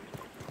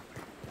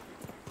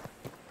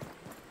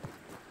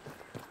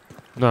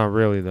 Not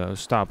really, though.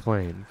 Stop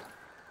playing.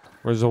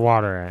 Where's the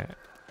water at?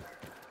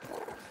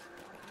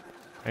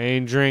 I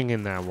ain't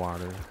drinking that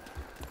water.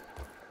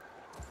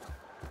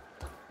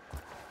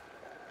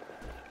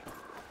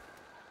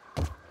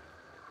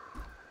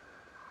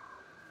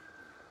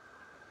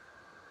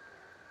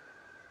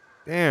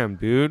 Damn,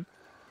 dude.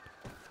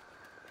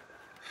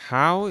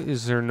 How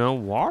is there no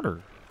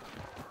water?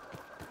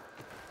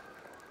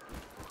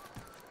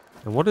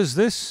 And what is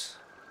this?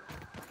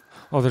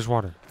 Oh, there's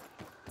water.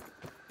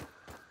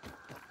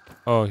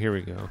 Oh, here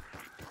we go.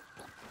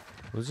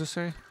 What does this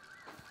say?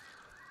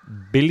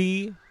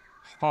 Billy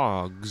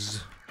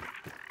Hogs.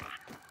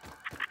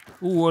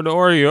 Ooh, an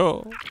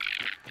Oreo.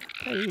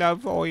 I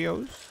love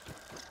Oreos.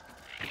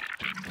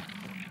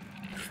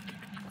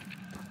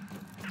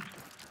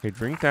 Okay,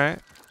 drink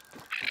that.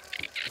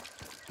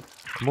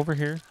 Come over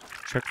here.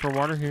 Check for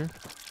water here.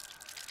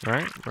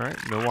 Right.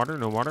 No water,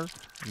 no water.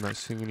 I'm not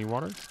seeing any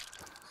water.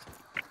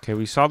 Okay,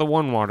 we saw the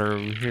one water over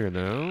here,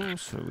 though.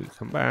 So we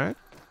come back.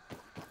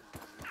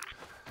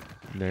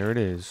 And there it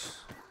is.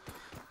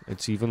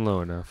 It's even low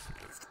enough.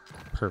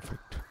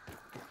 Perfect.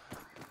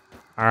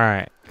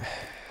 Alright.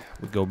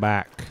 We go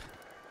back.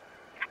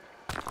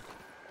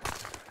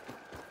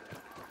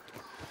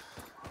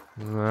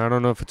 I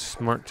don't know if it's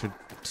smart to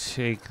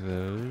take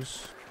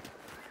those.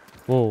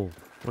 Whoa.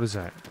 What is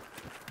that?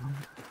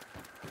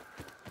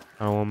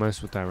 I don't want to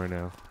mess with that right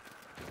now.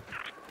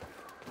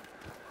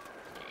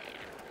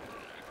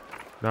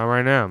 Not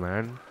right now,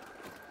 man.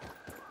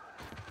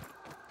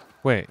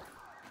 Wait.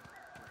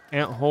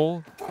 Ant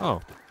hole?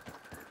 Oh.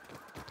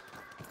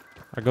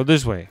 I go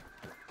this way.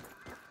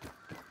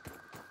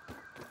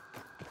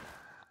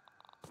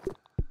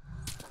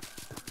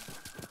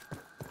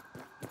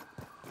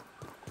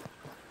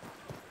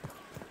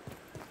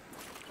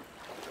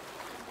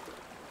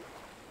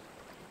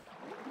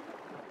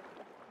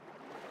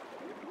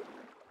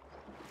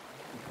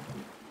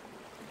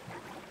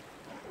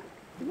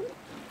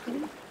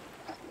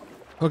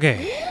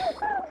 Okay.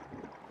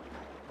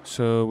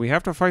 So we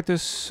have to fight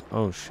this.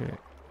 Oh shit.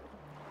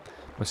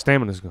 My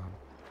stamina's gone.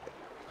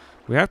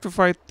 We have to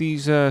fight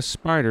these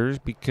spiders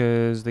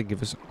because they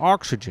give us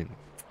oxygen.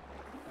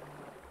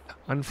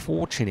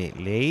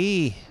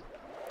 Unfortunately.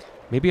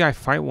 Maybe I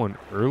fight one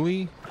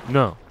early?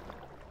 No.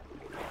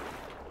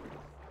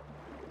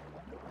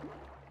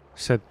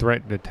 Said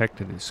threat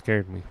detected. It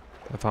scared me.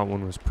 I thought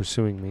one was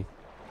pursuing me.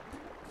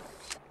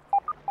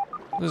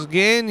 Let's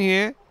get in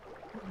here.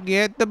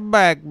 Get the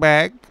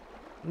backpack.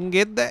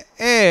 Get the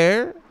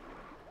air.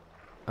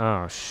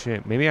 Oh,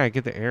 shit. Maybe I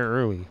get the air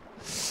early.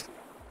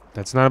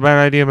 That's not a bad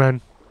idea,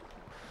 man.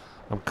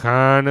 I'm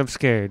kind of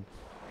scared.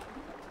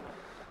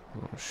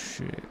 Oh,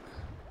 shit.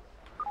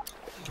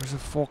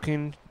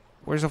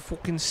 Where's a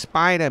fucking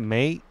spider,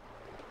 mate?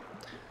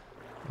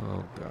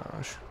 Oh,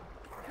 gosh.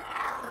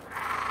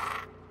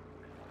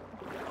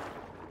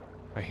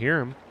 I hear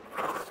him.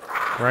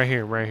 Right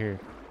here, right here.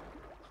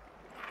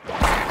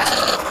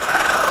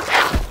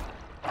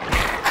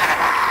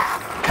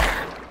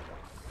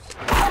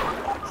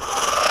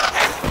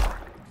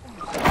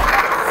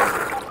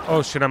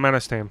 Oh shit, I'm out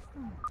of stam.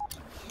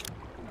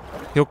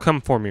 He'll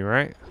come for me,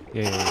 right?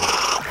 Yeah, yeah, yeah.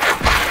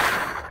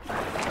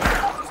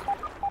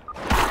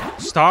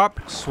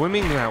 Stop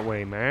swimming that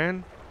way,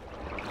 man.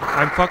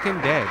 I'm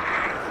fucking dead.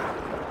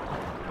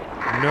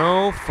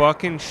 No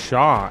fucking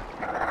shot.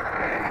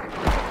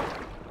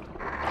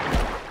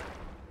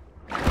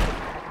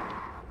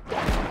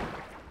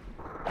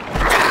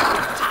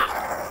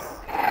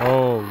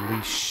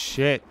 Holy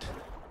shit.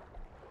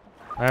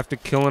 I have to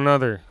kill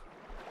another.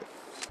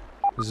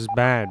 This is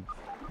bad.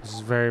 This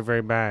is very,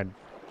 very bad.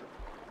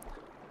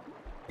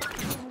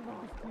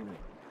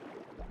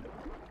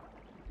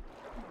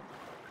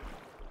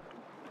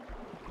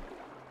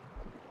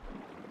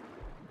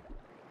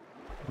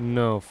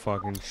 No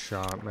fucking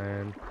shot,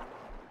 man.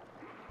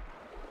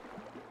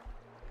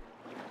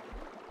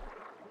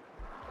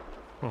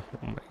 Oh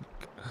my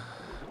god.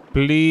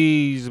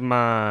 Please,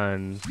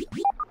 man.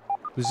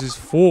 This is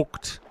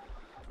fucked.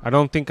 I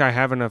don't think I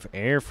have enough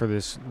air for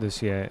this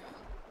yet.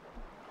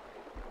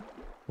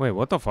 Wait,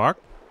 what the fuck?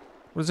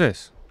 What is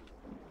this?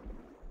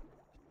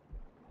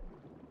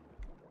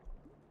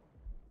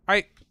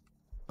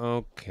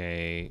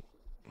 Okay.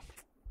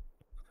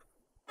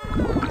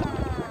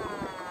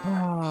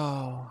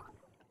 Oh.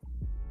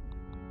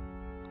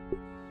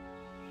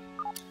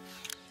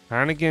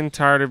 Kinda getting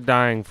tired of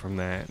dying from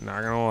that,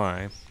 not gonna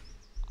lie.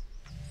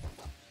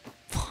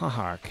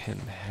 Fucking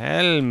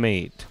hell,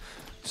 mate.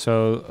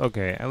 So,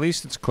 okay, at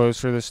least it's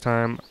closer this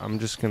time. I'm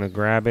just gonna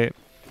grab it,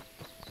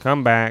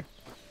 come back,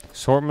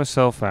 sort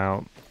myself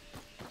out.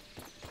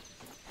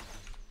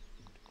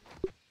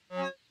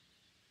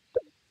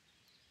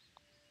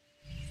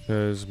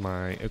 Because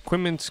my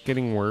equipment's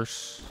getting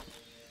worse.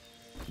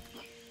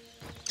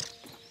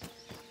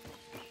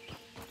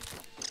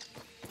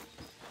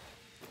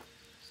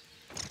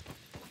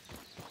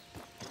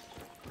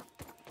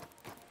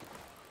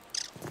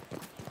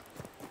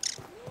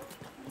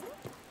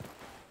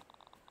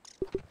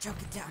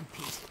 Choke it down,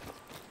 Pete.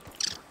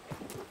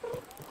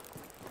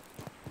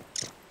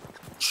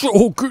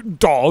 Choke it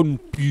down,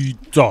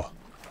 Peter.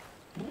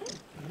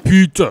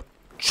 Peter,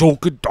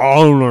 choke it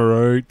down,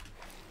 alright?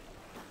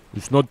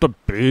 It's not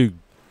that big.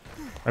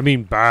 I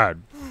mean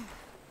bad.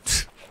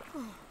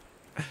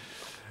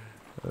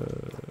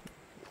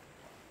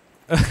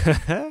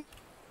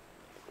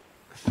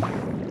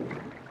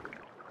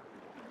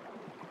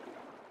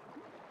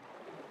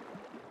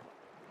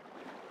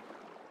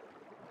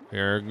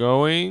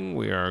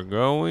 We are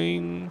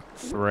going.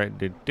 Threat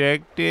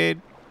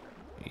detected.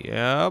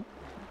 Yep.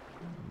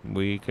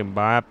 We can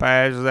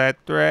bypass that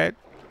threat.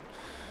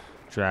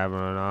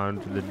 Traveling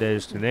on to the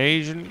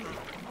destination.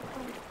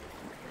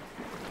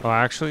 Oh,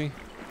 actually,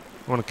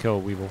 I want to kill a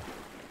weevil.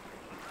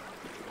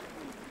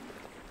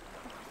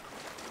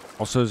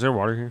 Also, is there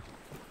water here?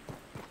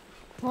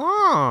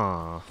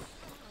 Ah.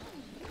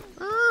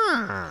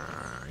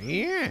 Ah,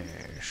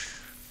 yes.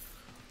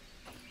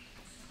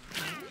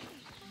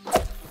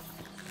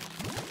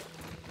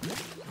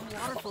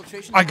 Water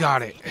filtration. I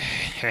got it.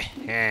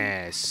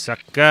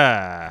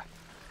 Sucker.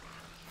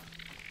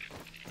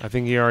 I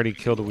think he already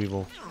killed a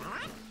weevil.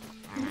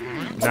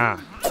 Nah.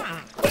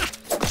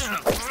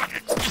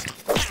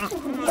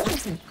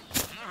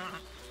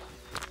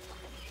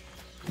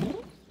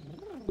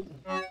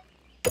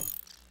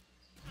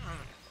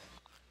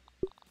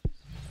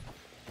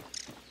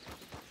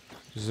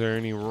 Is there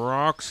any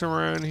rocks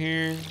around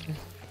here?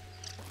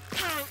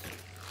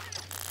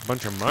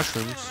 Bunch of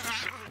mushrooms.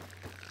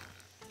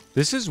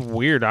 This is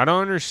weird. I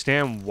don't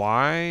understand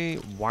why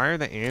are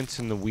the ants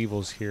and the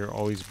weevils here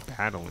always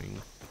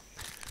battling?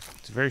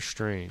 It's very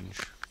strange.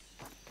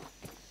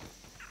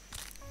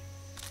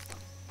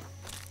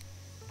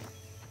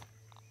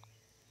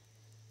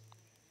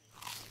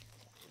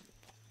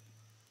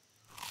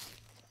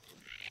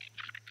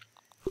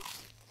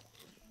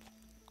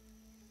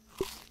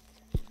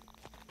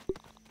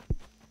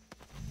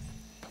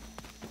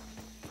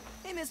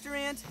 Hey, Mr.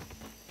 Ant.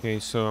 Okay,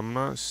 so I'm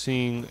not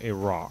seeing a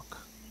rock.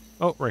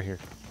 Oh, right here.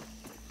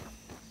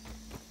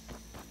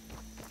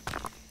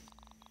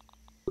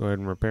 Go ahead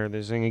and repair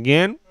this thing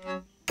again.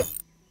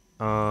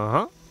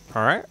 Uh-huh.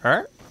 Alright,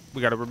 alright.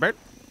 We got it repaired.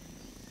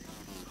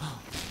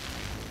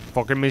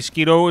 fucking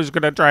mosquito is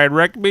gonna try and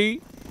wreck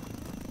me?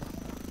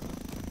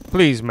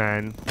 Please,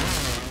 man.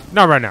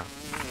 Not right now.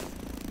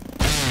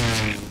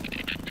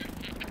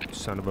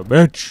 Son of a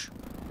bitch.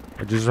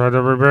 I just had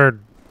to repair.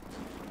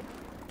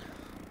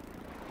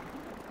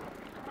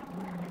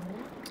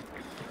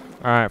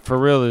 Alright, for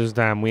real this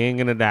time, we ain't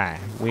gonna die.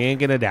 We ain't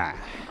gonna die.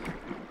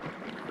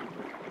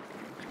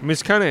 I mean,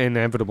 it's kind of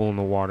inevitable in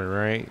the water,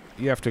 right?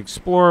 You have to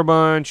explore a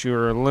bunch.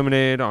 You're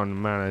limited on the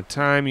amount of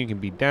time you can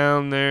be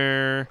down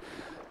there.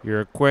 Your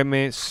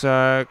equipment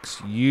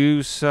sucks.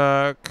 You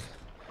suck.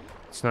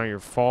 It's not your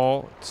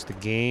fault. It's the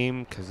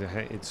game because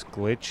it's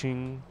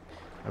glitching.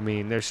 I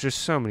mean, there's just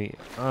so many.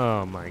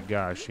 Oh my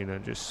gosh, you know,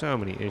 just so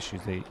many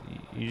issues that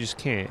you just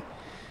can't.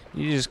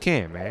 You just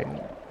can't,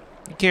 man.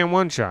 You can't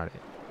one-shot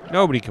it.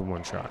 Nobody can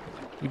one-shot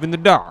it. Even the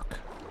doc.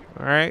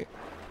 All right.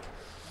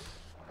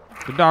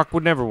 The doc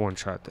would never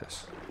one-shot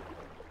this.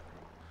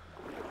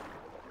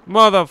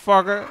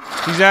 Motherfucker.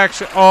 He's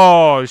actually.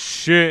 Oh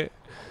shit.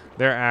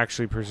 They're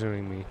actually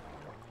pursuing me.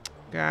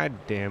 God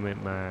damn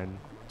it, man.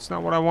 It's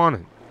not what I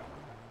wanted.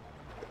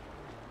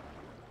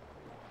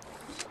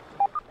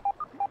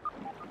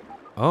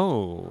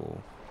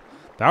 Oh.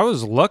 That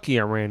was lucky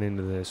I ran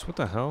into this. What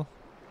the hell?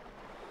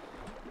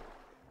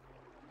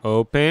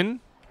 Open.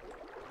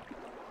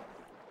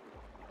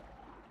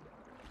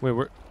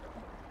 Wait,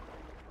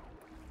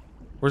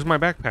 where's my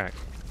backpack?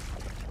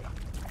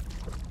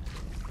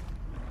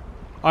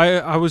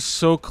 I was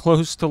so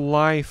close to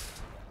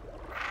life.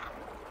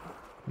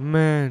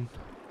 Man.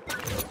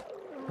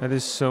 That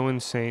is so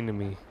insane to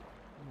me.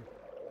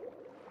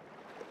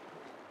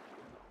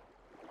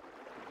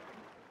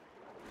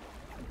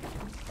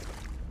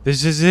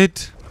 This is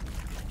it.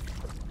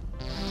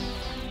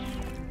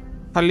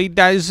 Holly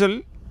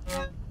Dazzle.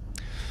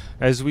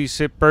 As we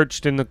sit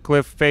perched in the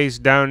cliff face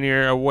down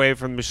here away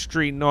from the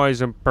street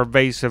noise and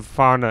pervasive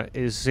fauna,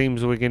 it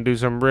seems we can do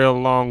some real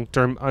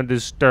long-term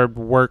undisturbed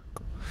work.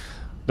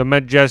 The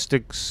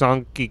majestic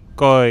Sanki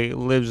Koi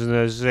lives in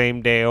the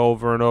same day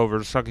over and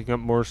over, sucking up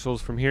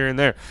morsels from here and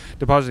there,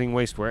 depositing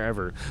waste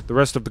wherever. The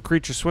rest of the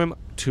creatures swim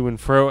to and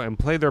fro and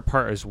play their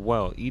part as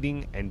well,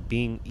 eating and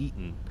being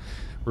eaten,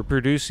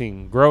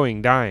 reproducing,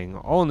 growing, dying,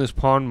 all in this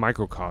pond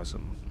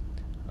microcosm.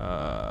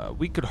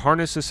 We could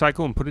harness this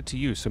cycle and put it to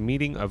use. A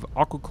meeting of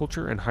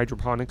aquaculture and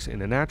hydroponics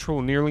in a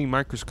natural, nearly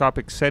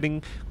microscopic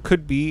setting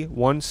could be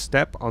one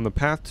step on the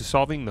path to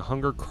solving the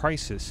hunger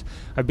crisis.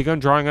 I've begun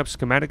drawing up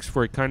schematics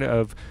for a kind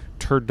of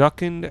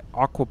turducken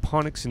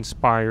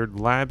aquaponics-inspired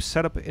lab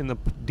set up in the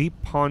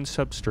deep pond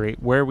substrate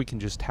where we can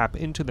just tap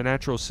into the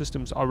natural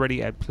systems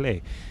already at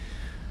play.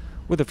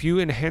 With a few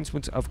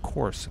enhancements, of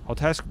course. I'll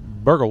task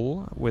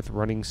Burgle with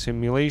running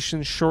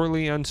simulations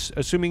shortly,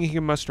 assuming he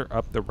can muster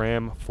up the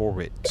RAM for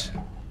it.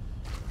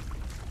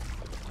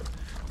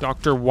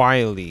 Dr.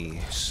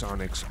 Wily,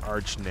 Sonic's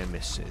arch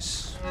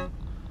nemesis.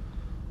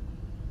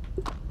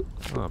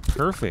 Oh,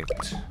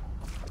 perfect.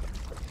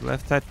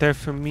 Left that there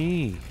for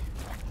me.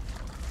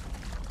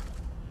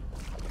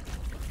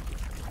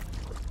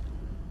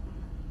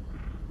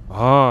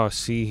 Oh,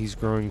 see, he's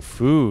growing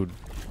food.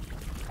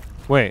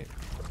 Wait.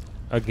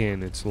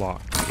 Again, it's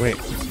locked. Wait.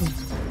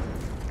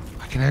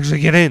 I can actually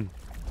get in.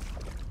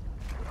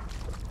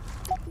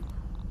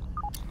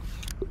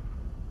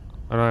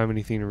 I don't have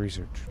anything to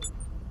research.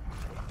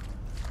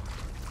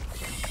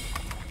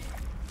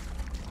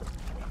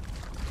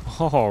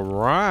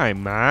 Alright,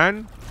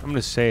 man. I'm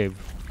gonna save.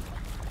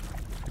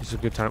 This is a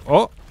good time.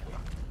 Oh!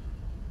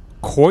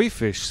 Koi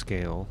fish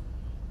scale.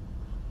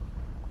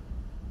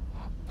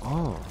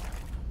 Oh.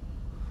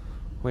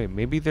 Wait,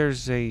 maybe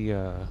there's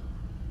a,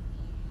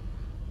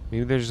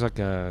 maybe there's like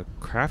a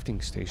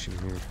crafting station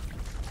here.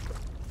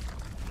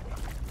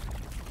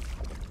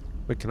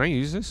 Wait, can I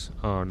use this?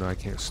 Oh, no, I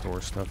can't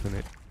store stuff in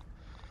it.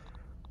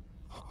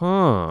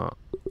 Huh.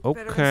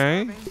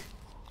 Okay.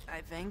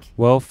 I think.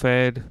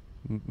 Well-fed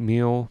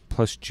meal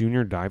plus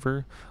junior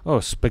diver. Oh,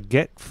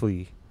 spaghetti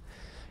flea.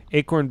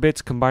 Acorn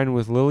bits combined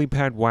with lily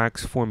pad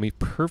wax form a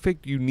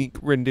perfect, unique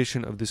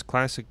rendition of this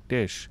classic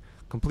dish,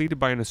 completed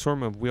by an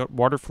assortment of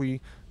water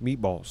flea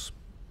meatballs.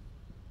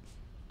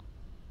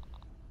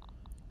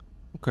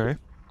 Okay.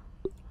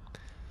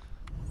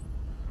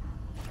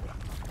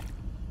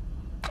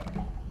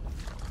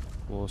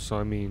 Well, so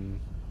I mean,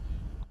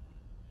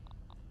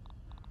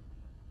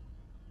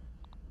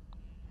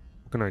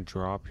 what can I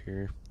drop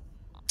here?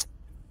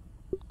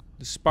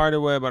 The spider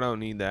web, I don't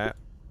need that.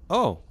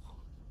 Oh.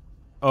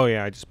 Oh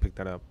yeah, I just picked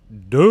that up.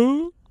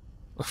 Duh.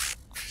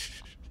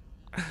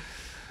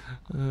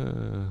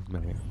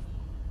 Man.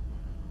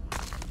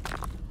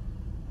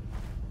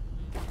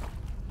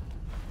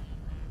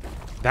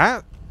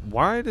 That,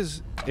 why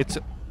does, it's,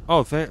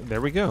 oh,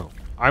 there we go.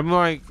 I'm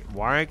like,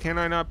 why can't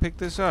I not pick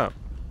this up?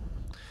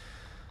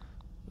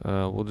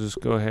 We'll just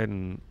go ahead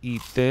and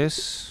eat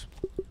this.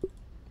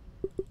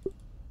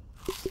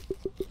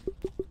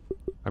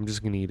 I'm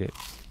just gonna eat it.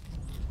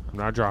 I'm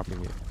not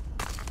dropping it.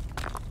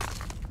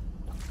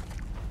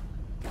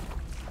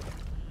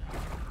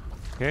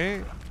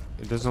 Okay,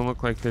 it doesn't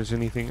look like there's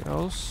anything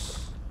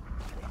else.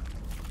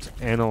 Let's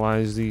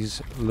analyze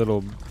these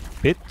little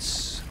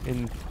bits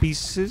and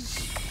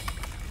pieces.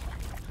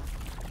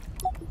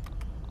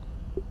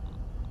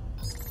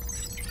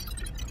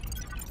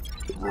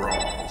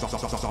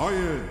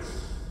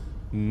 Science.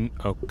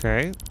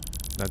 Okay,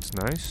 that's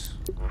nice.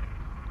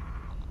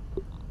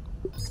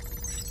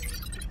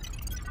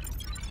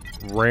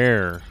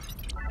 Rare.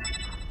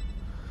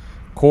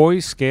 Koi,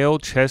 scale,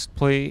 chest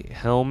plate,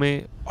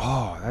 helmet.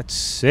 Oh, that's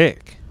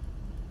sick.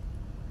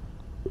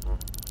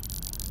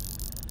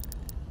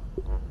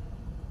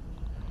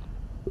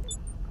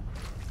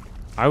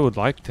 I would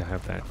like to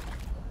have that.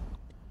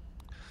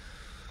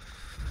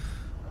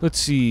 Let's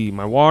see,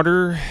 my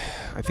water.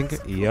 I think,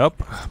 yep,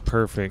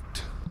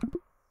 perfect.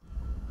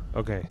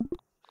 Okay,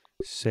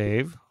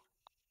 save.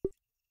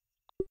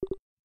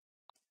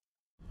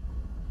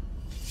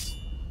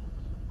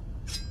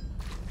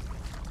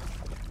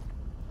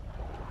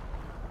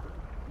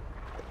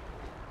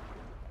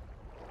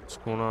 What's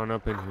going on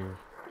up in here?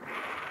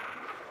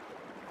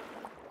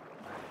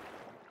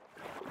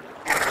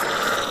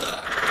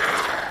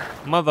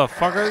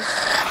 Motherfuckers.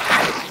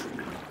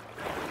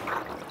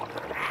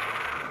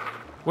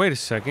 Wait a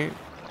second.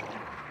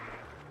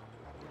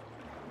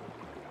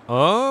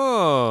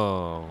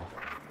 Oh.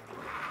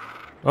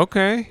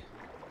 Okay.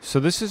 So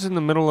this is in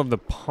the middle of the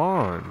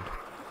pond.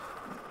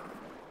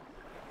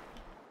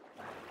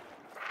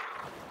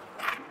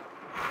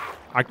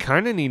 I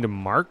kind of need to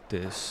mark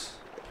this.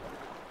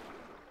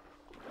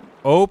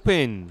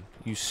 Open,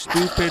 you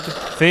stupid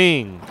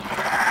thing.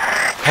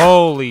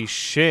 Holy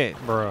shit,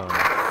 bro.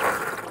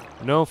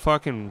 No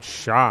fucking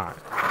shot.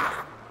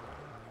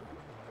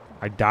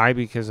 I die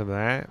because of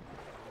that?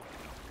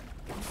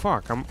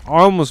 Fuck, I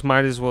almost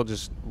might as well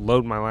just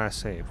load my last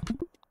save.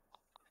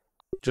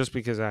 Just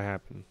because that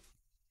happened.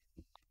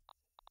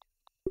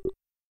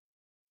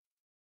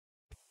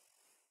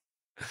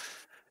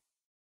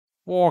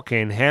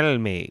 Fucking hell,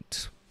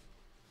 mate.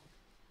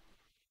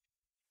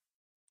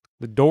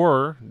 The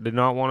door did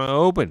not want to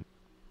open.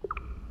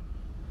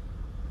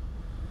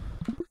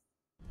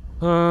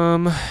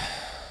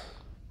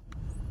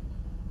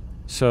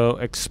 So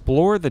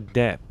explore the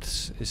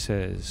depths, it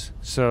says.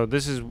 So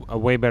this is a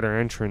way better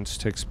entrance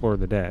to explore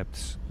the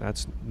depths.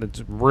 That's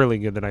really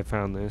good that I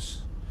found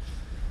this.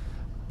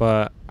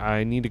 But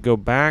I need to go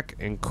back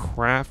and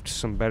craft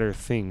some better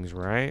things,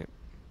 right?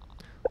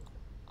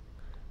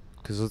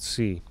 Because let's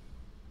see.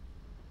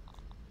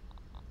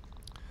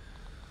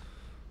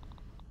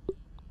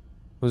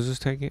 What does this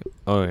take it?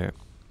 Oh yeah.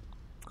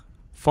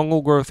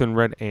 Fungal growth and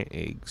red ant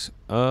eggs.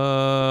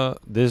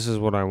 This is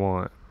what I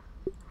want.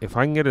 If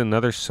I can get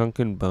another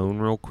sunken bone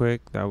real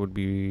quick, that would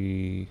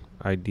be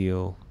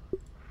ideal.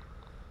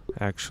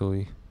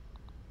 Actually.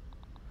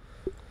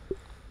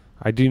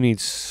 I do need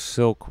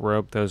silk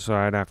rope though, so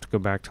I'd have to go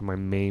back to my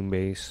main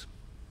base.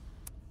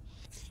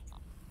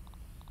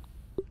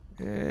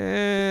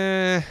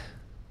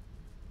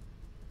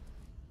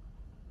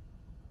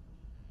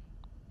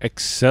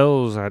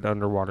 Excels at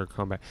underwater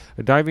combat.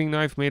 A diving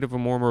knife made of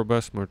more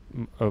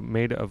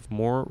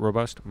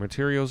robust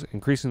materials,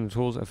 increasing the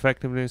tool's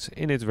effectiveness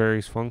in its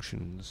various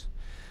functions.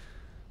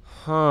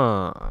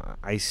 Huh.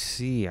 I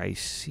see. I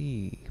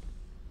see.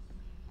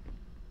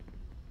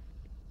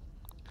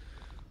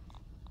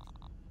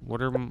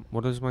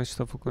 What does my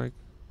stuff look like?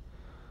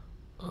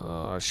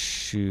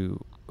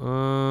 Shoot.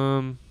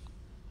 I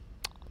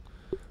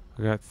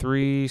got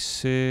 3,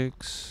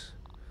 6.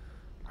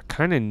 I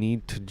kind of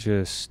need to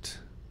just.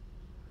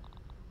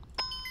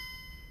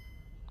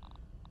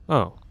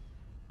 Oh.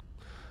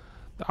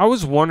 I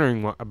was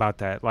wondering about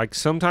that. Like,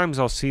 sometimes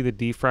I'll see the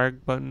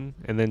defrag button,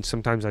 and then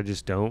sometimes I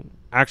just don't.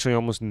 Actually,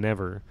 almost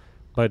never.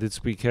 But it's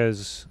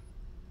because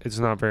it's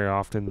not very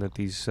often that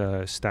these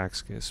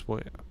stacks get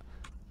split.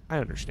 I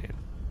understand.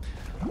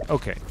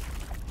 Okay.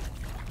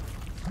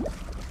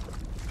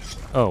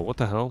 Oh, what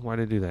the hell? Why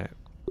did I do that?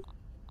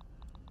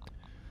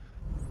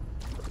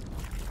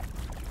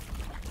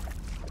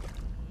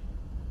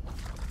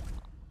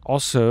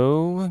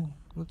 Also,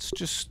 let's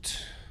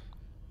just...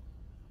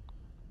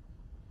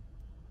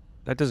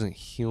 That doesn't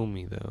heal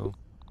me, though.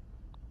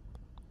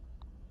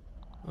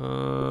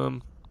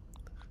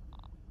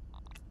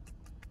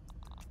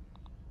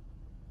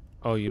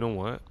 Oh, you know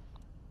what?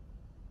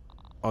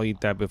 I'll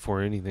eat that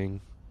before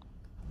anything.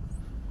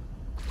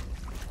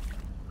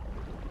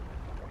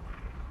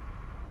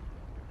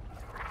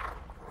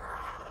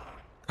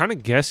 Kind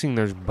of guessing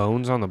there's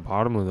bones on the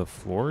bottom of the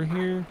floor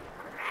here.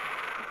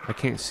 I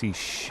can't see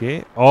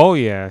shit. Oh,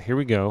 yeah. Here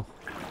we go.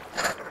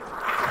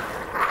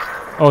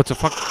 Oh, it's a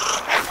fuck...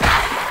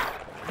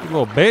 You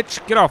little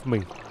bitch. Get off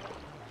me.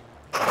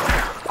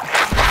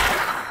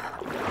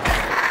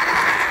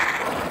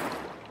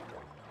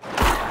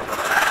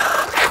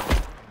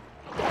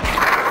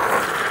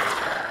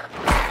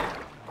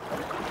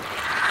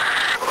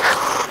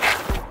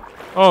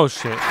 Oh,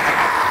 shit.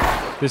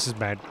 This is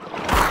bad.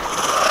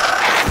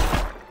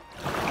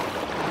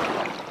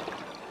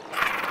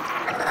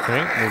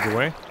 Okay, move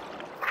away.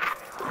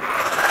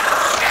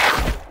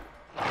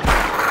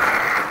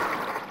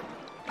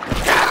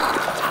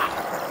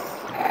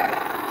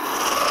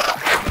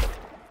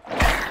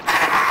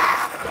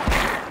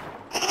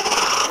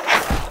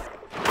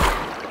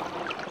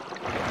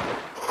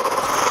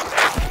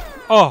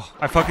 Oh,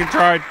 I fucking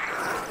tried.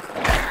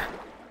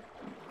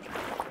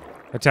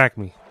 Attack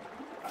me.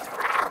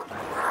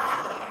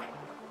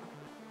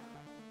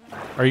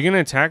 Are you gonna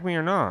attack me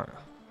or not?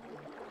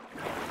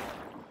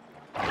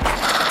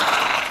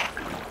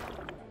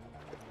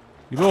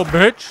 You little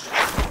bitch.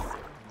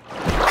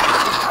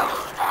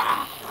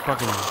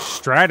 Fucking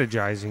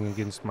strategizing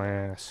against my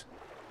ass.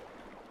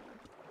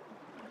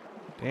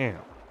 Damn.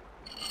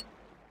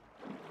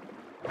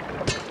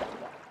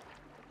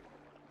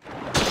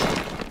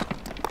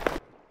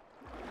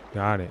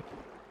 Got it.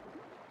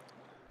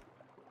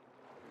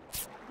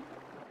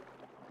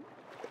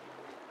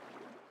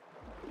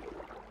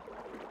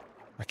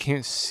 I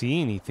can't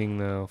see anything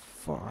though.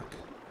 Fuck.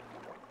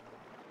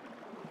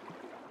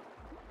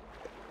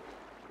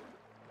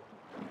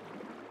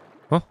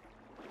 Huh?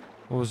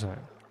 What was that?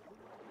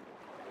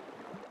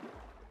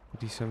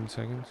 57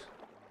 seconds?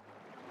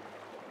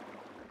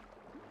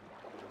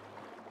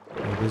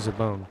 Oh, it is a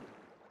bone.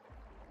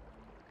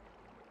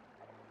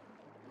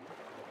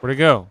 Where'd it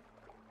go?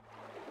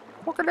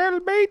 Crocodile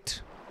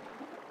bait!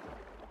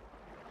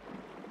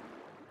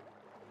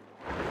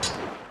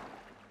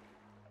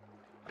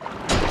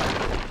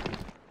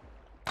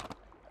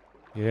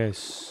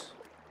 Yes.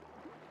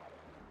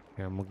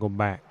 Yeah, I'm gonna go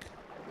back.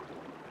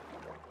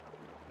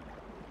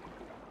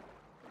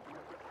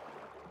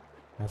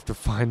 I have to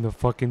find the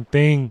fucking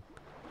thing.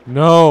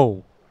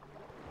 No!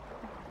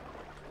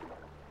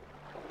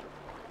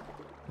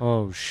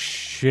 Oh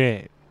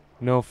shit.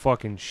 No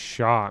fucking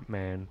shot,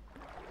 man.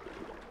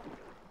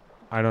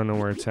 I don't know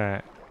where it's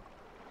at.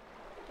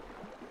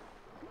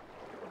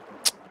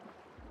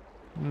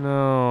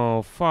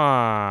 No,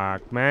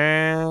 fuck,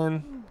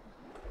 man.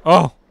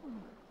 Oh!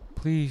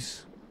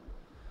 Please.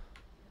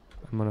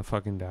 I'm gonna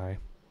fucking die.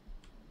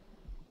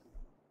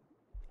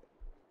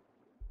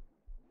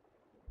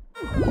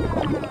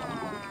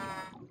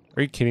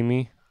 Are you kidding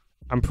me?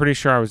 I'm pretty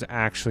sure I was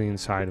actually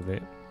inside of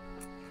it.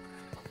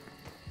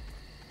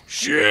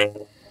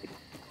 Shit!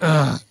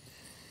 Ugh.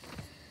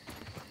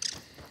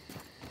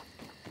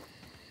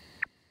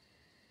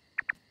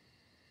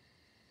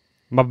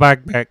 My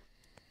backpack.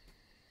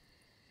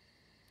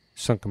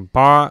 Sunken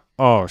pot.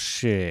 Oh,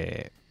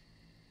 shit.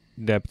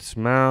 Depth's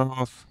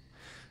mouth.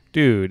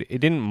 Dude, it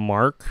didn't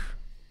mark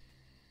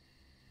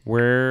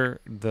where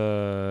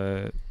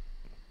the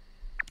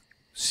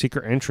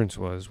secret entrance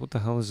was. What the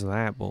hell is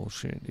that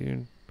bullshit,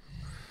 dude?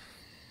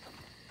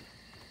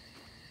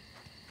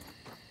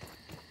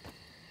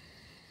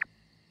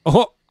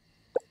 Oh!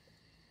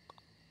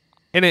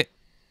 And it...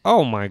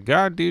 Oh my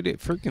god, dude. It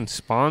freaking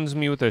spawns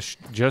me with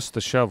just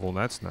the shovel.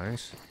 That's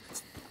nice.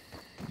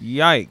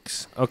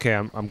 Yikes. Okay,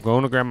 I'm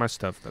going to grab my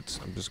stuff.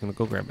 I'm just going to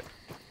go grab it.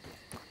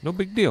 No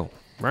big deal,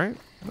 right?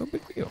 No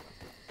big deal.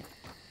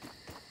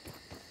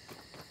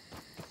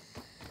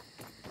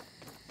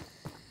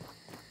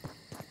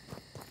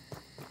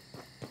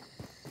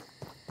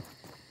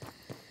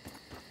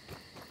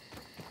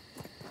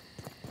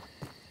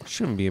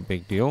 Shouldn't be a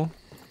big deal.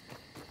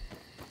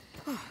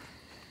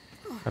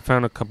 I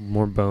found a couple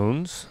more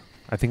bones.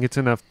 I think it's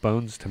enough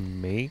bones to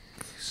make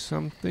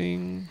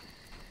something.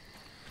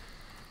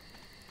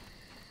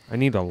 I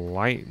need a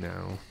light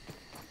now.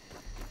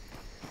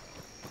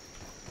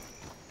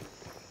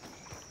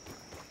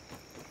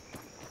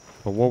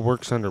 But what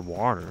works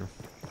underwater?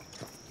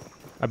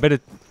 I bet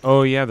it...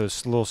 Oh yeah,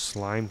 those little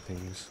slime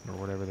things. Or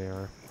whatever they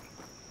are.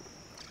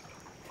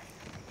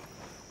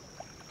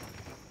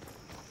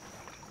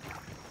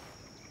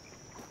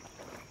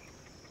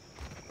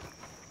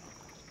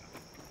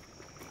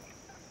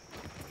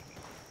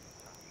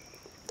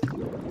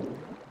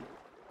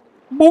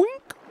 Boink!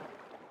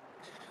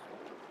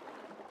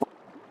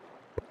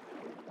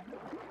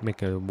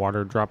 Make a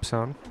water drop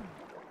sound.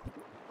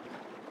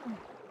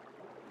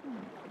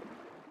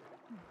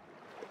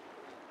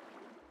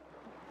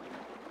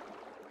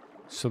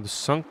 So the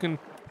sunken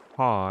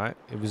pot,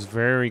 it was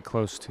very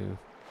close to.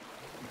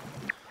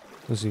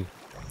 Let's see.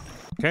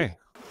 Okay.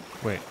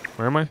 Wait,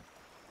 where am I?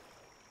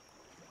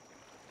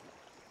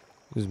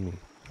 This is me.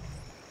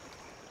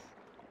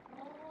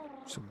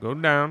 So go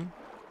down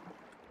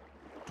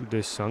to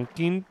the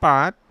sunken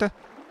pot.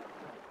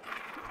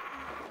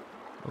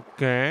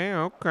 Okay,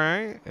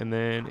 okay. And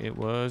then it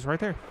was right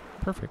there.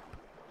 Perfect.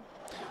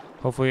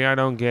 Hopefully I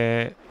don't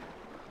get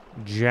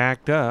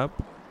jacked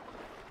up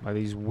by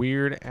these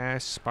weird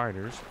ass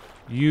spiders.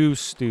 You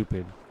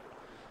stupid.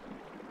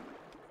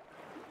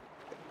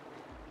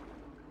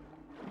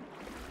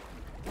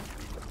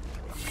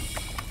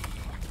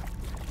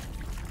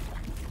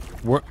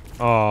 What?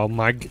 Oh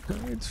my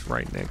god, it's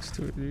right next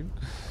to it, dude.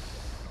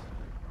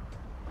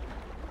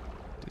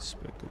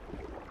 Despicable.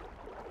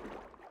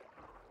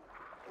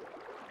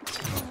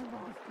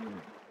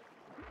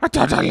 I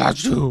thought I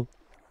lost you.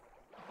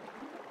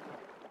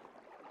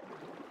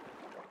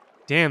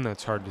 Damn,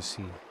 that's hard to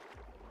see.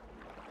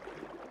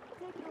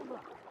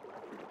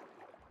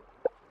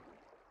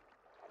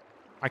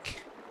 I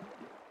can't.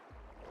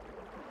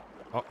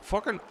 Oh,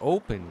 fucking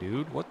open,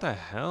 dude. What the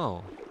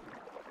hell?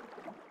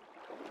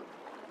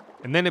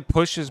 And then it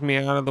pushes me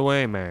out of the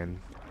way,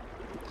 man.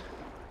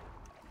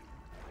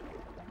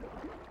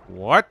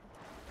 What?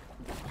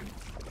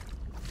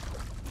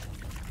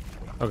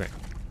 Okay.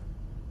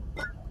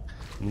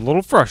 I'm a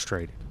little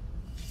frustrated.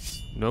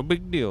 No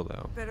big deal,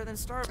 though. Better than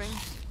starving,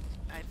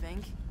 I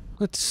think.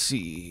 Let's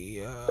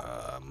see.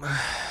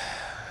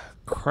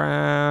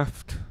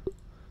 Craft.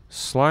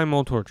 Slime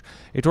mold torch.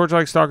 A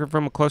torch-like stalker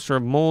from a cluster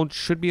of mold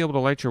should be able to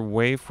light your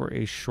way for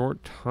a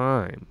short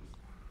time.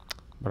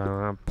 But I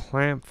don't have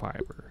plant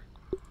fiber.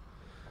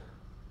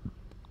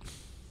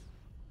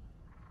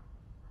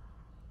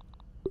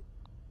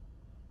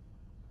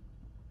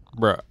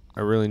 Bruh,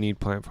 I really need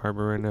plant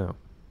fiber right now.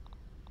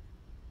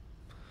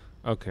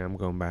 Okay, I'm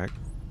going back.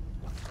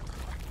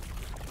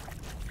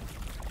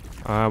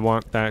 I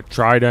want that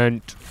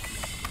trident.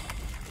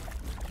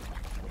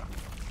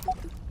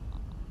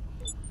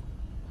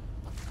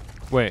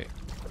 Wait.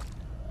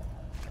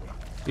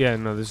 Yeah,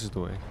 no, this is the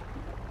way.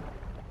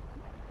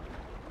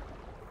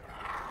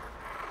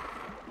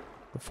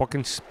 The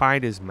fucking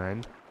spiders,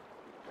 man.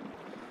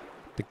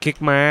 They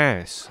kick my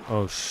ass.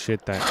 Oh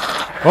shit,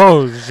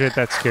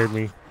 that scared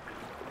me.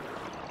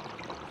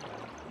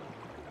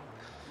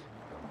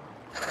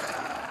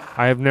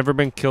 I have never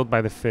been killed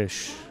by the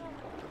fish.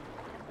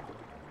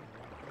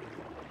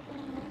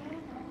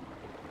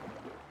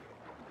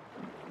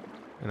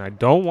 And I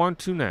don't want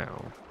to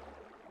now.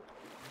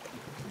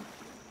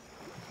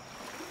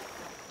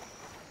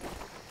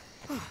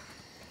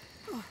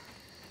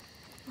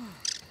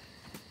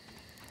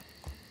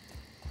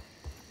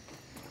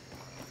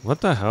 What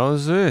the hell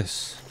is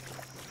this?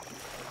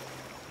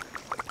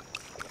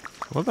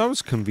 Well, that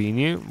was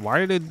convenient. Why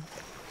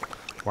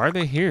are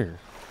they here?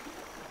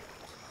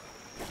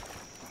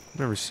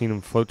 Never seen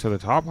them float to the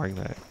top like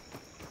that.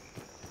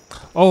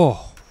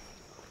 Oh!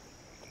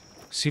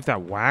 See if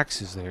that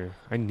wax is there.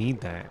 I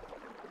need that.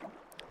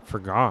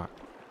 Forgot.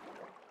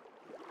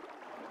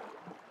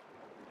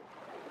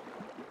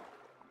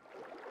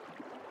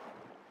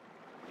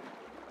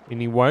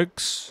 Any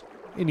wax?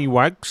 Any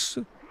wax?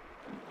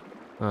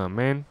 Oh,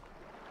 man.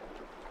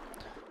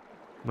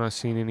 I'm not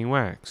seeing any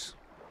wax.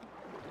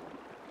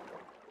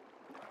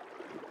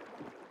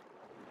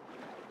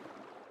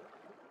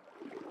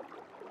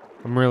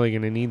 I'm really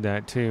gonna need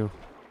that too.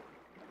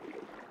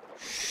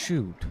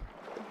 Shoot.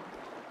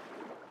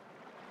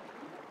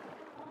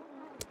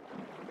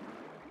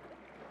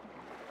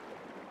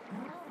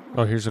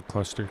 Oh, here's a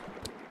cluster.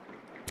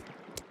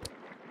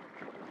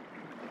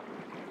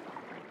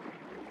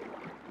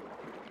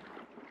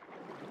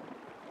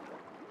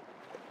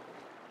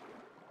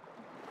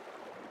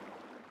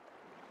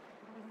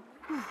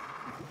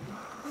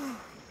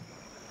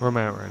 Where am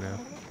I at right now?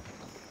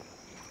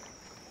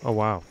 Oh,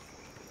 wow.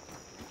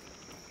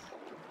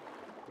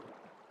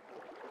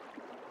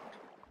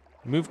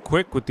 Move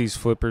quick with these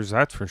flippers,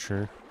 that's for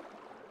sure.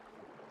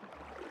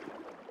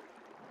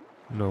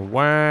 No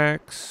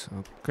wax.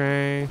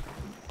 Okay.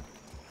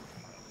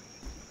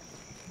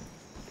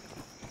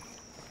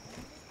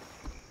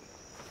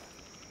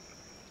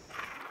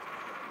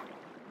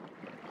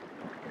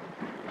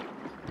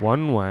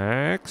 One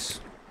wax.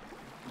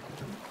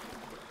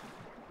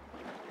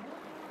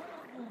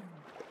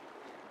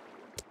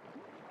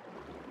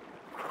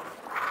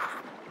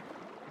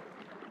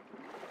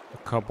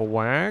 Couple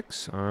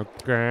wax.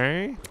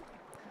 Okay.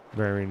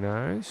 Very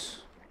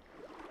nice.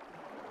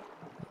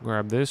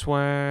 Grab this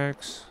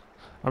wax.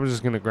 I'm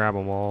just gonna grab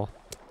them all.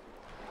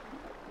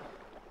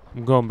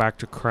 I'm going back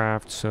to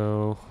craft,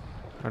 so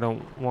I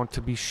don't want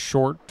to be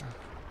short.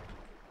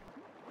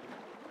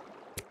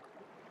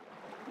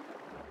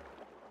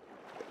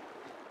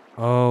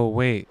 Oh,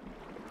 wait.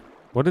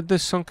 What did the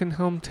sunken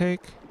helm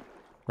take?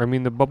 Or, I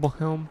mean, the bubble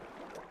helm?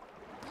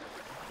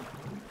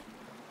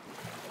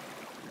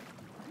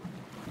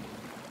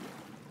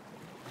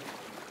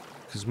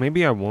 Because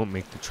maybe I won't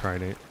make the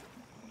trident.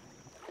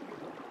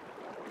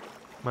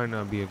 Might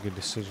not be a good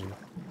decision.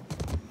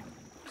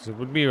 Because it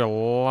would be a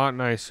lot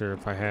nicer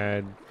if I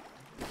had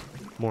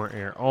more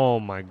air. Oh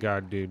my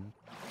god, dude.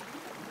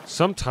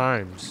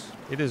 Sometimes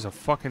it is a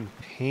fucking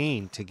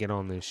pain to get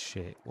on this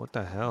shit. What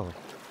the hell?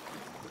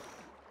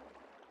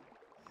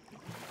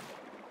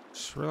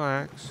 Just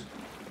relax.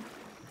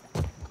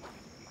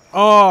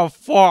 Oh,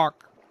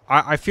 fuck.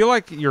 I feel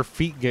like your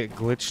feet get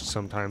glitched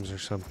sometimes or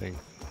something.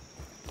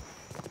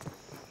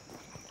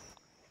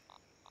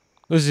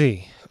 Let's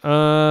see.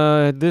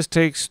 This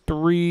takes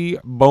 3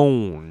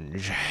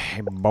 bones.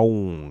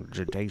 Bones.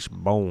 It takes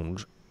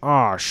bones.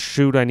 Ah,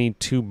 shoot, I need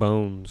 2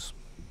 bones.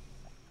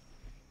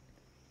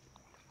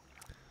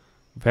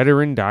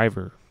 Veteran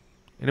Diver.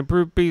 An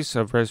improved piece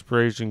of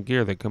respiration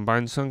gear that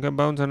combines sunken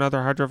bones and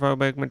other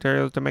hydrophobic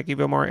materials to make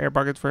even more air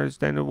pockets for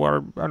extended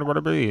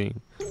underwater breathing.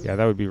 Yeah,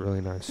 that would be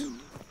really nice.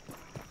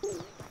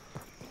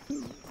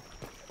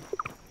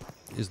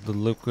 Is the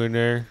liquid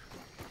there?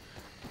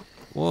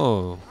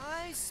 Whoa.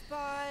 I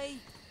spy.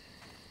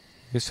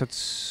 Guess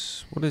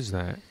that's... What is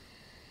that?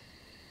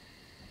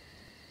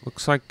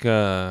 Looks like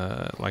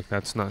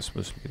that's not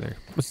supposed to be there.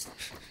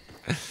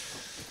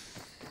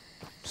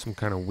 Some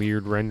kind of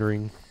weird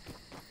rendering.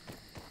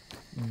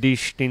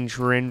 Distance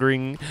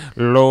rendering.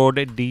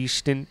 Lord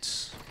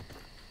distance.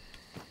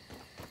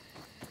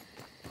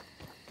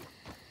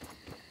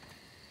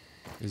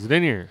 Is it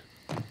in here?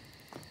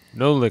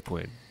 No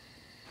liquid.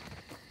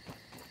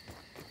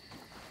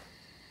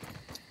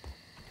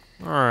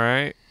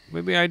 Alright.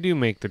 Maybe I do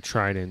make the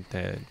trident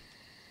then.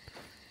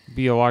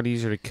 Be a lot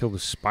easier to kill the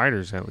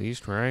spiders at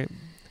least, right?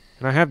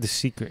 And I have the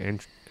secret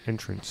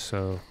entrance,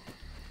 so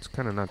it's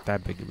kind of not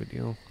that big of a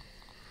deal.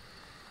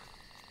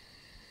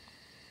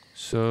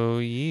 So,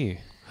 yeah.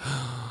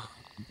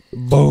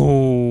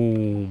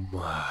 Boom!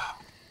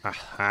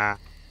 Aha!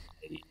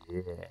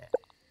 Yeah.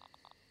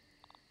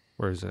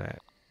 Where is it at?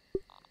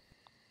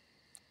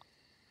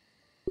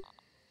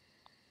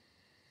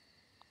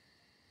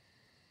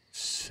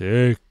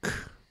 Sick.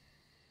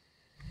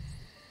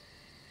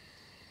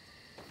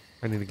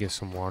 I need to get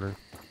some water.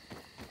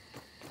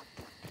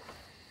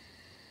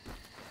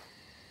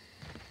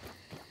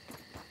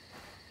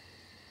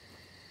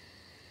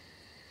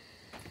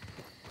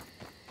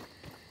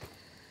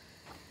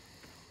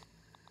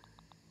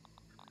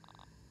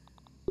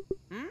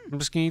 I'm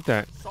just gonna eat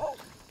that. Salt.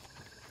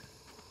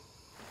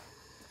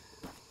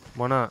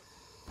 Why not?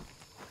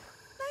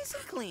 Nice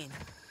and clean.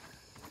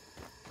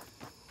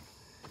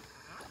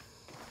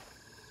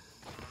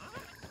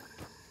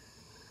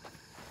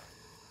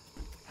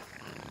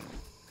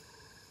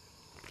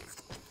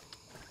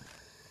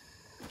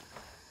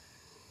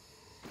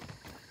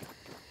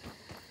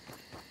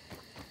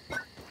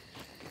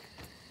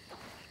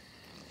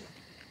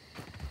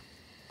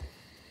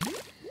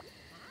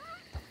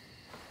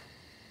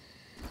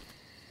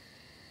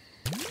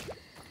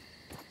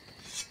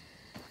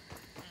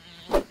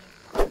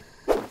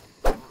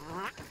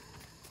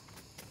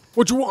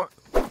 What you want?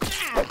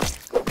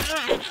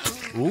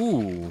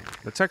 Ooh,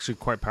 that's actually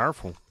quite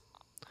powerful.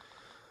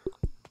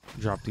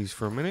 Drop these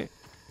for a minute.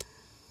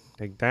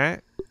 Take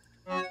that.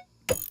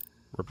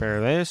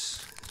 Repair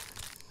this.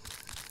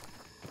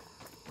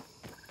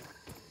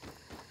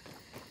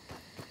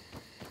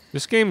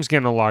 This game's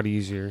getting a lot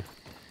easier.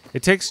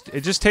 It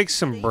just takes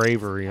some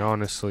bravery,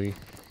 honestly.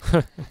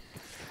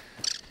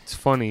 It's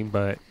funny,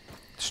 but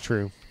it's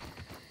true.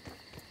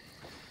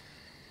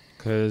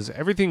 Because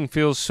everything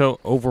feels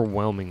so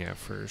overwhelming at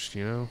first,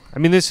 you know? I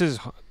mean, this is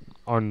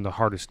on the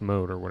hardest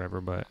mode or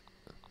whatever, but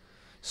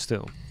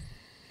still.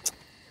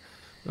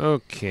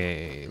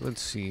 Okay,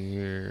 let's see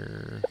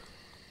here.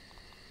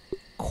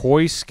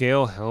 Koi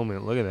scale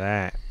helmet, look at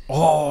that.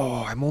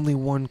 Oh, I'm only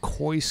one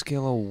koi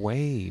scale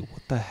away.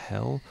 What the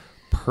hell?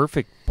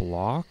 Perfect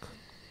block?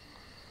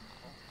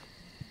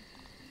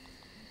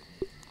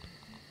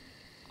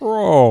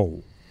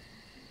 Bro.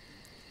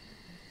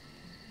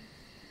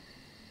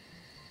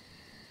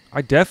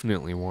 I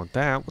definitely want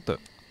that. What the?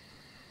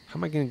 How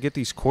am I going to get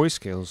these koi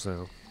scales,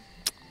 though?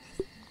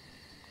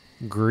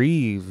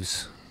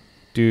 Greaves.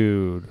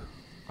 Dude.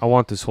 I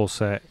want this whole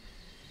set.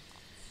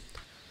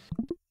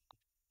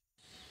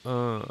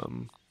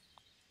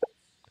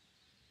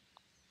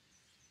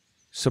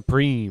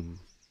 Supreme.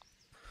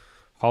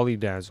 Holly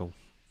Dazzle.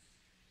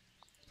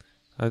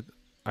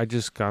 I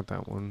just got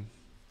that one.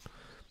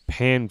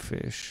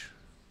 Panfish.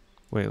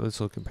 Wait, let's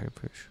look at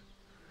panfish.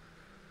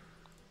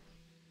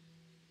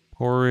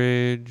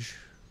 Porridge.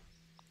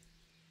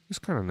 It's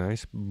kind of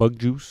nice. Bug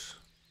juice.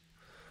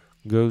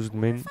 Ghost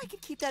Wonder mint. if I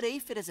could keep that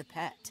aphid as a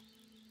pet.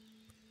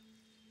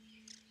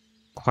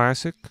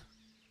 Classic.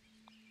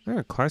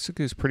 Yeah, classic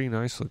is pretty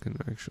nice looking,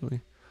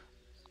 actually.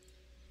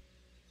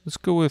 Let's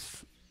go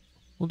with...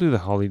 We'll do the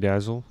Holly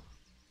Dazzle.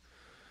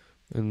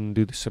 And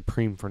do the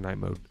Supreme for night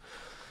mode.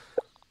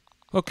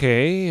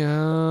 Okay,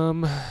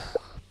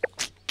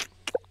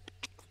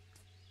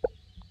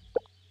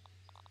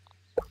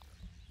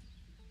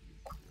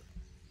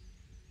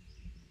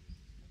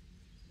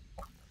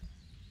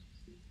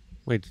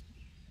 Wait.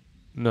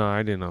 No,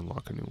 I didn't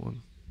unlock a new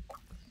one.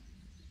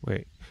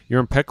 Wait. Your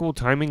impeccable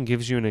timing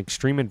gives you an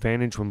extreme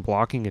advantage when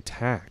blocking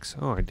attacks.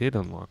 Oh, I did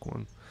unlock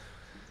one.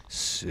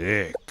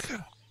 Sick.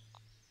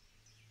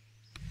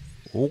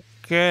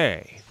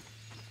 Okay.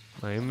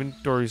 My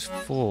inventory's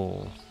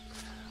full.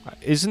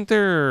 Isn't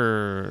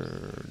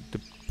there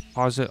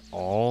deposit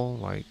all?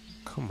 Like,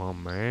 come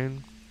on,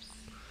 man.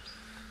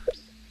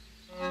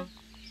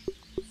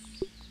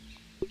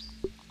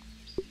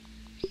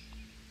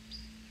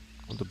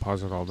 I'll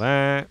deposit all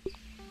that.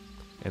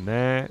 And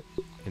that.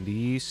 And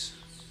these.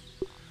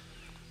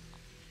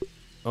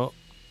 Oh.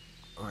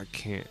 I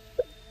can't.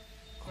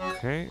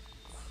 Okay.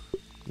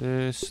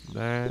 This,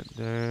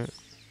 that.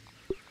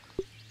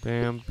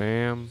 Bam,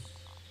 bam.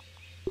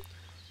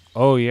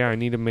 Oh, yeah, I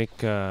need to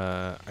make,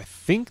 I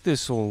think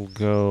this will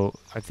go,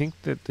 I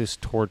think that this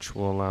torch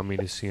will allow me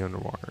to see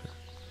underwater.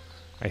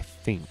 I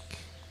think.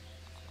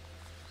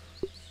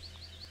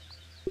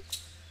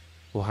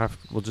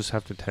 We'll just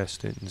have to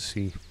test it and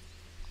see.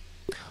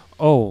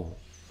 Oh,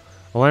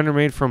 a lantern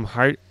made from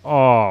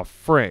oh,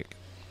 frick.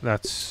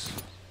 That's,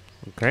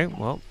 okay,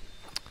 well,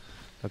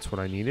 that's what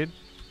I needed.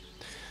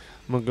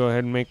 I'm gonna go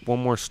ahead and make one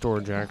more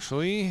storage,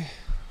 actually,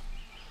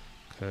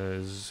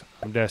 because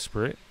I'm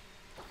desperate.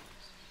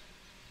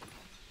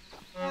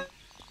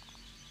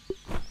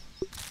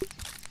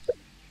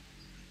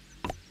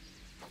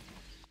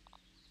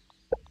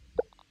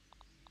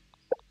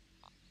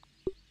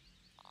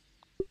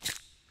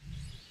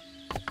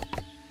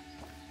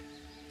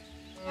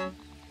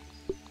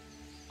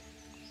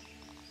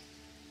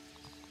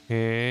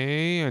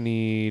 Okay, I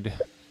need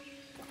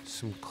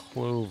some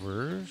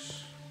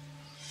clovers.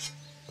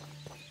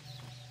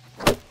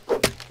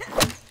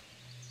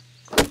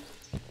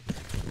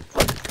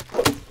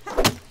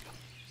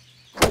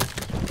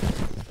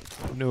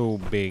 No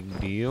big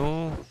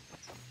deal.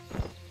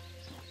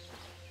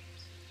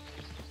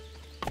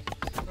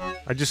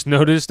 I just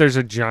noticed there's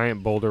a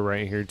giant boulder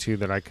right here too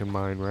that I can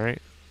mine,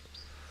 right?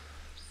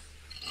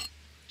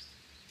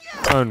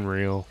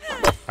 Unreal.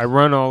 I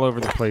run all over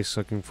the place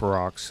looking for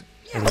rocks,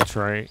 and it's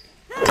right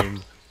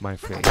in my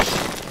face.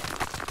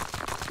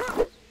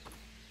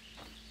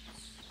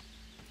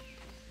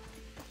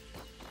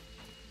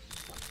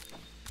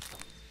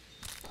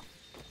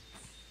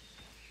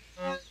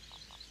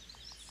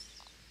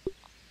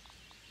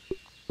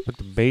 Put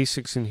the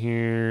basics in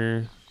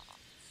here.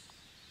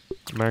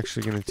 I'm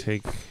actually going to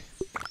take...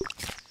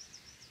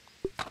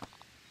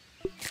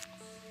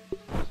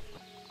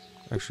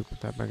 Actually,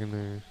 put that back in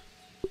there.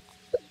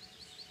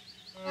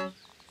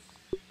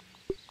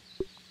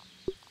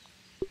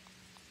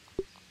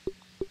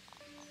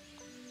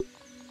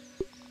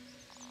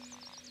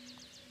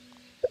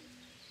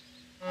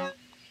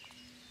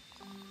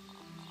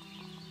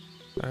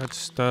 That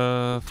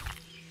stuff.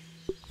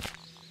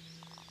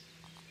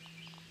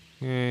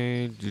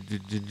 Okay. And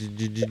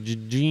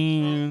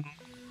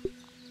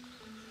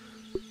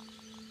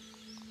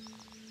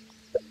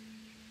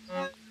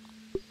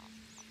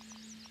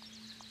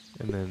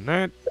then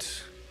that.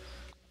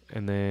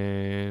 And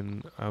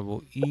then I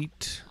will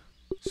eat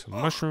some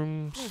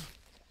mushrooms.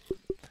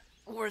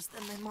 Worse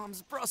than my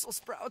mom's Brussels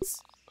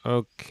sprouts.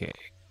 Okay.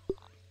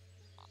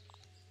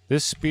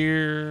 This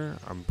spear,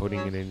 I'm putting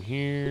it in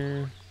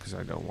here because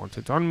I don't want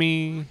it on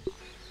me.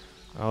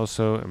 I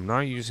also am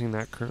not using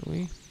that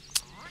currently.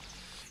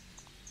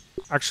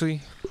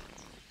 Actually,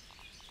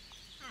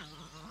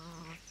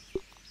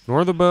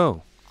 nor the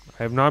bow.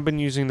 I have not been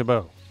using the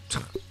bow.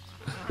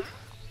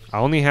 I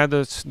only had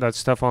that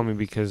stuff on me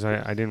because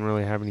I didn't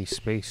really have any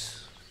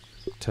space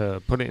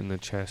to put it in the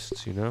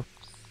chests, you know?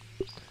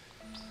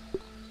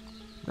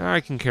 Now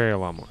I can carry a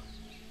lot more.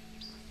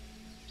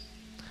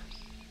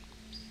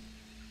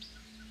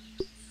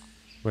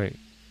 Wait.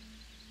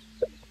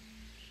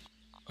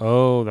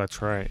 Oh,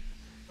 that's right.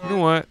 You know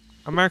what?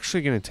 I'm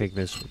actually going to take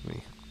this with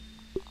me.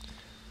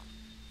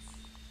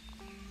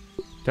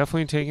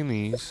 Definitely taking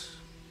these.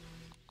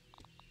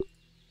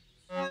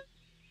 I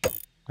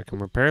can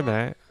repair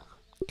that.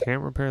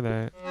 Can't repair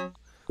that.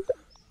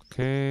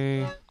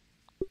 Okay.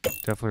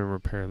 Definitely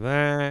repair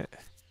that.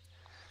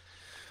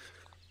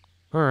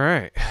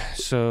 Alright.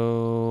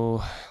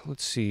 So,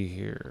 let's see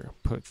here.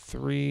 Put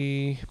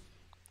 3.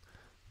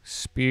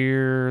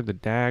 Spear, the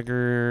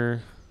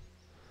dagger.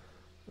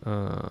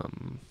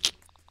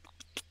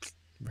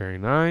 Very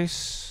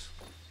nice.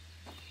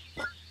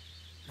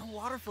 No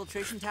water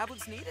filtration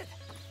tablets needed.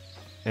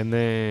 And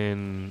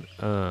then,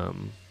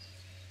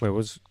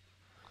 wait,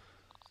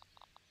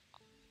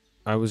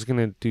 I was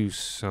gonna do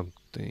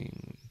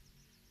something.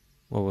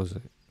 What was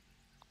it?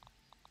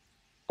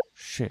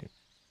 Shit.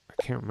 I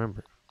can't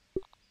remember.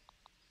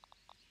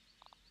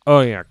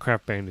 Oh yeah,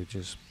 craft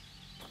bandages.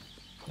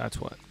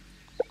 That's what.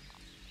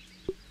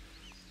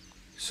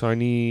 So I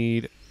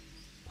need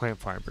plant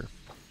fiber.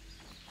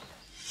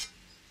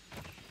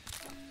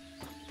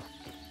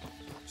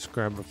 Let's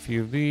grab a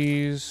few of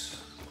these.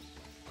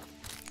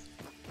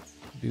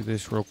 Do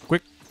this real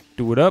quick.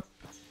 Do it up.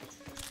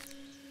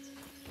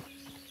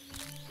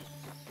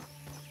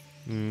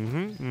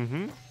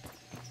 Mm-hmm.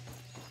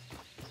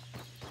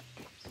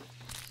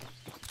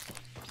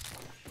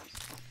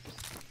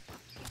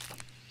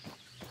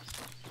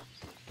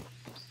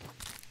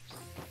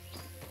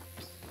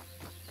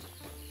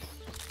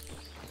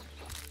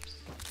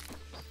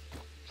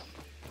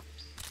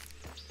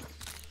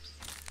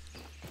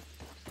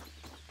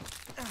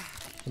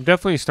 I'm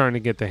definitely starting to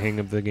get the hang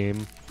of the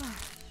game.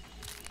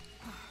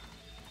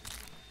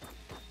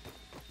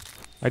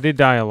 I did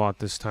die a lot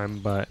this time,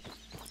 but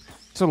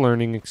it's a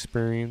learning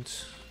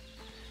experience.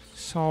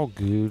 It's all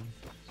good.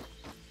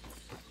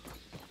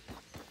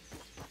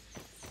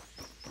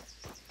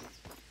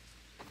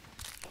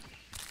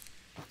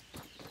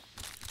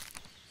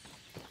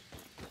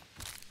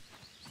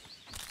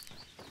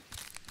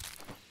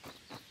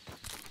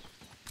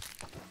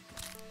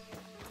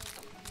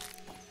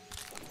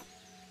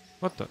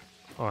 What the?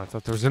 Oh, I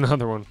thought there was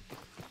another one.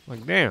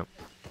 Like, damn.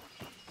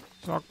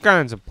 There's all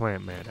kinds of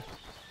plant matter.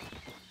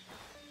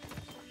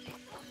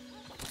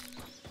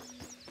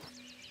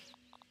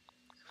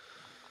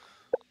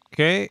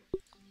 Okay.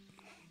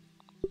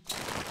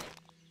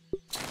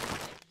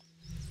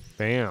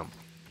 Bam.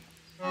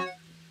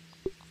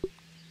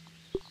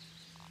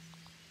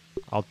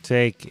 I'll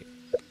take it.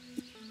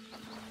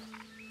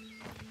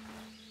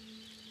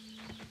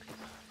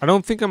 I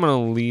don't think I'm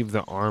going to leave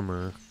the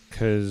armor,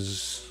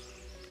 because...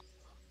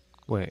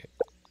 Wait.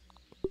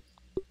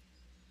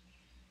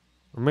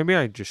 Or maybe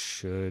I just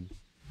should.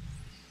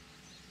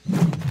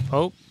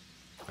 Oh.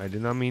 I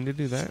did not mean to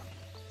do that.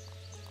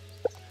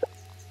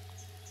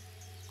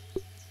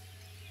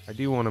 I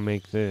do want to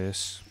make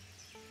this.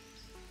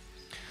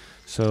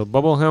 So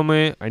bubble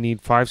helmet, I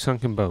need 5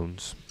 sunken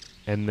bones.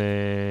 And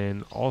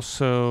then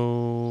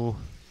also,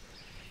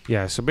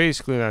 yeah, so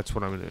basically that's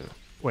what I'm gonna do.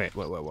 Wait.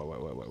 Let's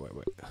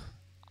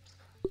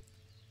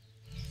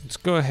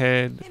go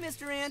ahead. Hey,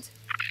 Mr. Ant.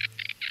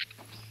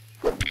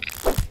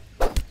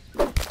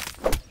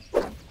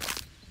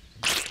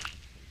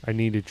 I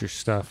needed your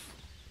stuff.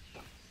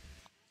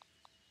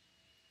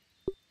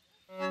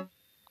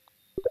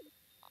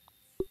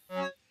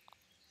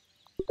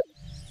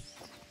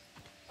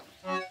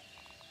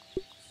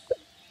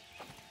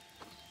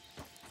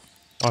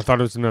 Oh, I thought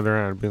it was another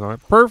ant. I'd be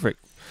like,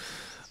 perfect.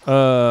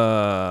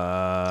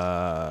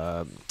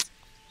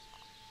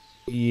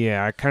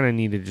 Yeah, I kind of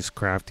need to just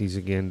craft these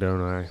again,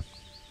 don't I?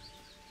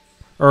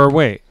 Or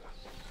wait.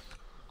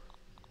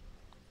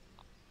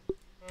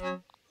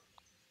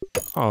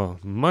 Oh,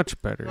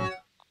 much better.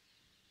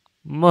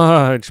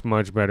 Much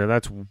better.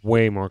 That's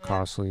way more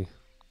costly.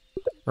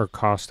 Or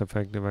cost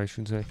effective, I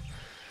should say.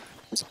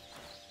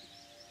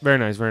 Very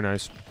nice, very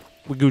nice.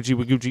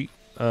 Wiguchi.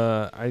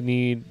 I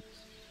need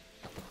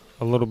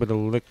a little bit of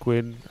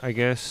liquid, I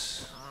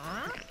guess.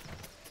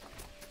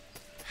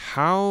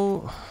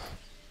 How?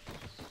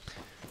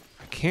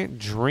 I can't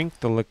drink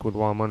the liquid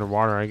while I'm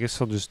underwater. I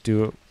guess I'll just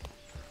do it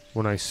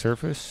when I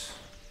surface.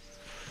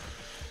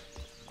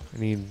 I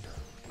need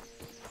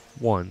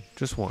one.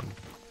 Just one.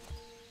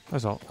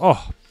 That's all.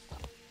 Oh!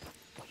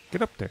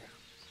 Get up there.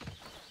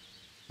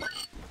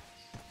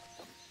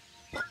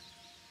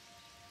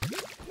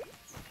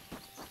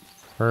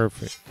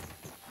 Perfect.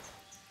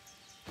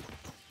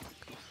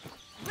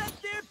 Let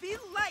there be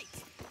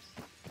light.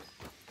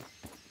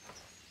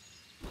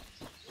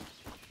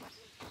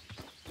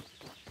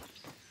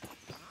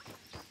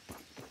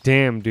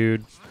 Damn,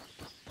 dude.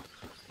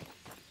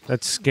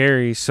 That's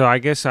scary. So I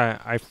guess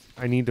I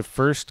need to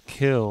first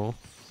kill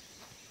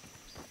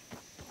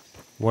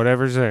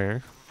whatever's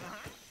there.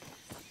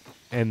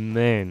 And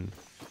then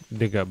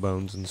dig up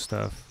bones and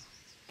stuff.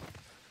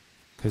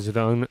 Because it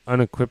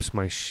unequips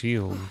my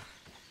shield.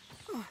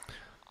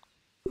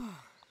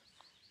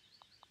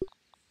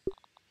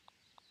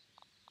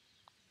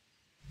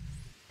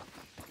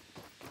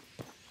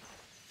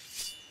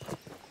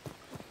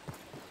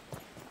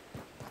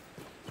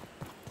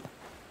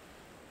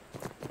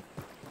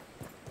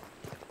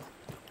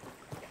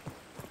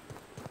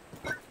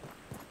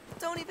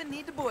 Don't even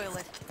need to boil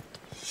it.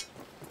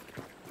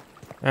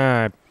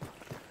 I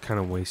kind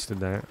of wasted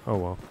that. Oh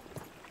well.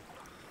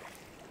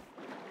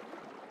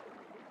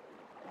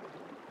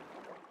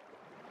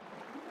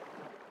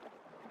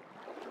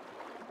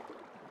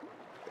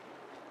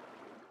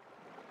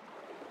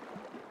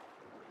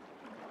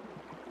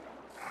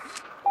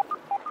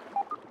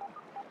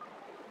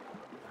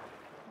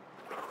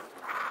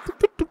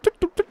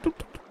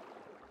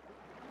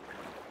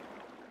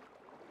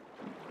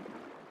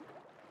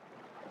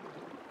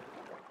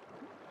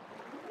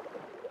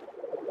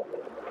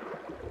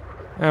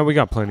 We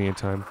got plenty of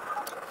time.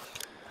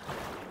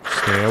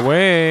 Stay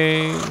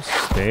away.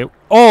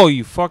 Oh,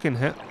 you fucking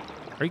hell.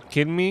 Are you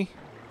kidding me?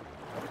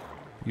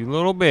 You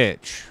little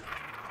bitch.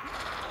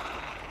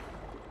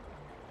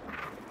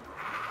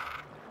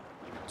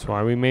 That's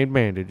why we made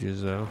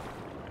bandages, though.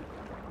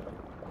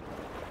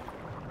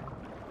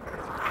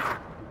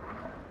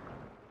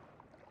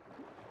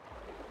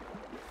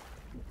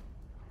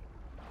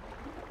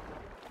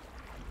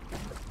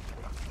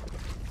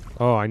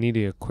 Oh, I need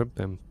to equip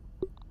them.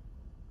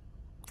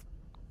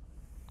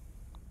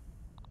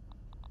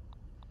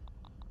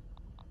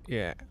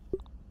 Yeah.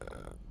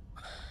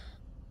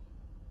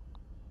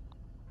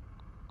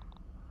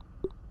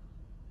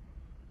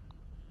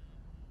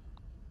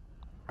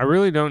 I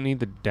really don't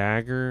need the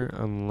dagger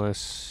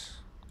unless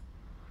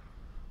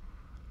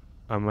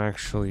I'm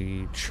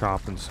actually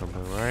chopping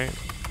something, right?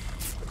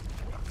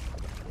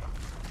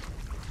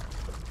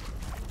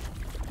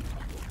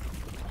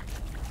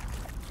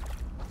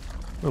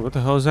 Wait, what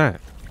the hell is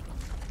that?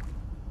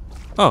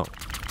 Oh.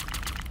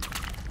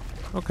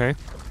 Okay.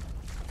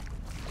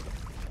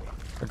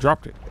 I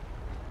dropped it.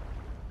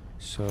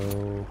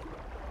 So,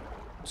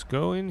 let's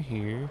go in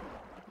here.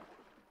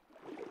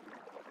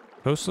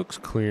 Coast looks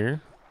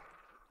clear.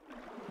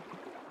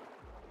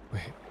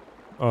 Wait.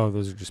 Oh,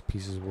 those are just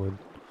pieces of wood.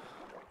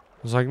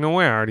 I was like, no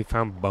way, I already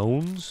found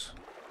bones?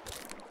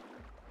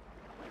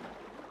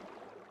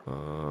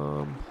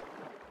 Oh,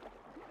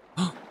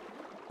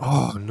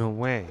 no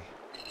way.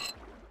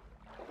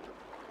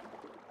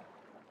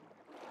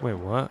 Wait,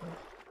 what?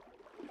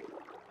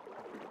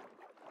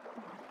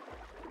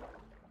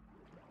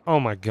 Oh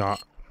my god.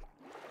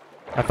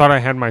 I thought I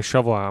had my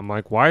shovel out. I'm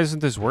like, why isn't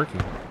this working?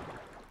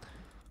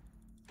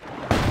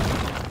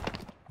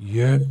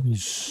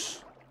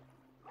 Yes.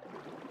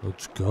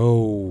 Let's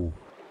go.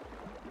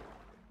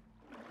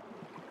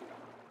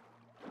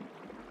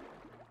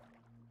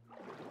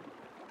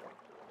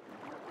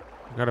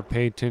 I gotta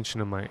pay attention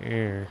to my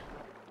air.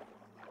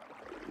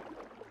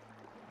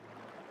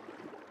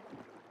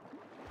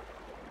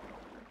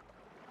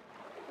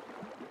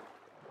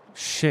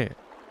 Shit.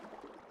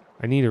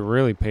 I need to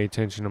really pay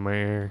attention to my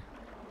air.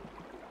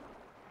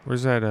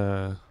 Where's that,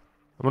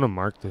 I'm gonna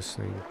mark this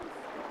thing.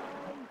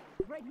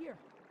 Right here.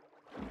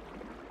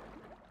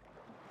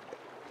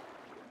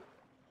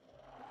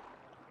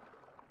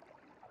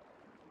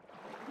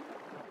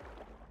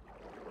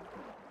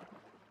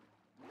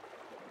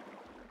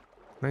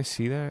 Can I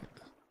see that?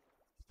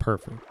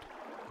 Perfect.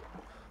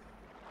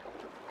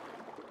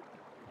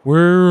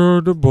 Where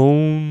are the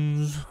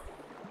bones?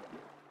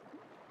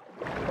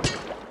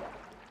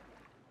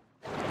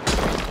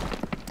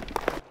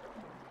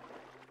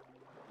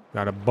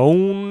 Got a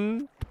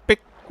bone to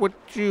pick with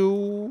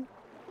you.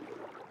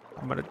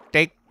 I'm gonna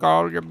take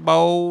all your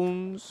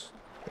bones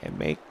and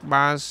make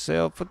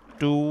myself a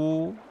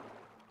tool.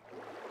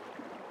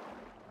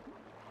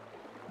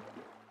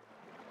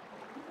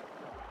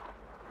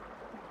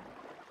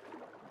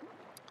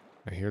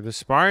 I hear the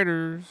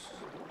spiders.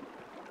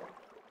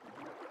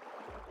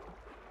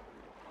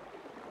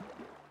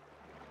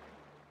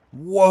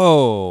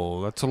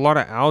 Whoa, that's a lot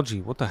of algae.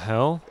 What the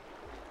hell?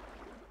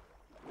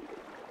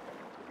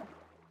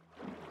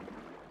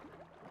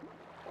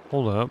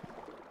 Hold up.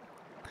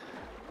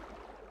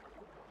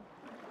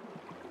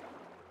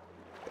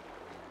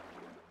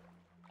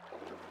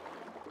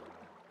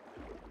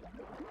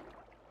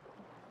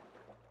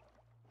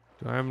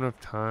 Do I have enough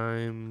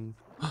time?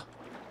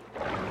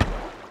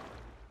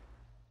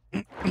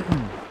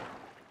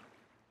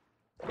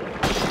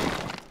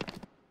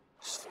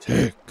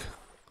 Stick.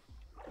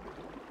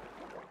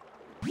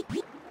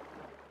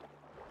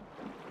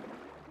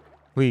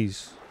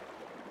 Please.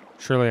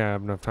 Surely I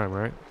have enough time,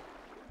 right?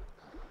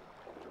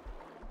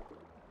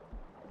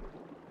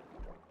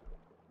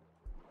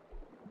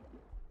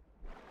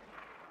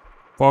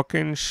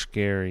 Fucking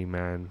scary,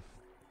 man.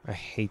 I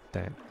hate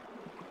that.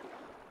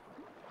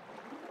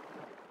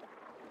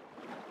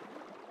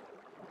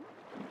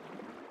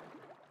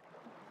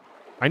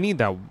 I need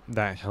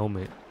that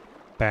helmet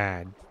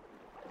bad.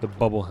 The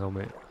bubble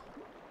helmet.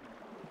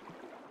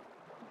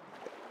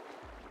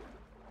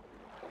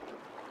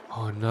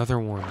 Oh, another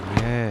one.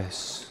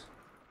 Yes.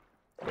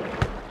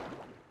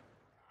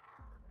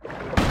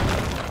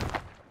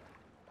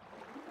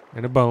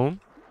 And a bone.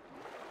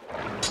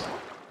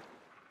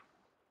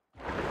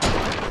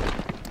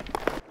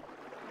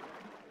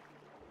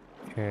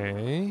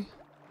 Okay.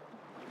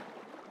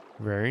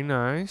 Very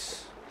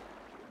nice.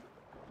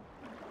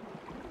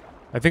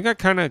 I think I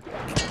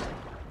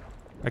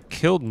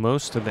killed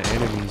most of the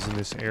enemies in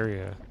this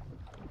area.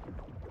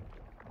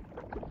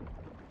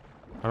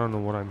 I don't know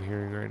what I'm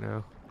hearing right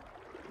now.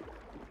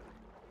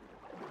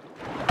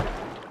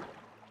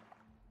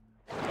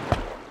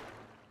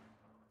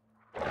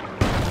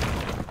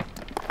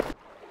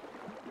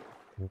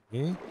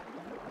 Okay.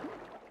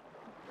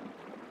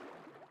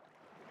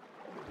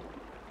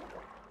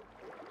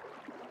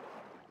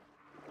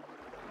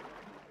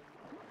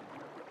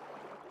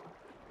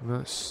 I'm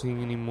not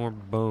seeing any more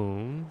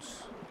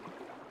bones.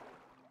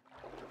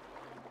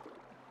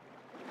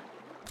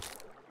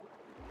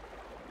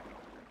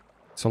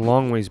 It's a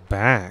long ways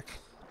back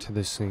to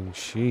this thing.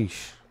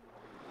 Sheesh.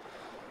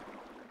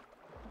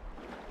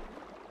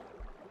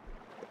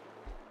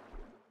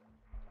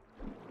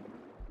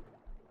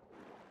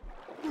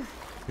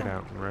 Get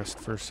out and rest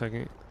for a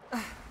second.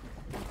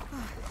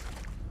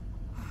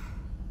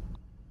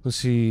 Let's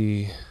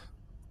see.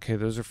 Okay,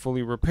 those are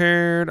fully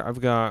repaired. I've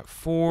got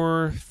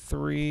 4,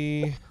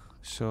 3.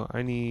 So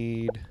I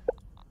need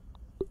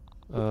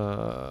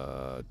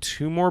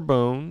 2 more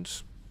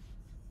bones.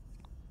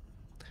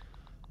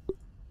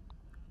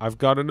 I've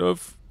got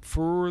enough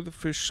for the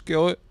fish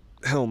skillet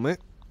helmet.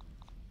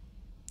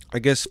 I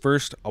guess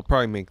first I'll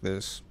probably make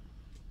this.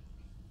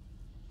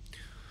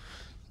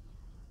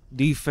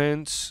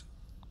 Defense.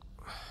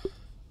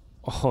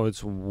 Oh,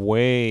 it's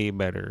way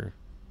better.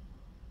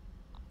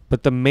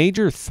 But the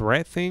major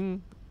threat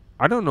thing,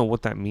 I don't know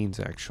what that means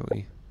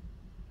actually.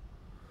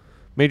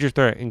 Major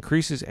threat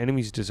increases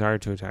enemies' desire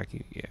to attack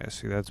you. Yeah,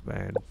 see, that's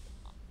bad.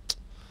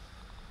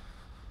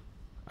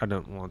 I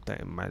don't want that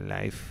in my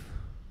life.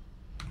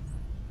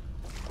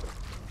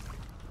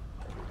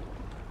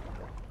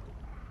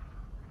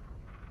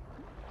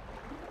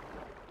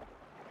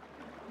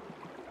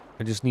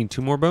 I just need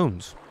 2 more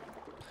bones.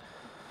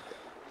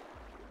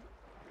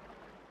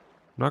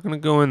 I'm not going to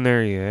go in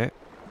there yet.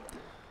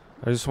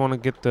 I just want to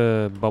get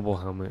the bubble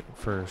helmet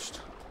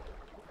first.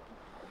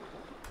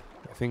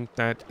 I think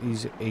that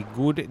is a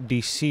good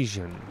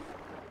decision.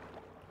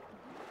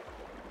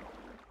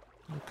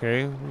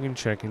 Okay, we can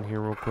check in here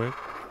real quick.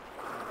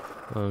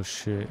 Oh,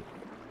 shit.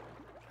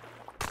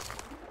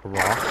 A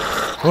rock.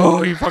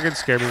 Oh, you fucking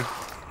scared me.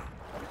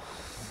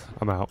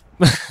 I'm out.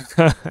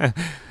 Oh,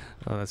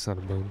 that's not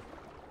a bone.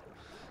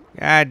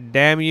 God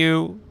damn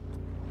you.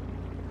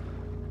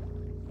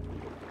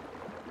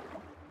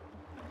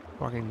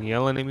 Fucking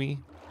yelling at me.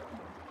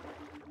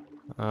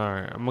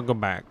 Alright, I'm gonna go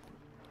back.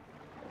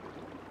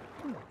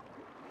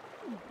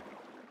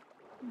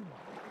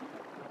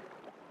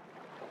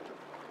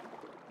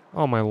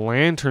 Oh, my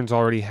lantern's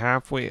already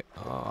halfway.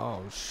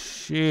 Oh,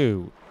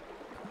 shoot.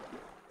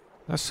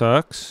 That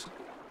sucks.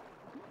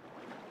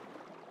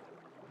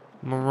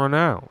 I'm gonna run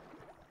out.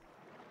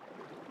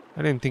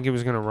 I didn't think it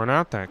was gonna run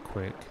out that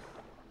quick.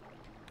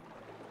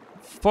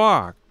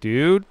 Fuck,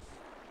 dude.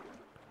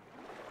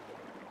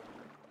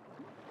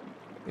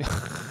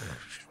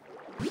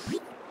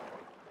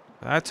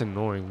 That's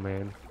annoying,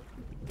 man.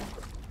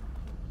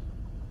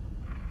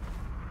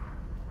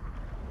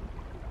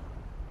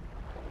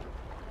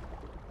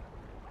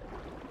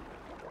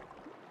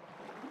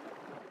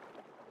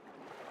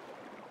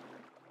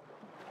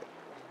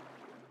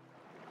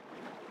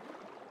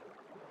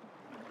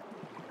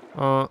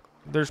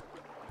 There's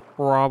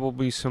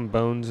probably some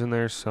bones in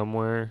there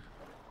somewhere.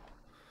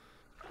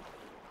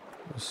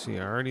 Let's see,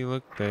 I already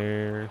looked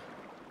there.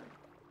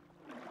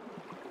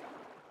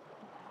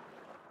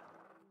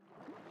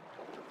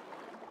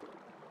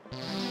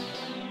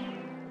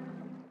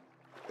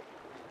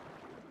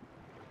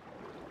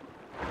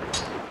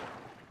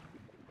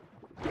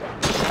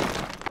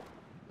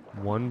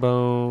 One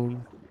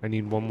bone. I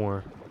need one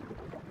more.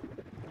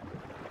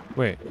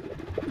 Wait.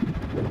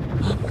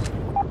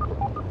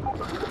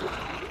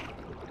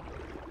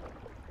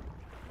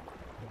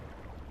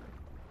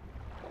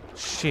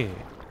 Shit.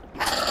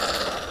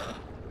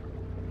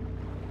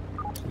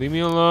 Leave me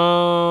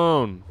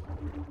alone.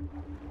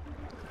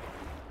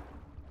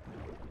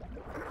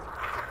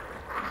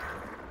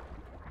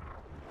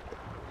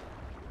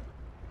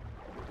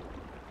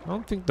 I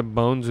don't think the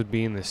bones would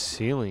be in the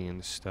ceiling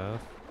and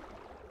stuff.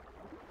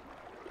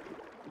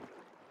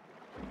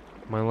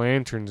 My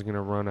lantern's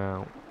gonna run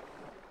out.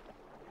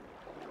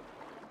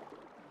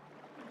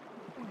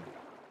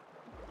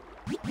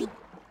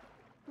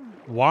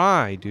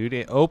 Why, dude?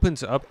 It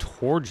opens up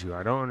towards you.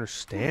 I don't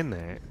understand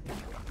that.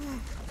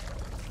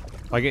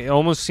 Like, it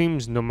almost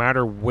seems no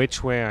matter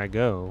which way I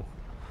go.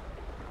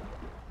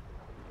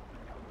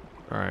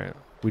 Alright.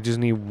 We just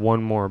need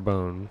one more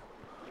bone.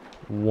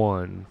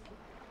 One.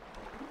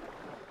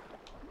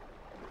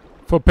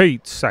 For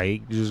Pete's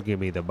sake, just give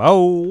me the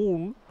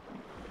bone.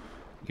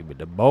 Give me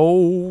the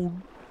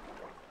bone.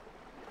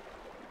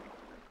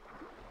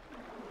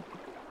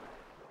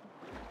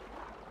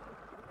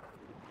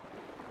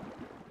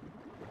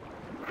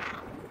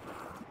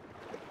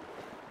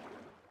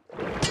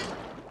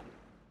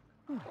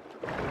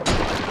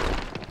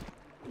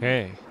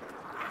 Hey.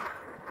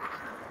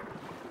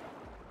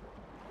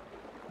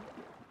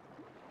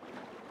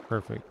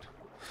 Perfect.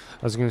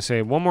 I was gonna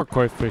say one more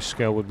koi fish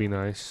scale would be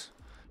nice.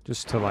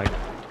 Just to like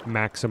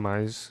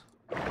maximize.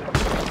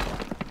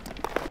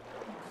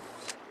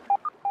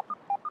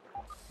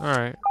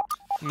 Alright.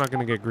 I'm not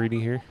gonna get greedy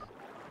here.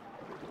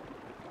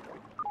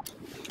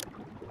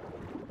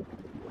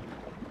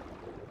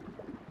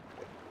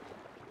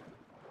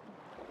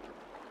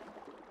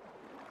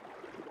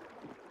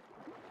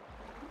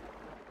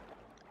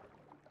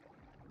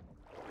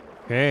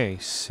 Okay,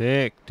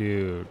 sick,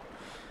 dude.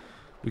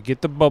 We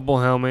get the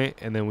bubble helmet,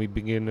 and then we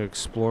begin to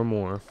explore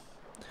more.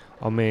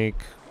 I'll make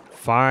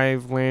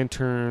 5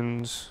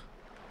 lanterns,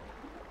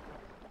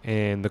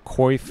 and the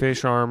koi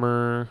fish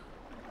armor.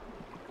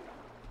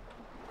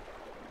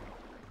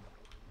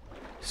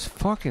 This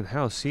fucking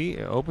hell, see?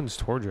 It opens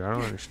towards you. I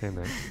don't understand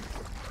that.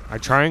 I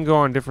try and go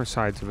on different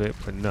sides of it,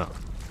 but no.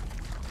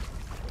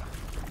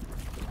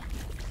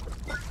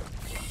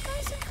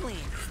 Nice and clean.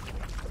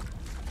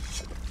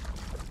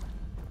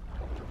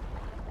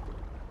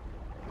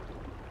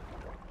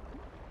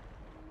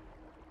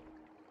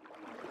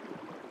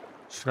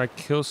 Should I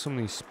kill some of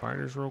these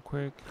spiders real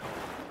quick?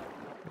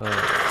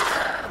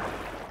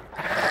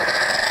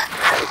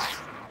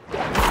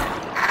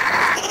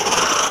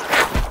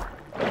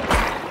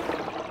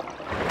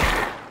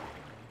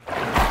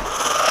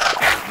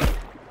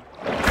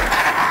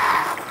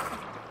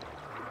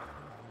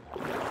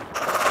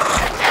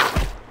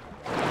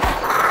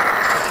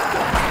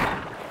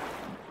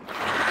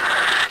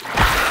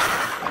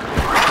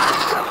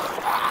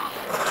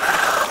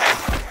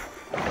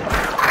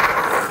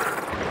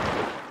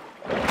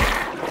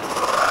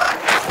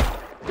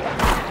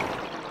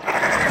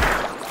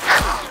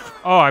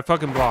 Oh, I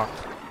fucking blocked.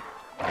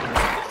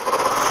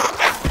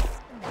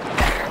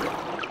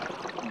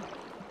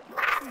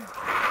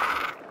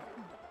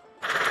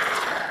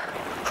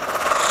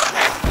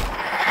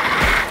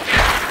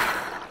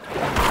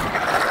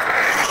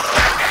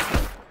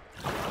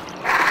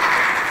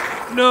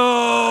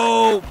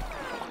 No!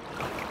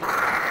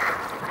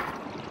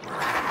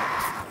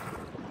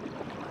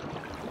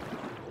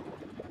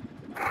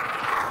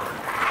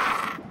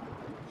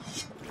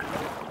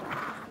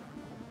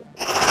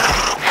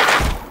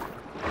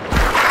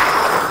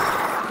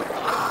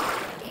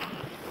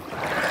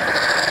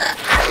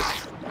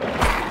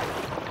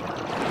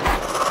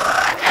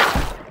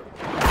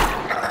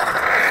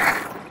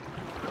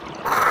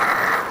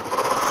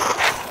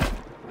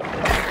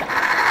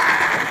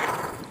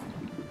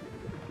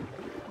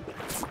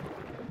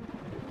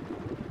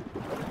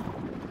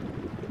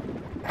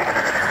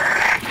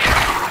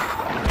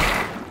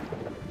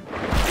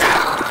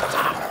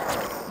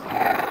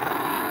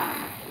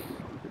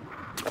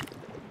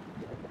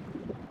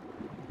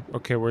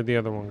 Okay, where'd the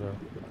other one go?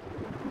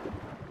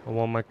 I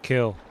want my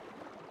kill.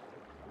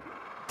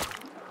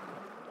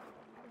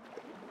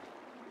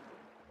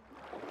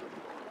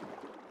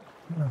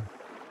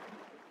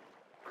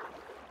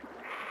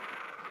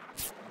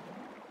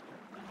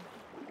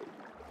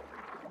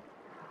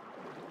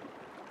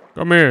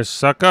 Come here,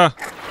 sucker.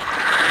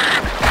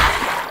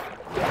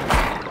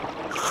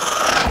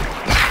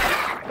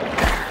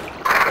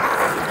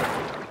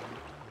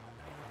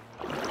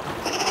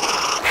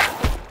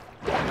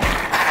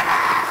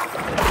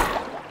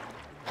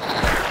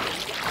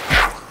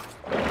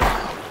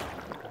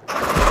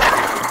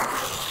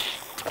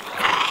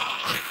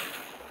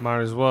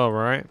 Might as well,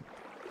 right?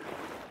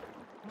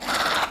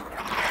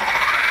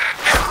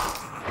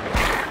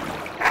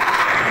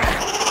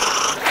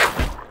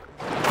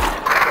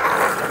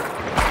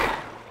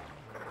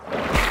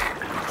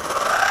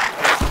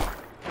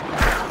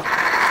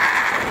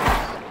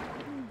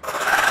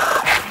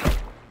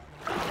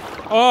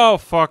 Oh,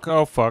 fuck.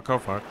 Oh, fuck. Oh,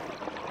 fuck.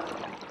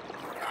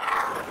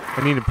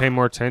 I need to pay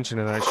more attention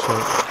to that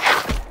shit.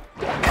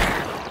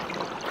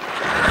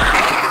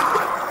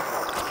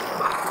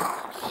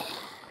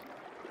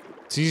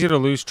 It's easy to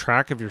lose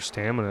track of your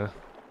stamina.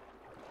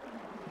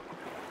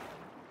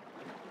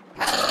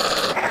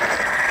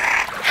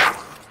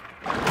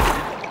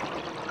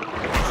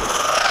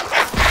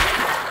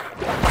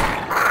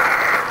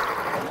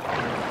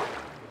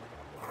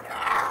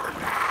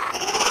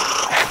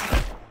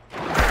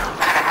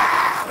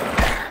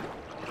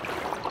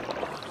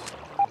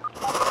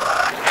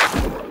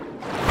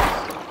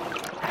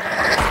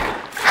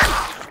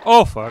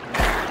 Oh, fuck.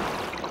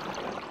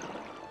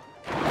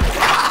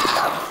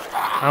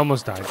 I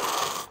almost died.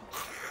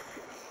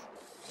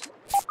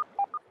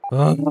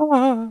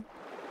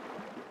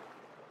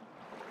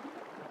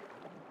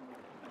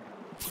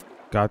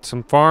 Got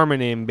some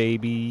farming in,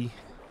 baby.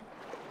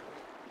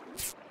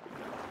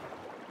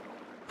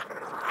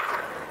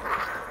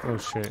 Oh,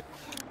 shit.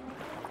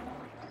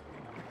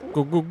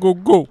 Go, go, go,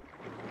 go.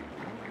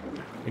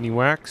 Any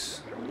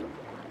wax?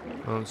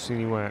 I don't see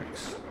any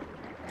wax.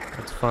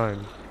 That's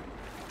fine.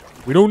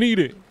 We don't need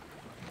it.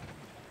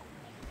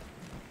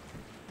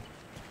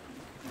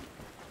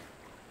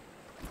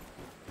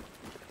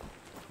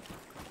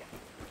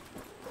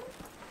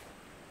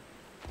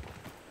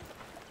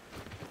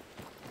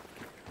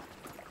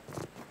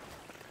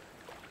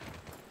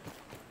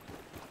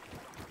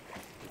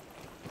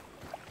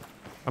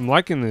 I'm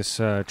liking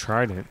this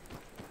trident.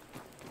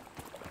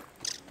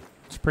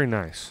 It's pretty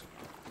nice.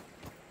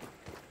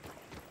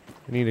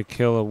 I need to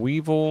kill a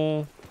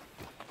weevil.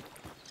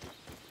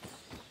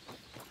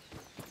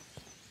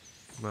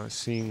 Not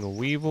seeing a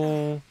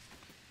weevil.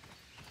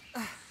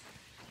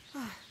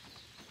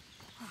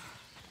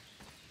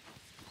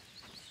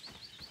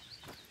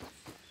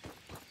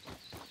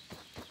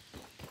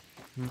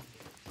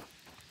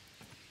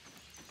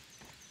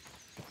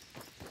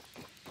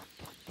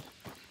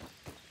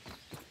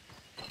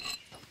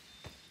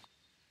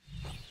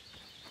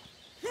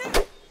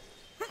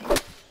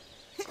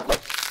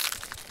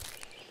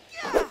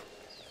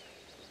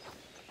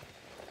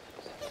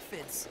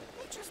 Aphids,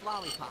 nature's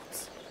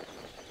lollipops.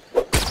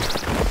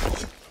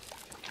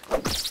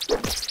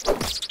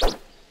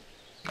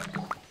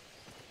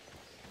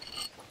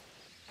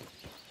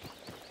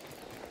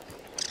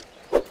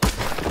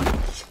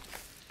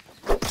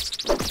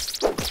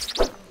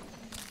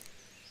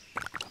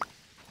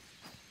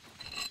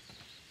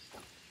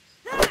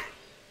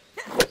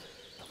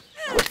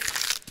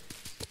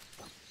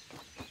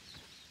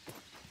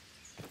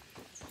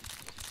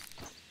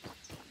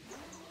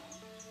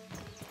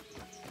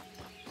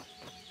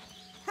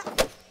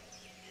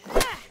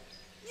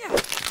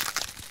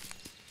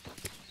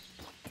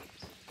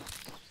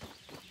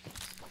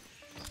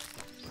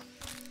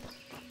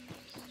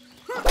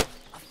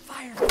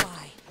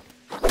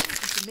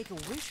 Make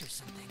a wish or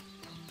something.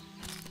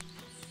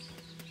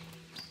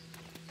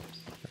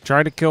 I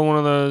tried to kill one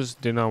of those.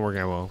 Did not work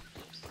out well.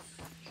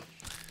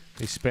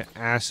 They spit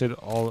acid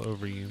all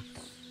over you.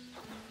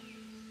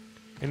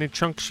 And it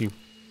chunks you.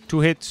 2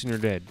 hits and you're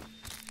dead.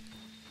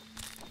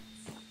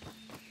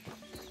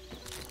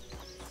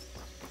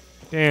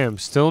 Damn,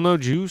 still no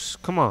juice?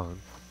 Come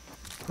on.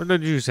 Where'd the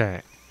juice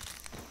at?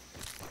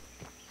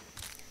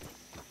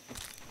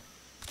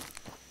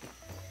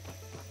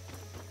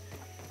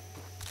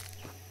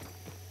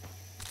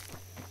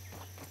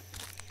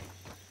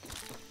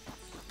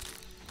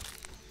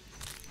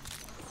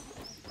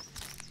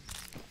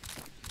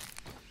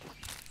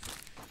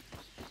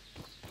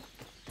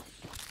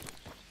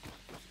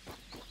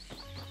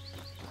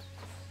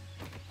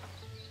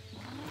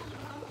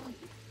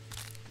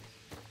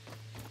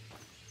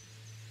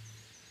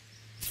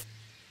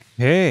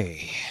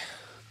 Hey.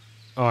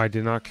 Oh, I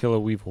did not kill a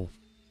weevil.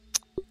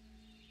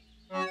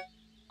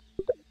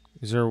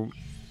 Is there... I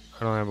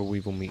don't have a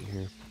weevil meat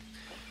here.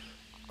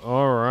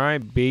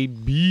 Alright,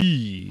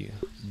 baby.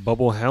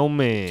 Bubble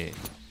helmet.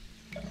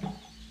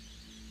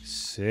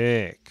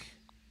 Sick.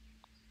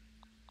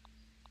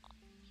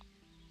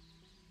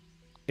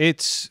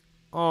 It's...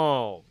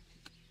 Oh.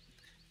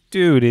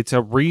 Dude, it's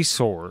a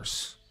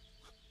resource.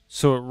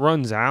 So it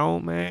runs out,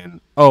 man?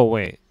 Oh,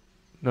 wait.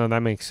 No, that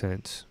makes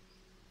sense.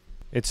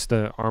 It's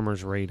the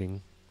armor's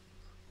rating,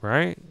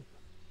 right?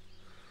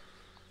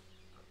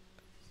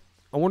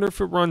 I wonder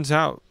if it runs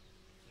out,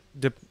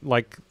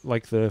 like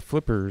the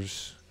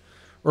flippers,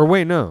 or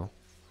wait, no.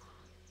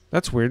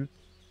 That's weird.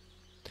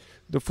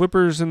 The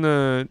flippers in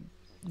the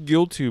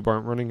gill tube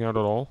aren't running out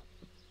at all.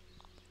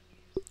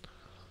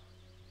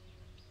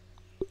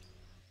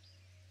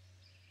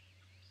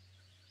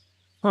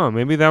 Huh,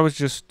 maybe that was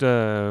just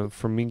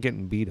from me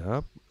getting beat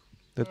up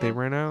that they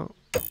ran out.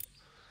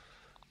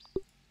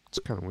 It's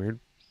kind of weird.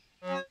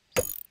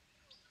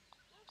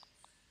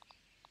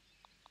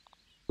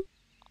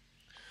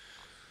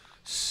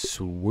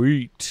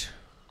 Sweet.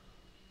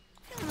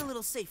 Feeling a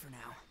little safer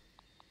now.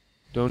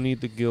 Don't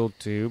need the gill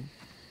tube.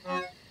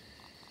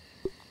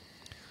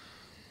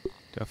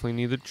 Definitely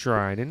need the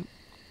trident.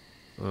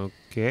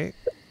 Okay.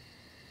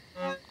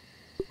 I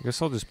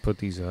guess I'll just put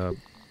these up.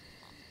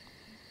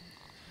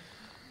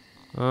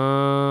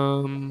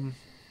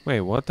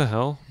 Wait, what the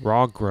hell?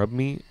 Raw grub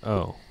meat?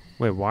 Oh.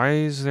 Wait, why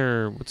is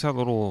there... What's that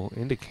little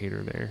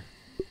indicator there?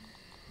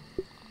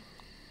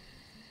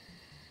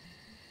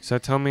 Does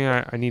that tell me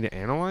I need to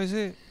analyze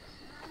it?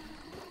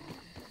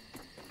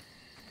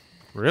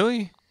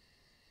 Really?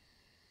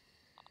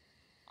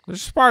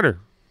 There's a spider.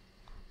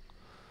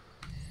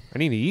 I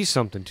need to eat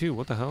something too.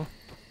 What the hell?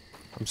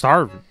 I'm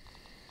starving.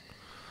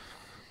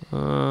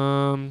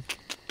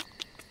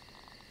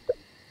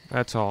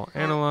 That's all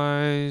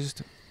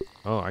analyzed.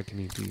 Oh, I can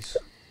eat these.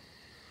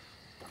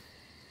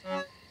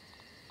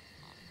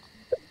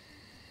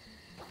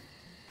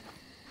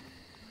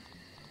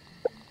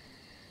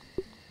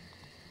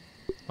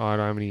 Oh, I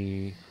don't have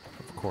any.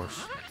 Of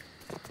course.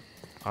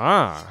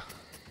 Ah,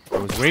 I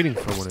was waiting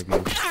for one of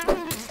you.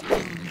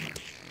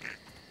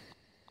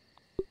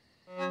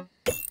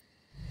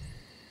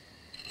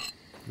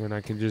 Then I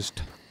can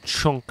just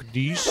chunk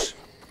these.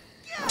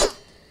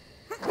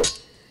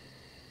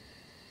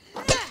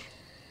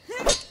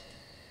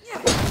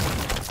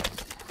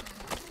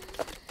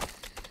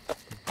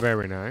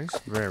 Very nice,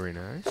 very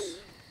nice.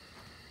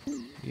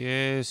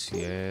 Yes,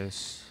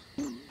 yes.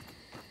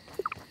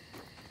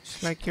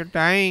 It's like you're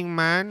dying,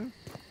 man.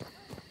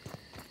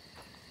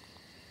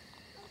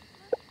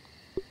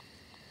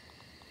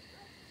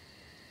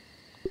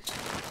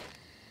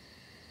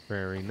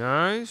 Very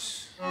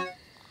nice.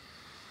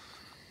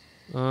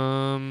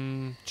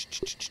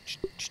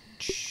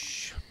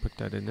 Put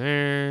that in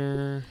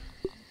there.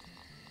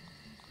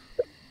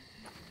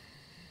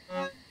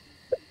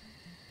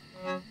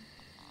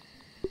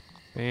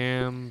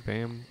 Bam,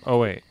 bam. Oh,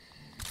 wait.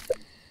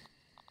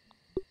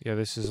 Yeah,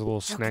 this is a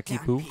little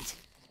snacky poo.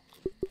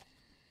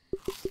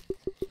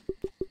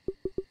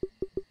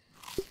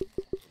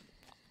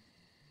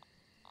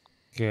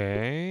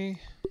 Okay.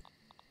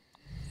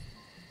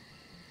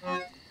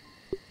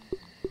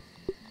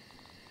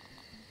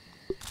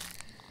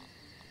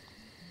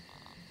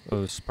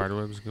 Oh, the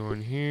spiderwebs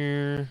going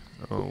here.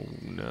 Oh,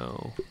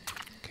 no.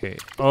 Okay.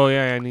 Oh,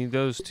 yeah, I need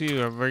those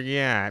too. I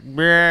forgot.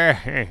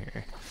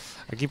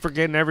 I keep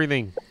forgetting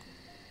everything.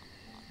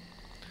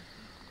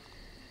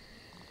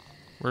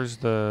 Where's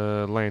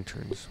the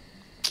lanterns?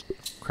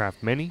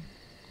 Craft many.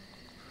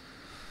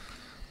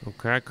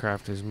 Okay, I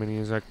craft as many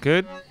as I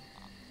could.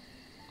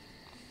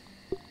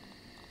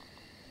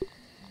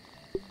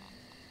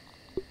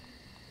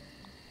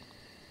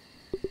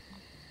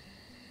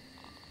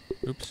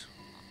 Oops.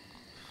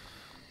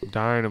 I'm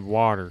dying of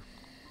water.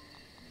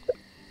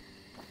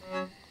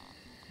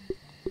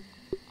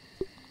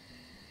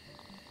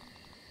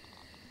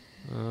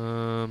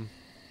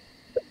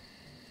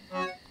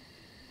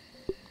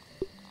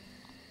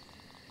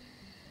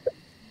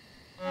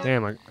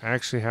 Damn, I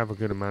actually have a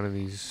good amount of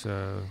these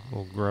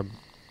little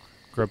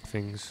grub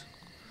things.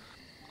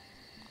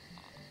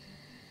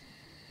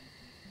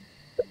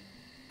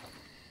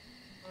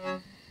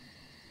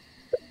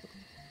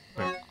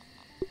 Wait.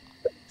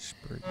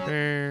 Spread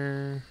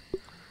there.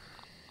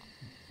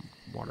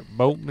 Water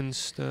boatman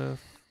stuff.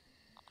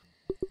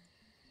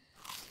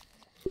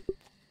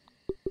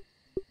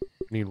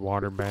 Need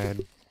water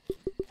bad.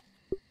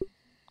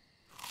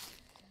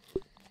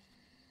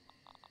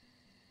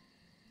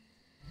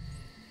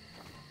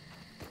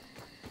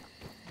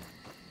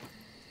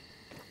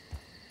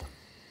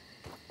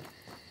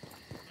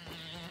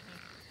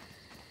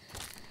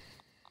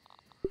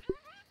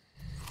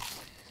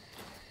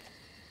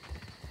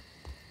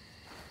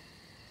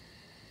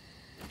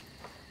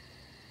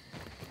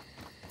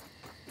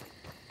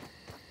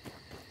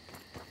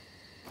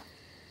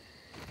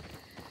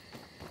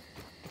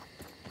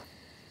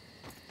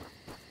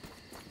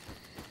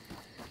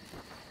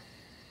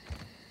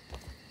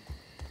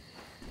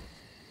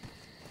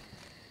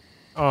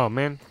 Oh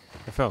man,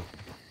 I fell.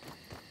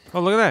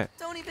 Oh, look at that.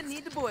 Don't even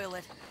need to boil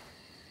it.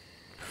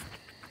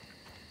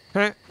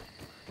 Huh.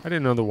 I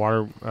didn't know the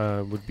water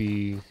would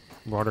be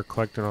water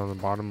collected on the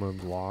bottom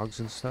of logs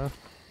and stuff.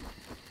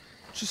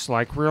 Just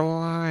like real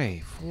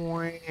life.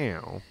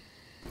 Wow.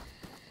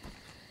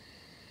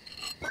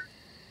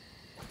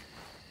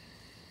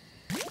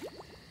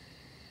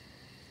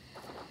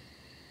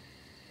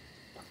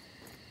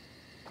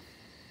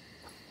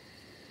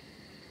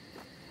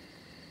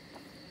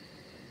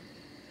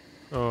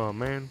 Oh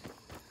man.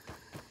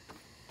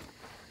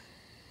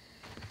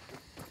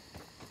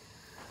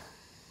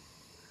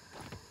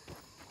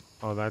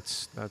 Oh,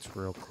 that's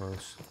real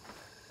close.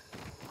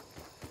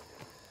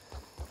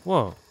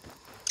 Whoa.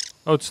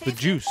 Oh, it's the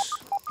juice.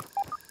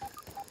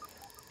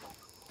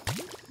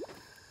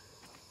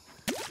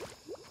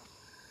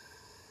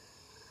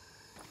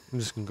 I'm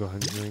just gonna go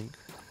ahead and drink.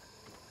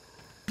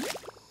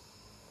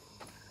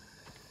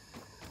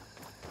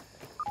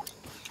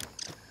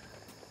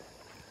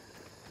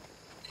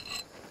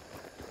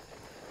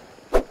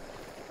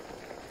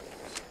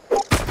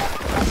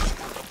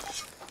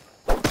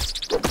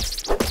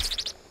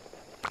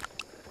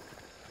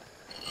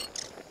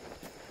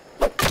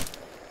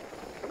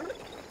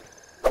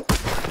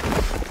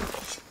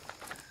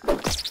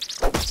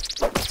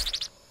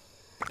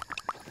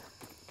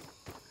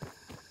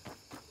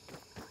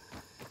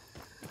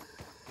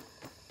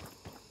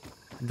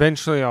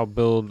 Eventually, I'll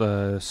build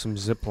some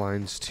zip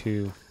lines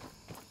too,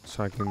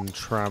 so I can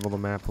travel the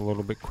map a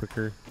little bit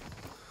quicker.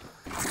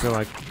 I feel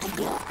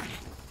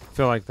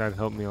like that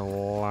helped me a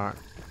lot.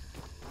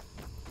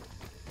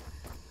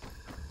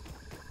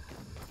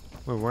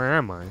 Wait, where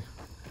am I?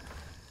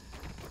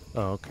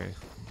 Oh, okay.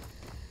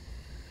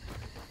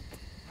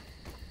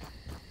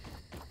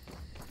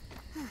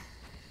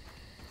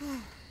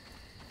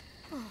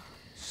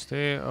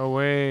 Stay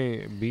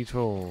away,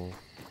 beetle.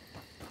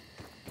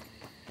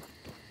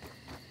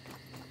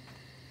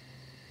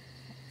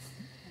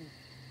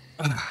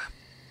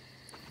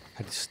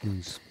 Had to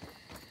sneeze.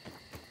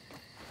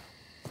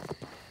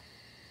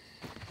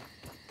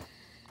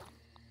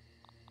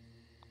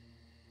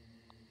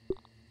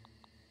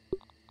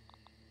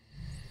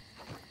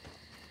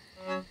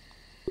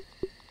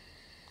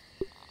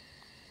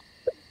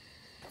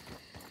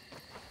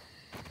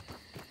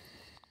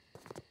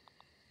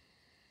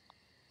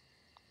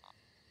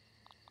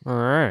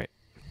 Alright.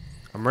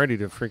 I'm ready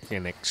to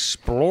freaking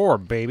explore,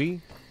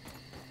 baby.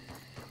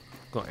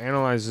 Go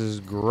analyze this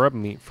grub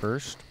meat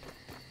first.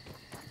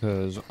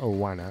 Because, oh,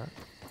 why not?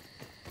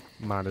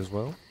 Might as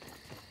well.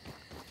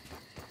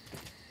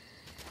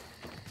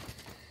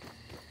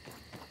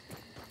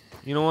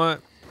 You know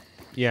what?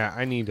 Yeah,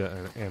 I need to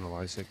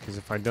analyze it. Because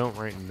if I don't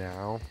right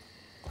now,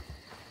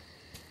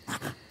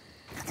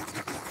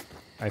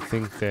 I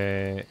think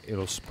that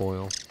it'll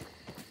spoil.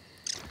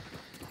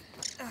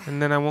 And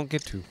then I won't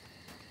get to.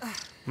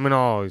 I mean, I'll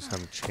always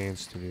have a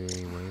chance to do it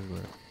anyway,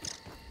 but...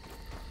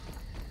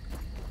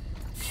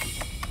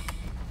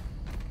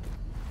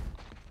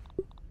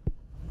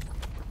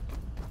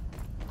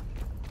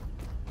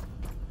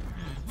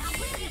 Now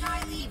where did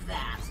I leave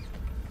that?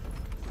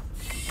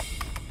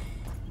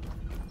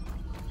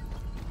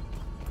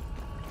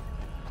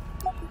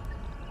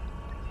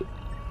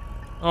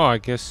 Oh, I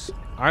guess...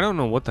 I don't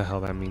know what the hell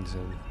that means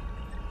then.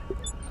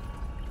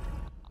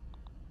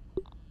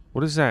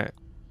 What is that?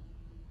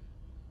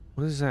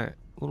 What is that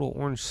little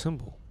orange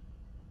symbol?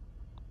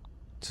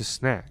 It's a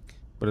snack,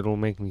 but it'll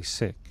make me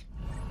sick.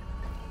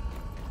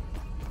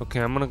 Okay,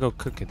 I'm gonna go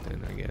cook it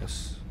then, I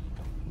guess.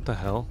 What the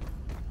hell?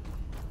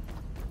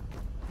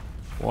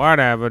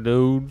 Whatever,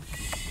 dude.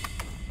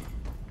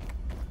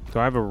 Do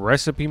I have a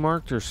recipe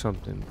marked or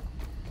something?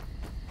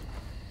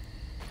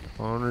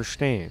 I don't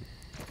understand.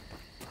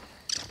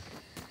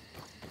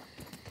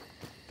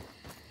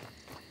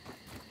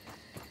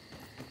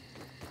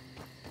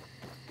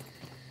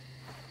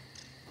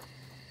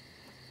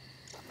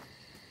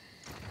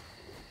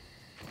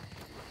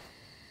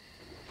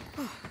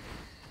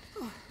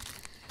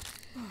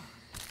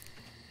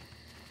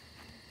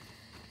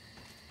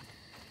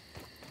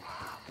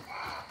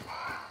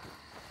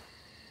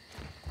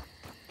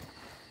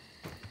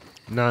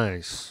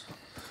 Nice.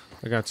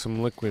 I got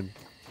some liquid.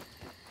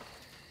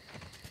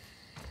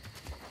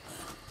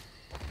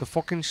 The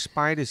fucking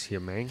spider's here,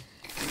 man.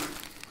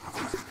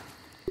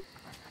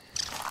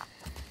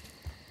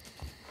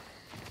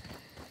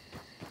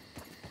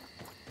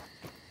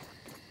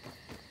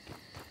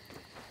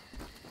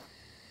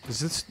 Is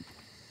this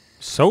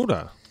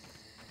soda?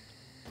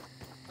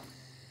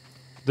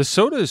 The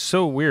soda is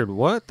so weird.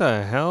 What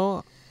the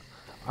hell?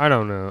 I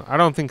don't know. I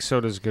don't think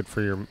soda's good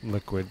for your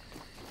liquid.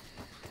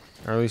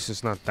 Or at least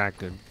it's not that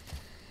good.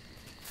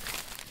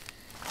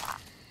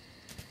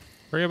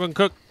 Hurry up and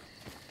cook.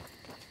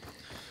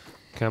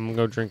 Okay, I'm gonna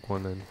go drink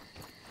one then.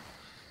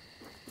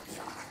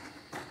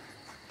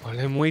 While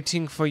I'm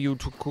waiting for you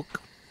to cook.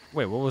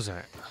 Wait, what was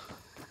that?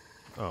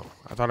 Oh,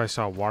 I thought I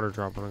saw a water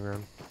drop on the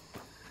ground.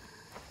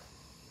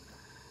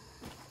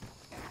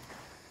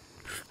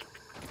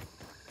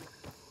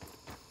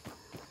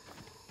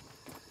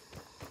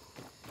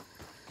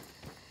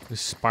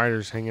 This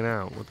spider's hanging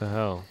out. What the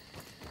hell?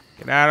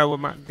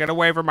 Get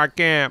away from my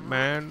camp,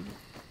 man.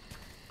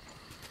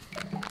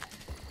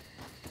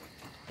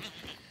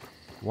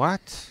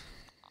 What?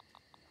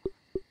 A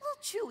little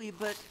chewy,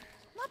 but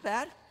not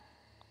bad.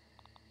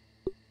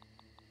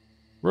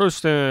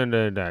 Roasted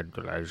that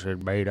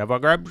delicious bait of a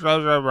grub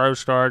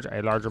roast starch,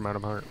 a large amount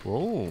of honey.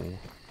 Whoa.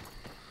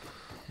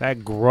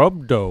 That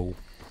grub dough.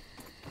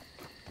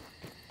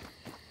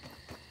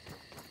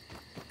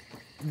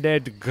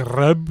 That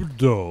grub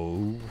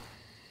dough.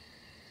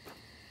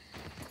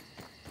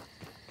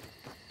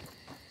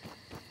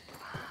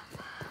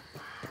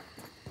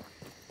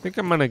 think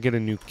I'm gonna get a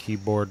new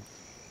keyboard.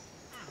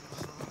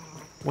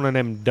 One of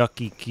them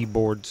ducky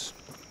keyboards.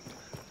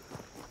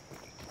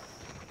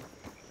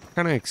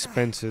 Kind of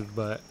expensive,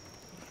 but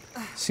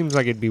seems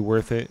like it'd be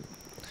worth it.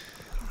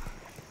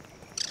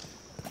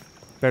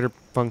 Better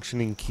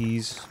functioning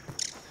keys.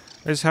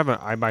 I just have an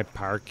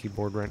iBuy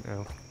keyboard right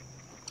now.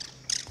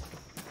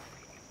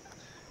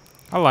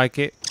 I like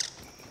it,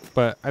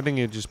 but I think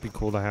it'd just be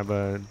cool to have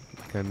a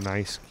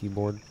nice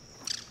keyboard.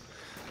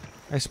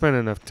 I spent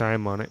enough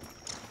time on it.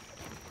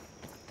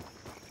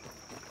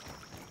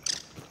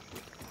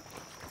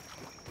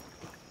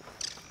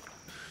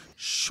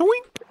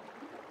 Shoink!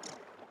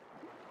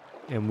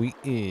 And we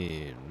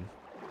in.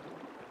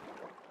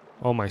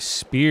 Oh, my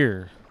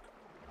spear.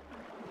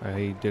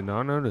 I did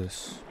not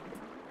notice.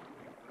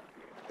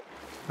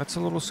 That's a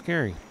little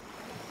scary.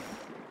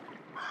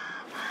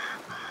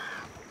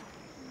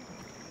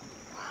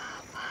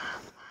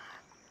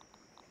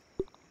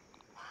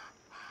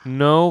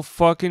 No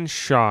fucking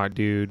shot,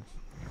 dude.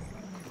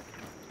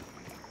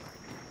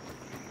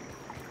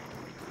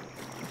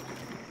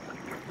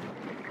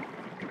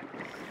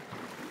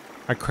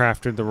 I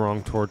crafted the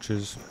wrong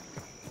torches.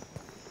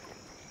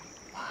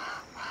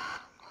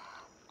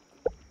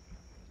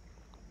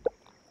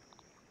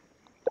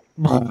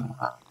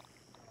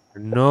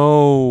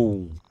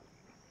 No.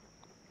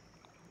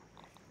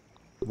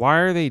 Why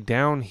are they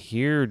down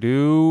here,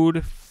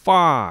 dude?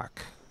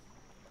 Fuck.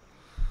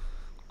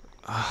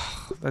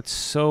 Ugh, that's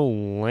so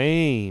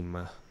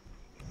lame.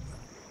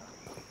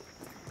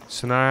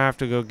 So now I have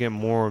to go get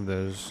more of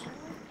those.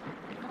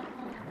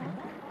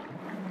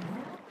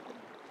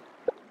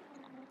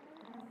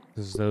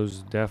 Because those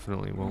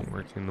definitely won't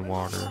work in the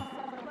water.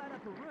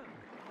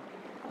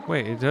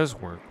 Wait, it does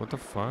work. What the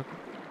fuck?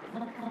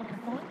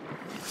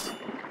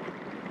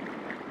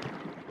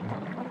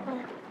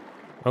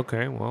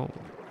 Okay, well,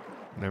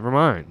 never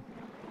mind.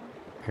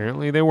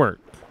 Apparently they work.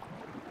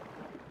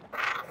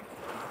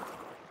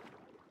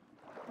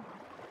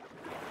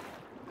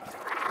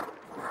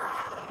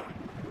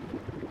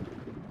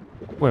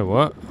 Wait,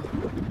 what?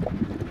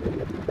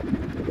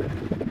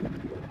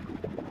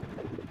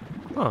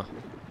 Huh.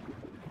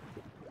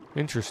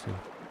 Interesting.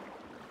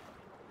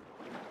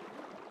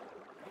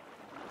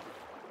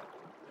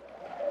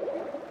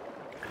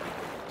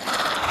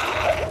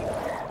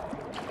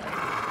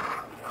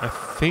 I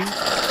think...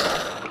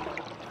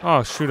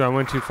 Oh, shoot, I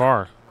went too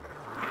far.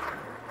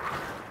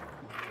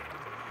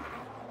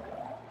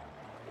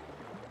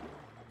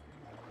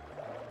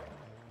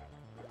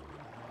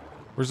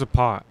 Where's the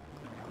pot?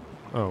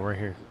 Oh, right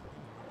here.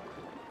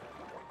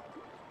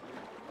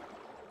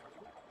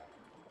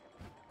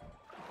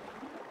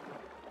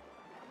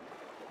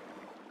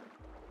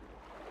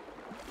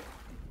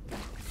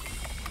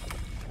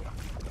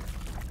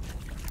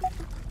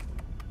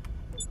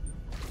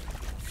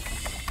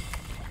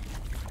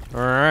 All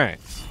right.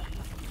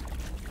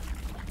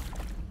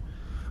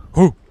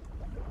 Whoo.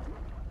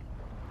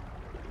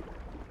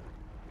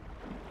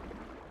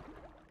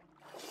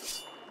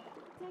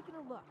 Taking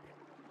a look.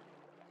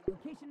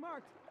 Location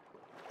marked.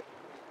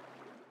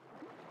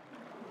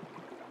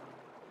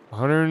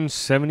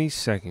 170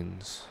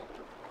 seconds.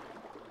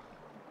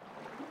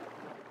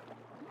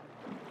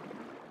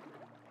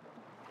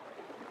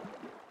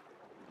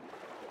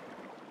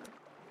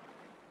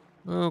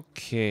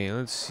 Okay,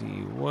 let's see.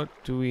 What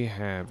do we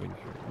have in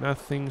here?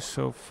 Nothing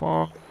so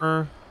far.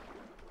 A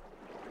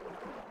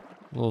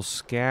little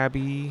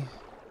scabby.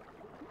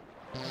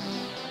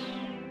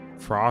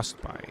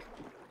 Frostbite.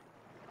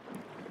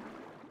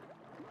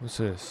 What's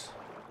this?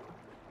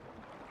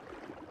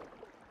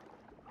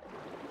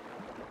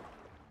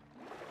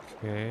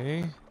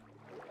 Okay.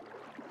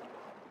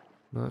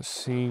 Not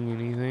seeing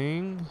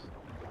anything.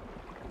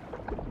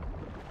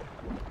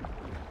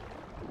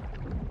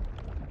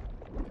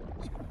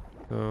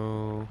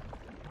 So,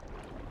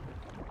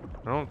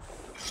 I don't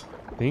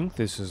think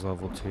this is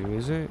level 2,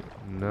 is it?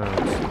 No,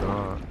 it's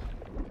not.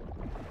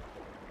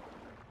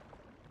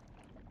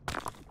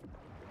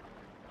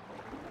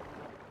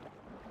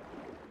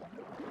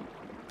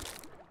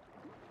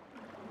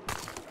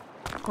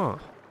 Huh.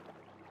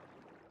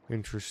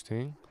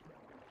 Interesting.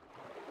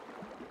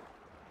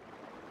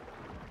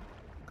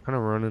 Kind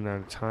of running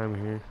out of time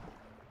here.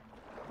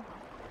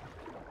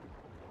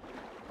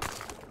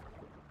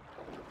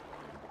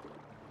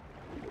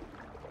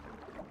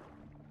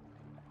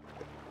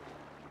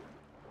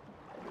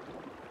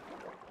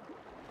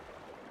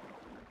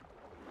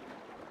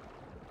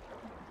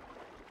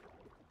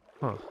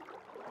 Huh.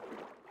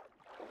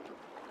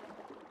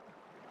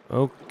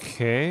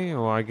 Okay,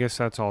 well, I guess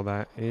that's all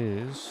that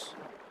is.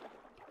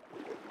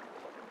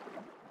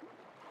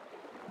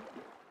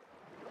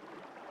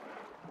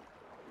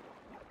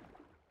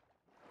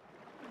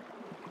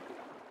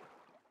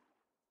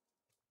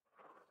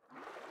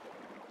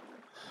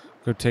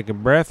 Go take a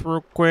breath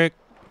real quick.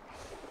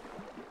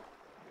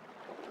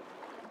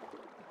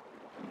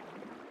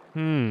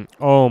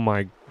 Oh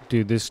my,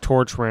 dude, this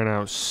torch ran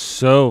out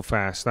so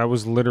fast. That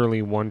was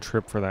literally one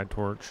trip for that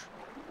torch.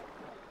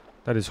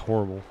 That is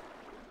horrible.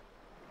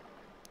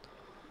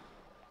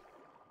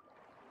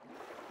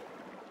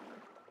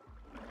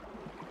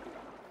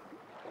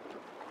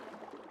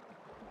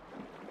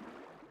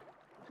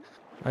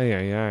 Ay,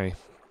 ay, ay.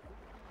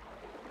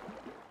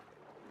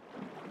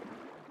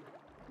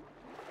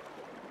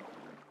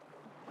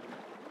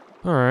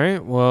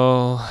 Alright,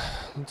 well,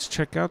 let's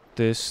check out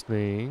this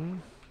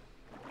thing.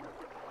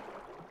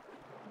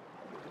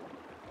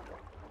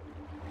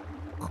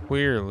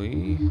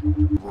 Clearly,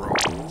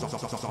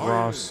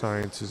 raw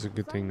science is a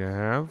good thing to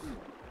have.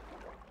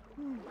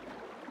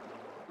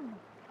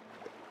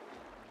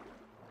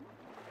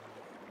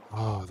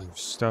 Oh, there's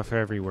stuff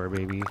everywhere,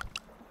 baby.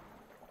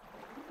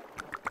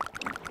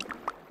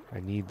 I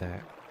need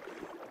that.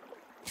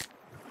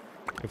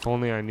 If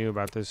only I knew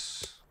about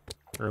this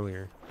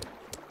earlier.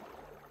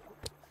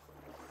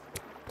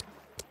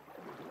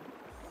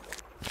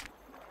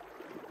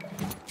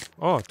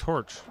 Oh, a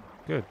torch.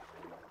 Good.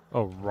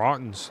 Oh,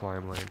 rotten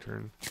slime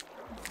lantern.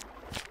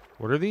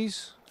 What are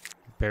these?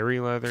 Berry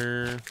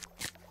leather.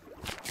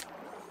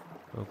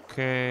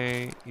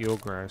 Okay.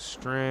 Eelgrass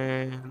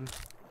strand.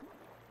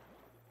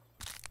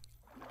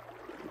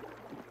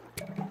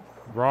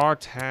 Raw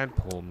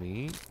tadpole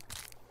meat.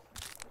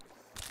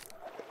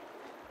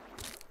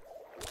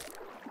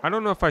 I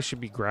don't know if I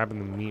should be grabbing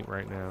the meat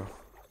right now.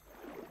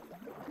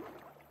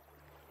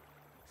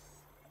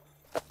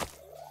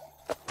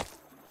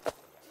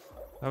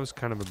 That was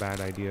kind of a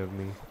bad idea of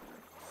me.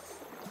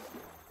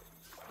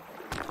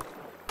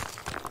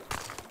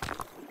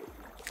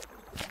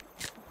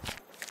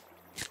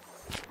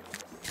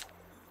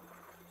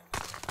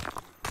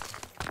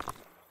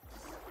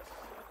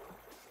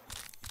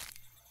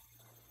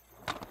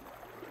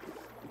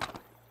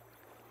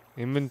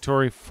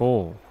 Inventory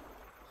full.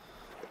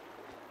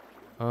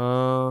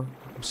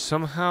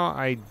 Somehow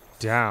I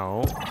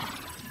doubt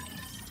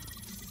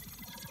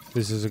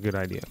this is a good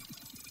idea.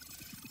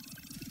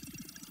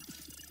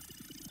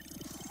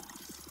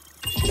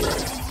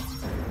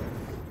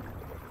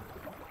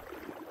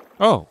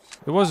 Oh,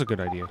 it was a good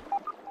idea.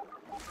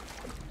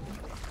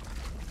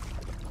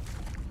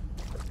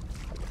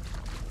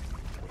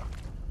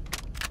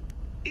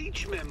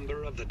 Each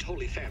member of the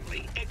Tully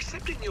family,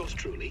 excepting yours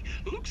truly,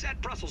 looks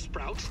at Brussels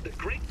sprouts, the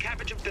great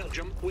cabbage of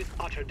Belgium, with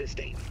utter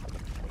disdain.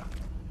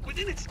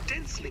 Within its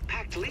densely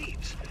packed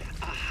leaves,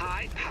 a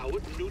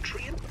high-powered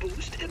nutrient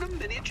boost in a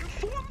miniature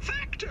form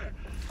factor.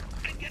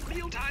 And yet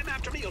mealtime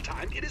after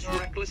mealtime, it is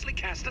recklessly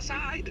cast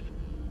aside.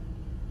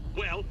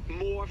 Well,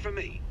 more for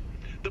me.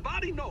 The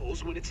body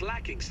knows when it's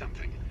lacking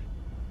something.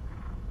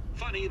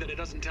 Funny that it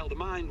doesn't tell the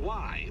mind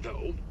why,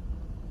 though.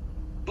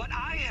 But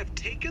I have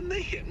taken the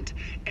hint,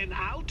 and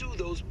I'll do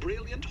those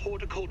brilliant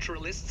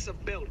horticulturalists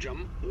of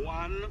Belgium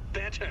one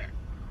better.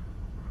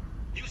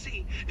 You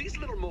see, these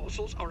little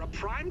morsels are a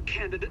prime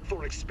candidate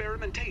for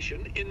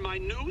experimentation in my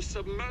new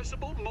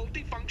submersible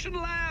multifunction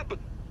lab.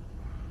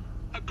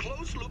 A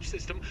closed-loop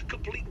system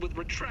complete with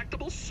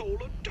retractable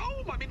solar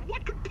dome. I mean,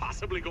 what could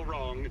possibly go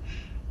wrong?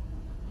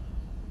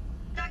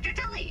 Dr.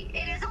 Tully,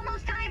 it is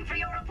almost time for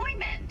your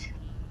appointment.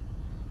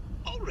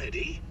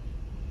 Already?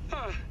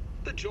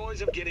 The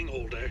joys of getting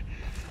older.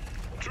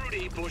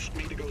 Trudy pushed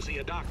me to go see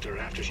a doctor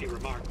after she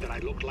remarked that I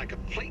looked like a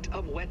plate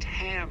of wet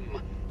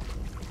ham.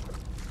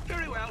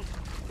 Very well.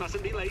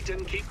 Mustn't be late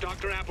and keep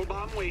Dr.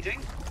 Applebaum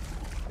waiting.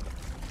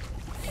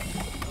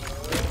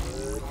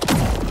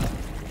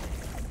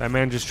 That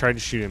man just tried to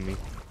shoot at me.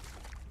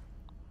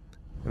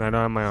 And I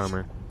don't have my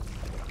armor.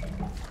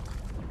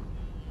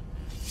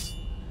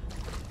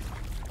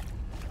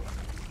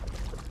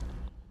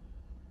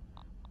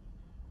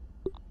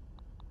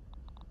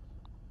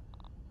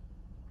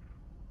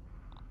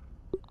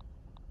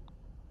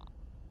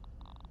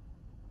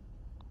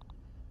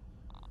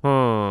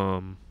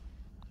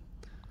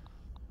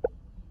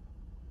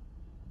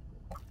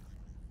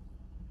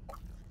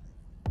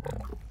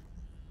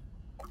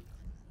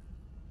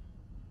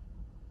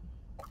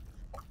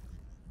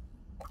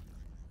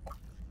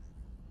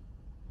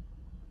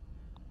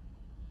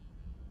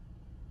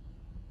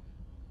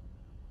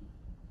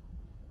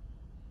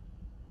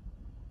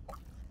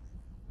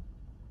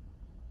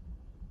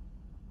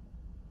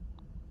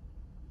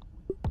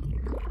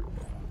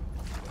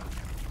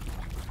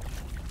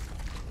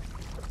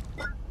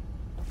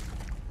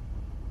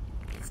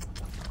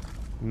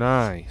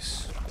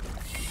 Nice.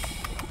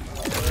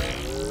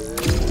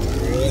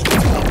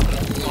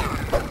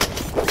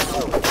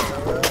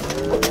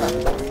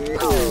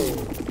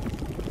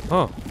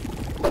 Huh.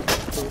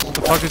 What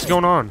the fuck is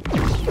going on?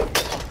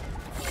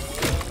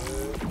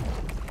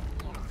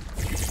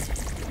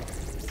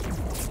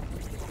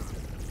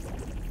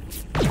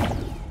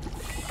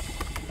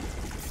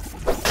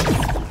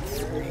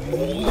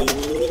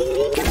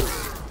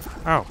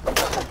 Ow.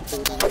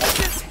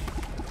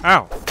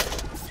 Ow.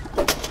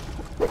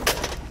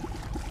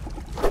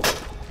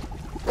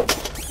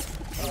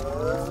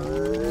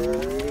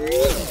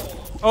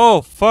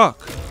 Oh,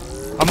 fuck.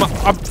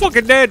 I'm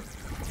fucking dead.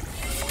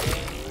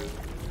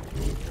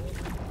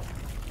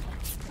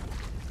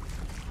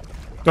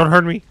 Don't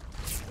hurt me.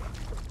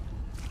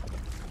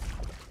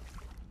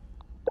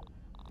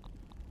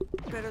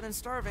 Better than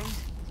starving,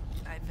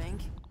 I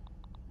think.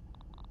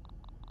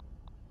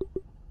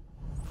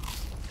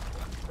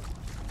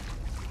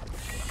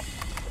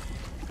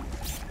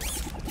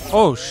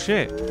 Oh,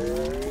 shit.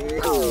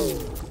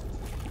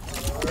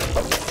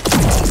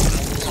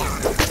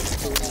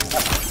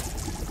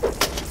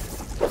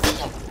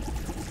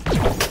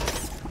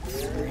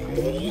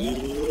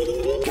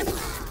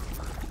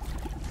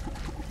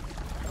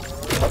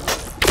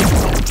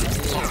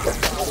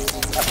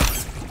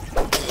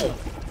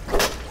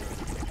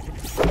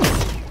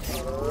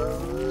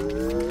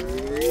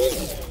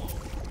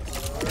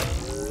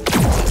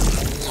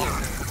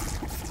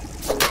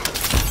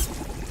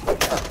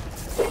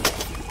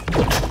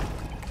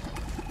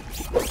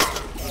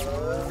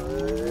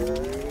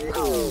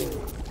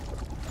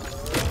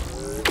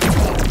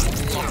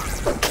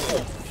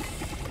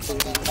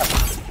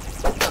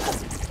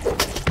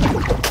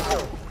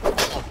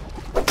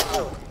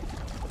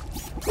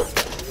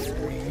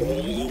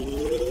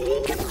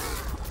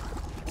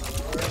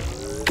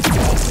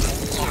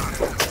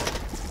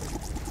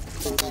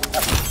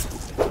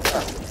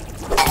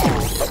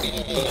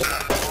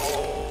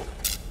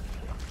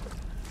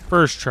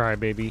 First try,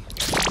 baby.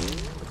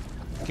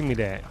 Give me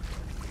that.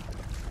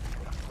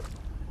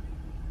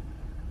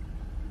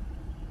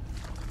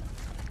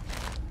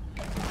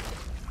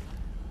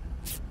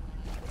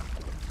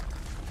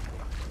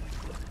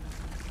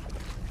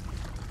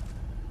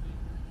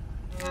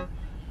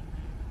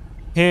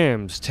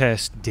 Hams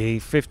test day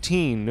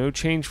 15. No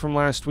change from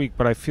last week,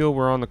 but I feel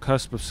we're on the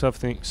cusp of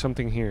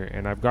something here,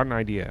 and I've got an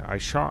idea. I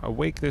shot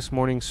awake this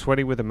morning,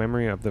 sweaty with a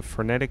memory of the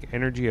frenetic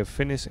energy of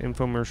fitness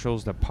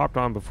infomercials that popped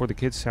on before the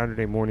kids'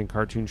 Saturday morning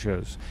cartoon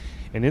shows.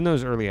 And in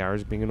those early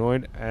hours, being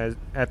annoyed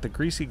at the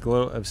greasy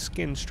glow of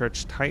skin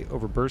stretched tight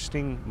over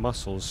bursting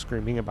muscles,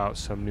 screaming about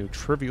some new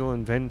trivial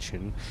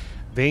invention,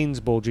 veins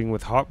bulging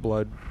with hot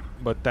blood,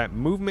 but that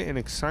movement and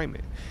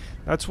excitement.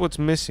 That's what's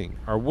missing.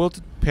 Our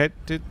wilted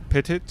petite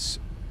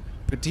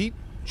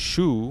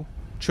cho,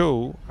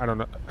 I don't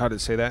know how to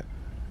say that,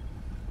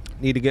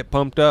 need to get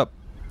pumped up.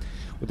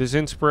 With this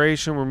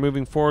inspiration, we're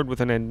moving forward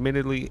with an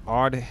admittedly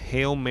odd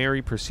Hail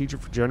Mary procedure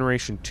for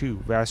Generation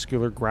 2,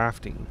 vascular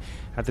grafting.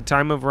 At the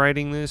time of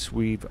writing this,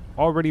 we've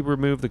already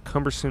removed the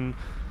cumbersome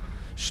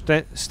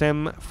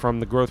stem from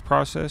the growth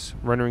process,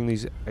 rendering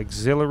these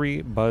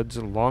auxiliary buds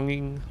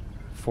longing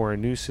for a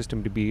new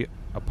system to be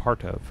a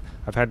part of.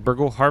 I've had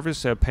Burgle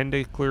harvest the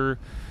appendicular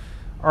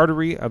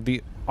artery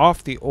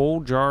off the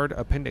old jarred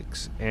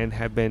appendix and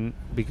have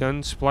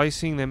begun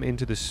splicing them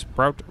into the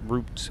sprout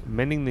roots,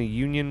 mending the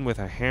union with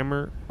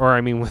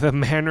with a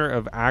manner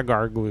of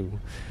agar glue.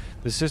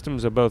 The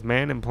systems of both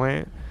man and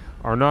plant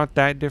are not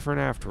that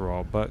different after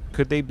all, but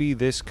could they be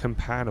this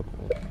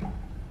compatible?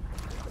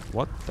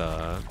 What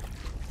the?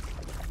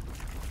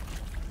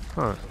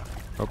 Huh.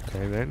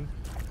 Okay then.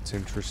 It's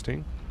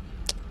interesting.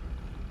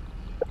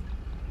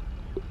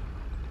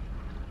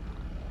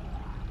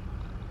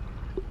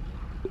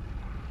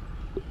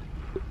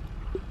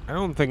 I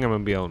don't think I'm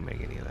going to be able to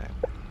make any of that.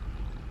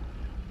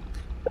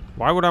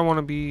 Why would I want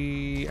to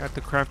be at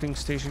the crafting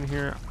station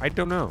here? I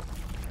don't know.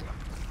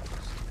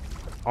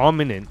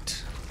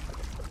 Ominent.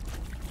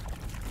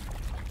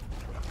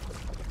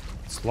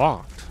 It's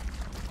locked.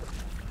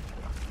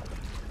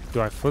 Do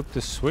I flip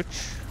the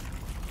switch?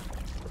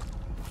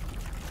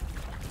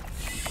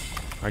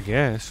 I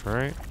guess,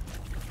 right?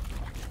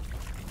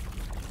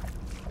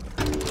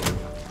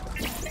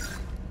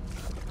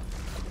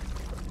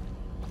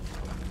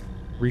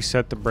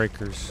 Reset the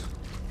breakers.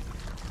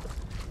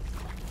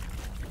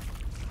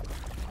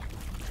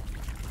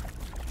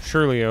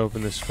 Surely I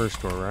opened this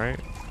first door, right?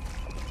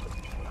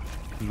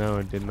 No,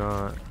 it did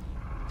not.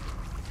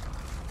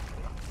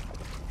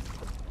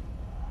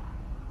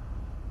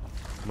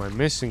 Am I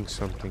missing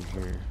something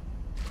here?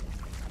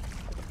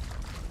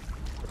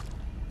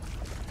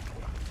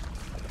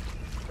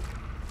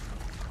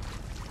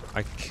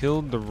 I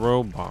killed the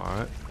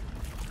robot.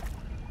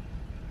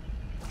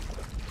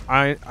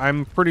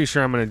 I'm pretty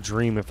sure I'm gonna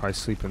dream if I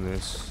sleep in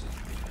this.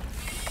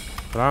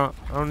 But I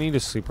don't need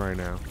to sleep right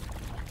now.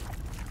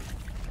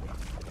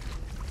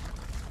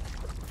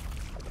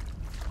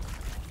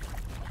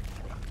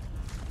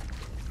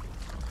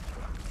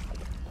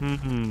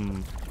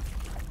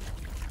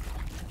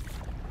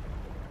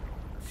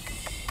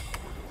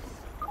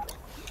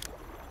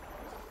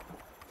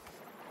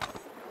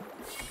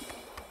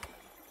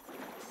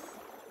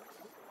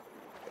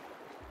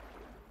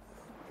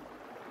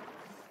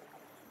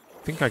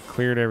 I think I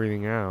cleared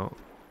everything out.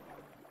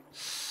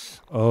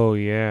 Oh,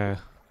 yeah.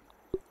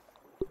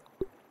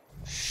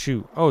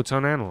 Shoot. Oh, it's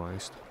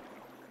unanalyzed.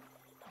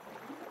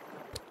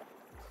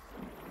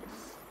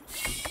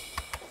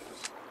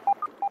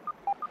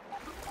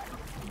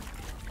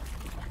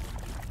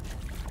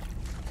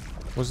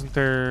 Wasn't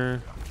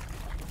there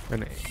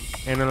an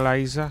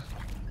analyzer?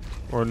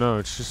 Or no,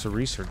 it's just a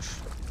research.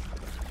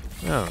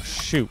 Oh,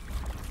 shoot.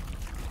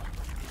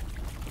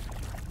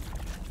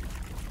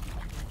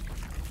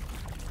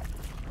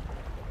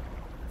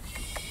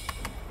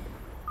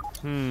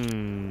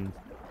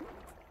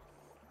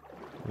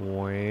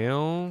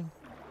 Well...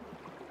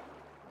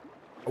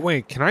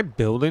 Wait, can I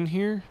build in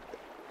here?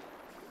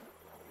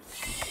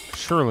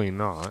 Surely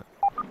not.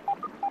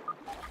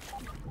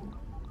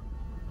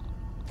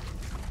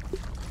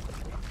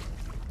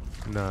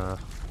 Nah.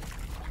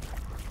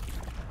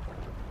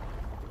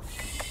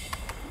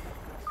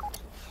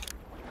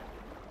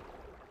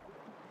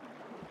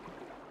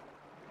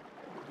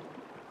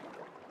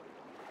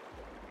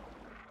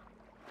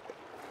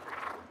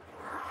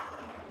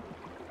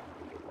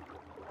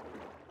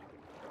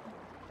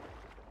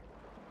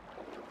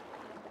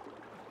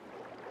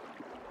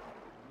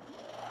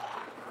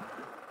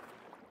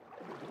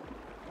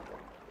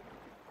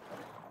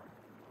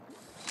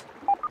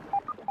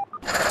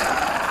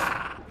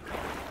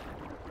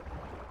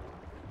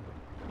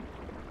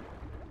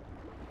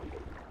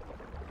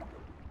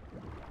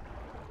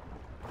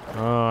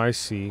 Oh, I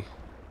see.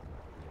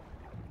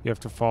 You have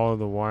to follow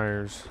the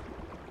wires,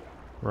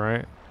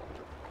 right?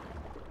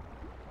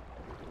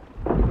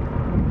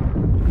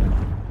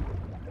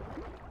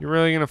 You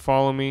really gonna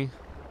follow me?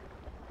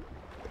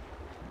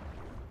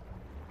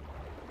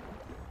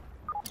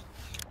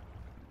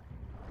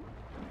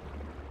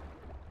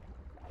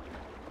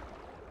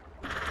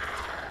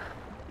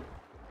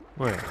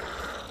 Wait.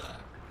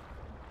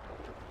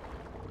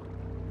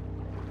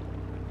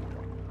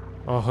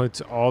 Oh,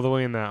 it's all the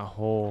way in that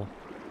hole.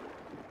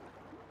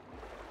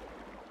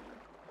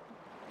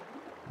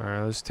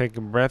 Alright, let's take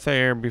a breath of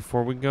air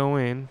before we go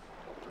in.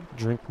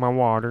 Drink my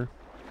water.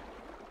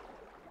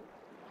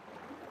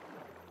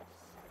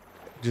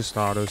 Just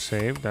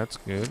auto-save, that's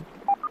good.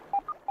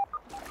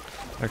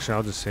 Actually,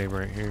 I'll just save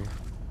right here.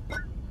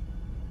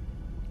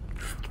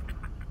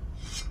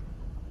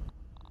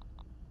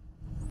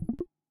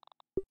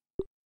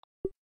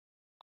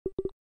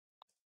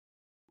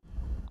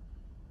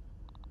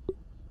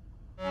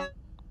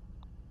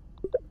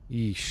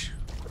 Yeesh.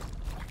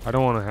 I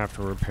don't want to have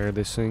to repair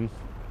this thing.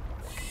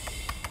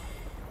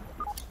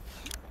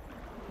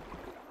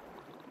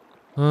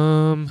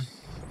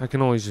 I can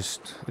always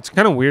just... It's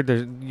kind of weird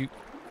that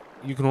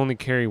you can only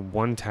carry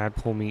one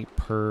tadpole meat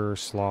per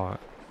slot.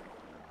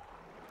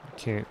 You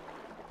can't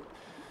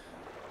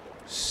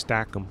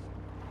stack them.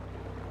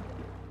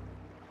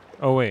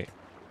 Oh, wait.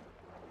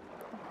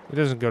 It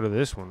doesn't go to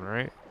this one,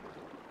 right?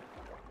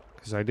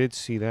 Because I did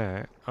see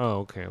that.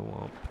 Oh, okay,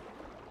 well...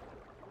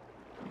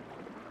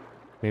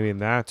 Maybe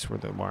that's where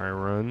the wire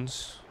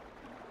runs.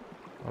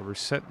 I'll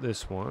reset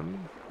this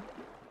one.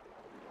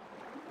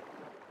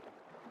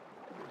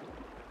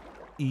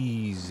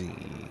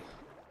 Easy.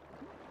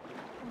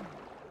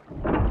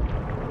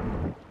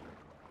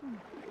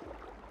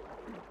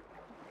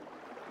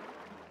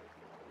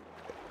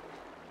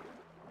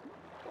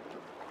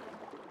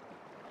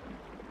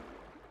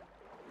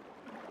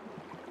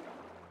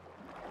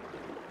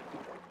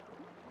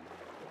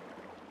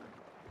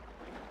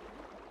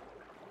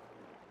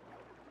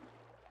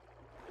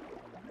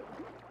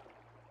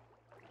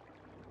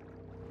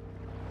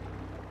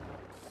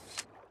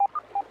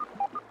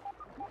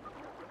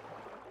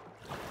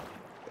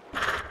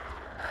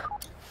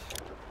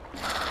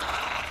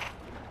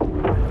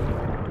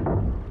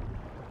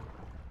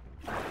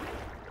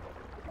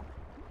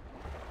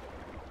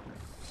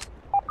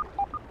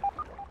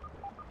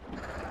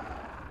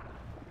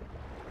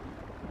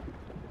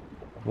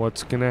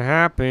 What's gonna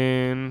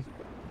happen?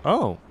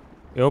 Oh,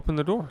 it opened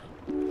the door.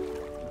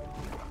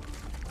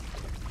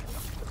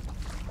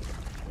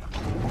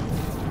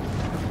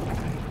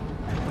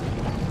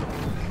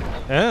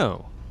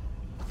 Oh,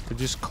 it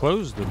just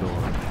closed the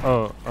door.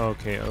 Oh,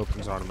 okay, it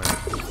opens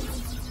automatically.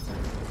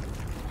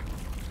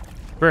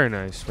 Very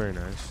nice, very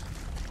nice.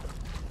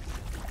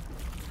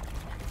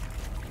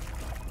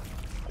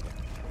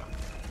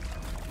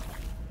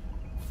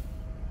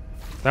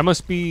 That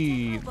must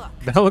be...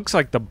 That looks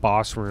like the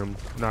boss room,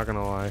 not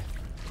gonna lie.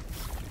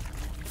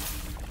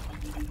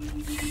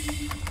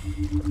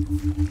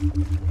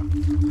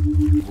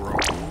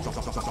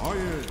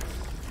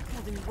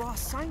 Holding raw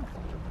sign.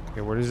 Okay,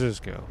 where does this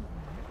go?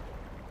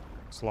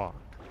 It's locked.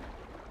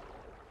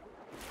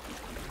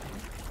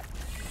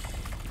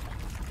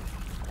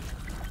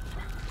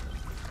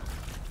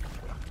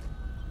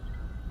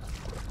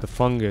 The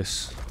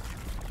fungus. I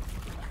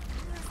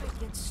wonder if I'd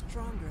get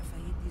stronger if I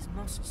ate these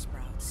mussel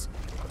sprouts.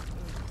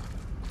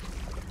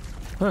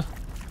 Huh.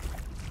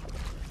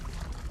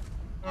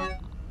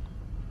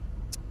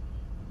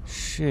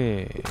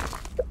 Shit.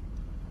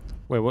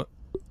 Wait, what?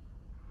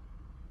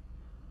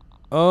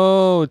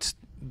 Oh, it's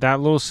that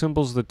little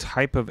symbol's the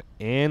type of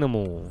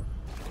animal.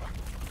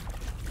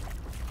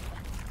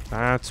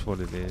 That's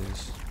what it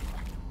is.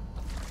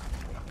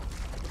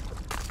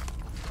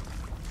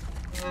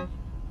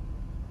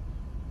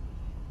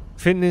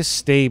 Fitness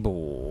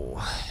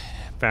stable.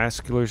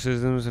 Vascular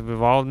systems have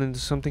evolved into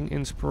something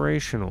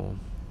inspirational.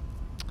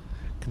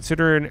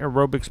 Consider an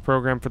aerobics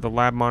program for the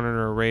lab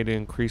monitor array to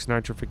increase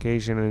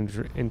nitrification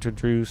and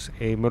introduce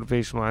a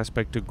motivational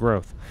aspect to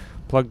growth.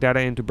 Plug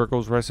data into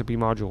Burkle's recipe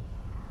module.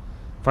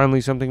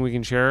 Finally, something we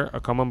can share a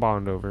common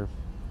bond over.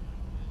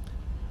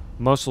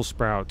 Muscle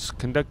sprouts,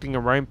 conducting a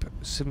ripe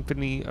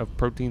symphony of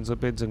proteins,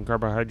 lipids, and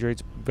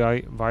carbohydrates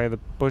via the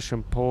push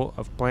and pull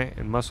of plant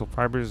and muscle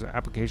fibers.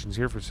 Applications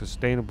here for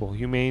sustainable,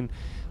 humane,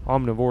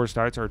 omnivorous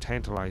diets are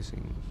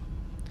tantalizing.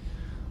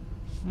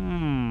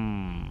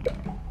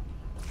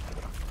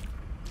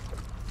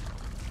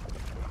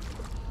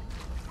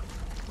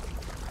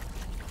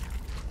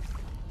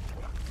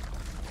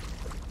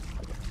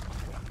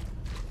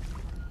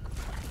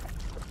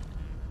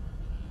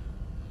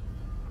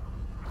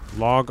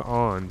 Log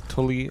on.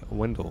 Tully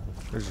Wendell.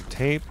 There's a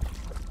tape.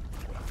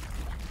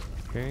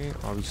 Okay,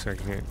 obviously I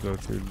can't go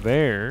through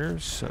there,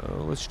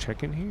 so let's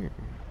check in here.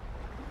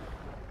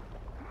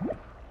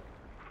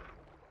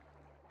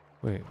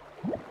 Wait.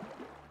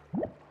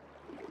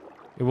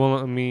 It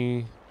won't let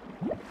me...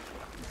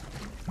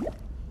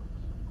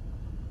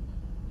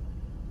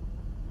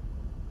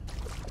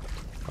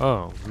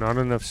 Oh, not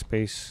enough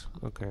space.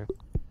 Okay.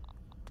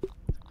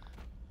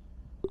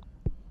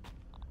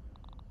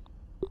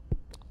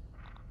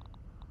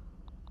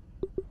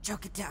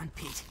 Choke it down,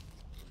 Pete.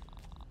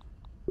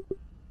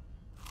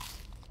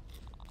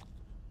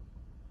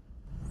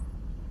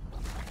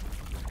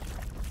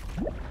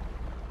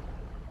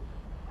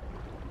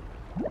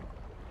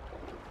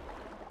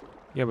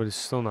 Yeah, but it's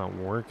still not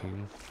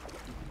working.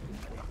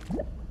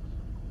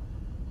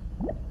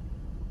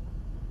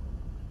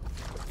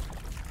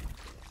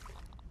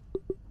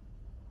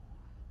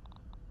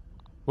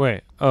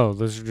 Wait. Oh,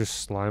 those are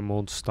just slime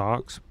mold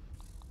stalks?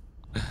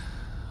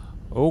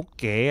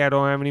 Okay, I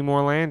don't have any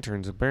more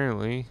lanterns,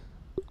 apparently.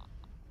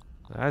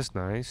 That's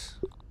nice.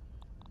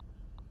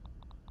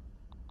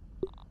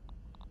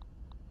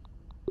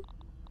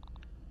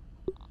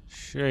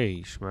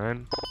 Sheesh,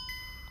 man.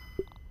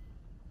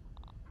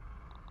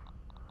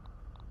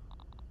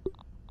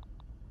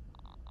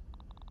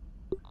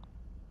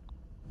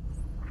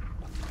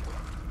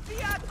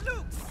 Fiat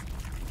Lux!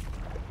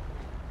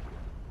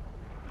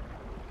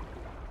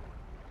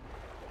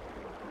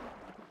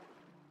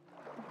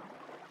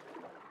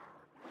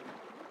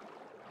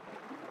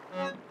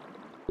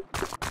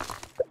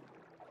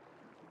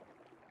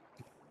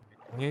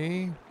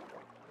 Okay.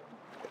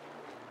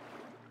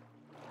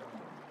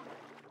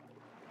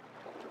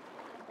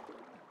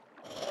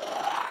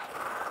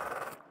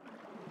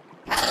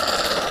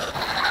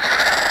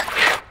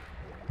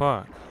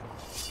 Fuck.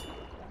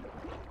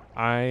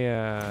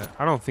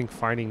 I don't think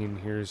fighting in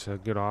here is a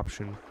good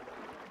option.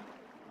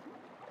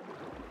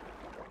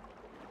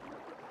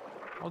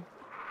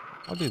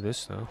 I'll do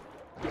this though.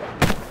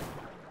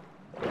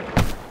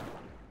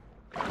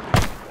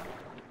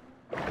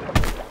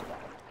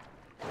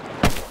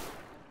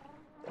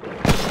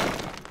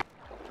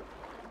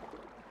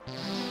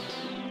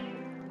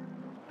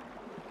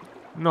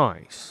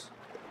 Nice.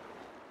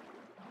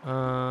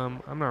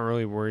 I'm not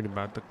really worried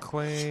about the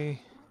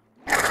clay.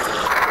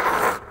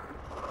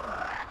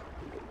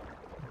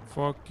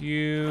 Fuck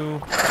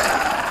you.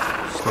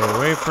 Stay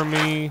away from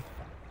me.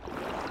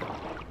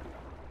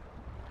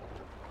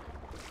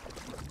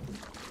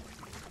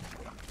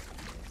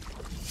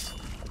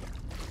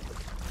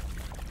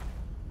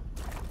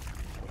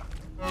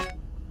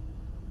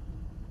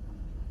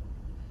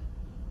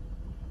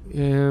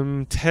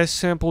 Test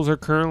samples are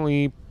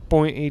currently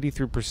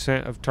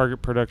 0.83% of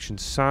target production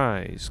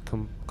size.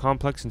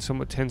 Complex and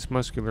somewhat tense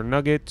muscular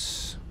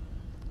nuggets.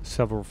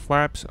 Several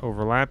flaps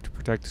overlap to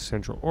protect the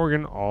central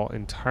organ, all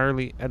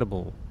entirely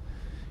edible.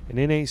 An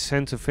innate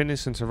sense of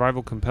fitness and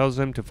survival compels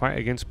them to fight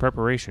against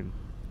preparation.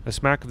 A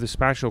smack of the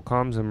spatula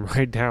calms them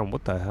right down.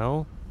 What the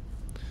hell?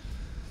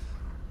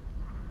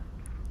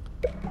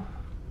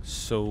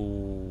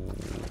 So,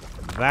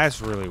 that's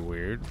really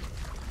weird.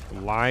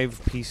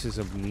 Live pieces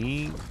of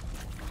meat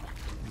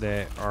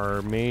that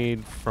are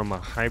made from a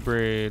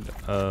hybrid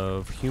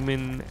of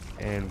human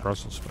and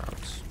Brussels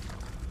sprouts.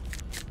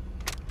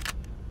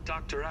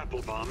 Dr.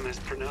 Applebaum has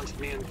pronounced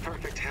me in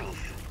perfect health.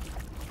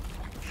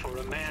 For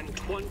a man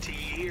 20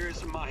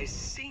 years my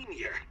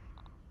senior,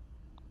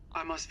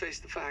 I must face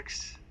the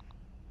facts.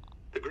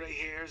 The gray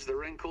hairs, the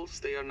wrinkles,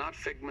 they are not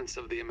figments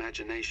of the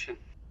imagination.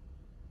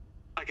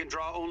 I can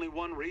draw only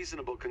one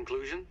reasonable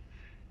conclusion.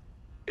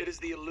 It is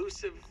the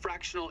elusive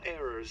fractional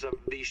errors of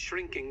the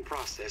shrinking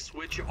process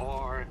which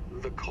are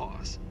the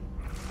cause.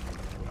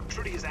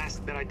 Trudy has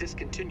asked that I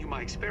discontinue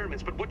my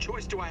experiments, but what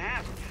choice do I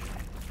have?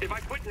 If I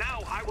quit now,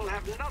 I will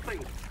have nothing.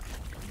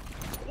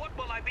 What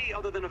will I be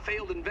other than a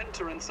failed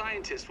inventor and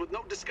scientist with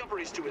no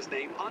discoveries to his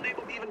name,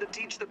 unable even to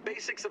teach the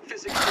basics of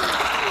physics to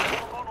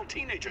hormonal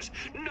teenagers?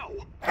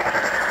 No.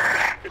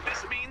 If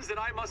this means that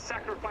I must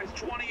sacrifice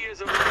 20 years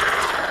of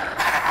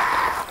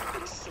life,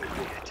 then so be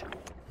it.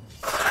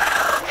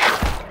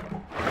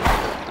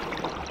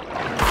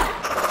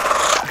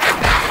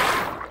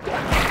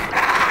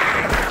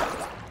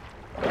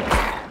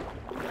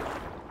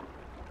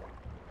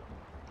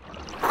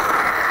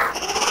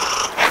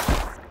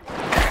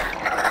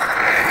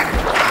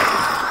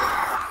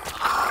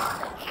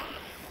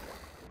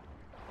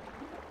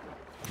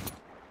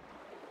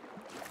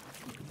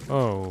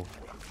 Oh.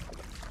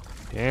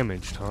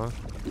 Damaged, huh?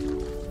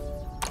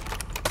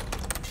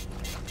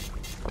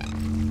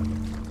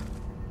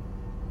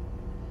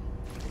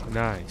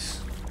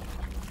 Nice.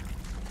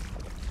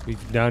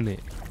 We've done it.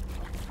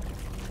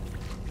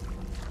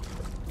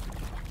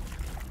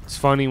 It's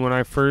funny, when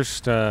I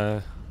first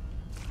kind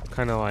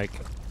of like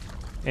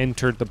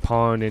entered the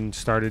pond and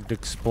started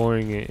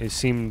exploring it, it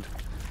seemed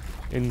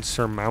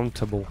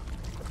insurmountable.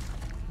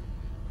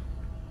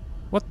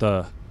 What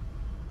the?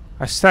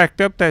 I stacked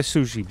up that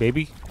sushi,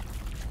 baby.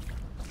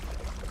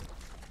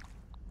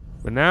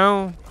 But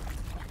now,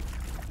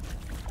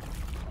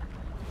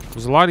 It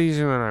was a lot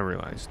easier than I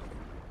realized.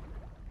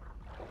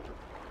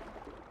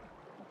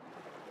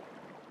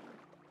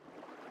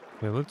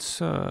 Okay, let's,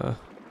 so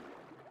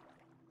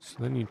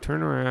then you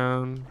turn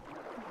around.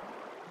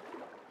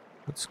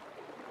 Let's,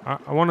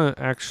 I want to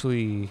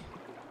actually,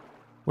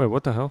 wait,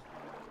 what the hell?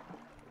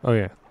 Oh,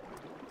 yeah.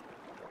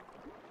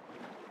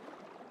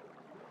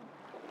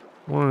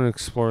 I want to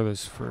explore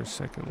this for a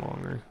second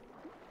longer.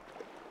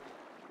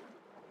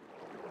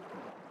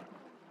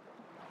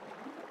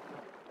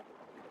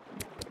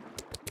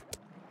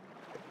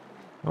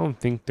 I don't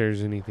think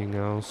there's anything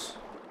else.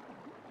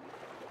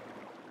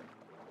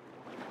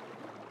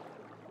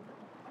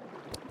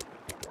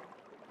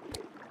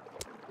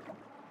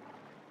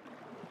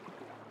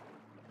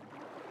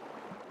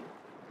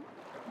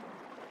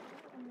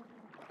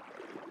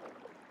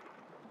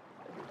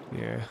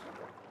 Yeah.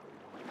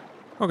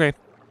 Okay.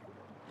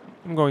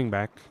 I'm going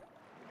back.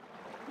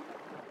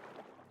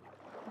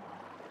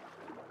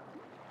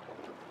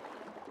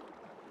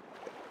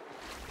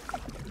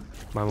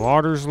 My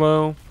water's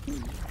low.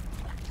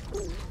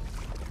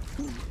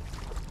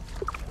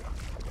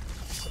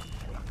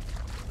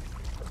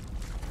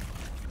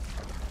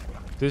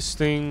 This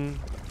thing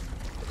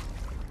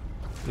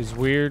is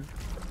weird.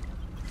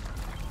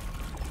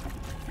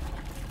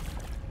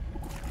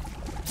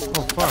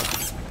 Oh, fuck.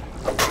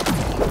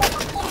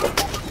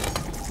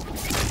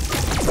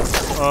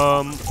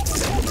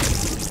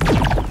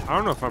 I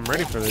don't know if I'm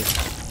ready for this.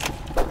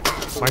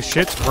 My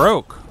shit's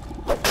broke.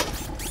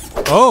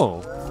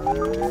 Oh.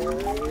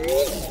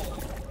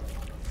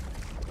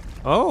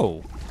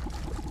 Oh.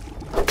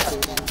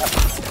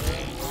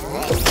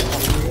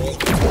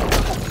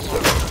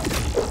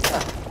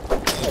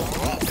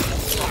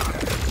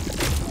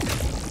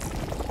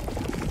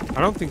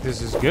 I don't think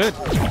this is good.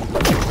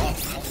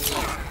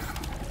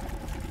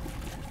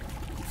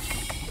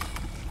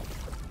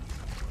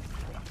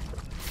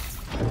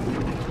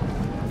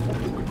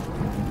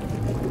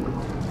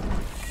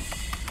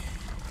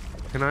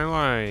 Can I,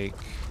 like...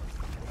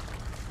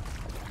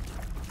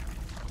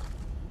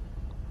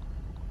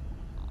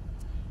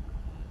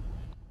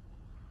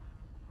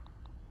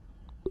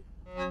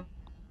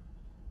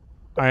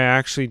 I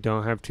actually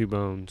don't have 2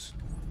 bones.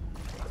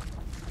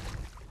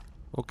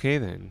 Okay,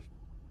 then.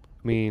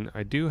 I mean,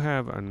 I do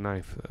have a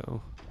knife,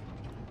 though.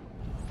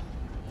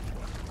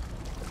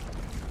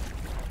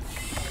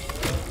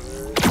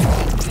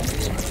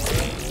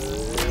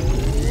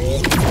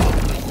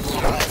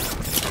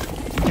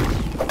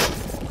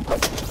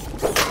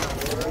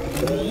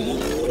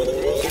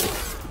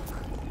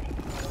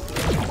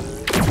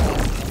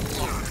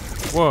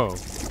 Whoa.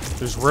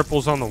 There's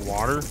ripples on the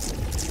water?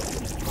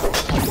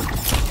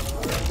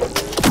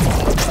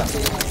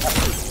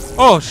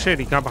 Oh, shit,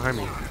 he got behind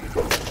me.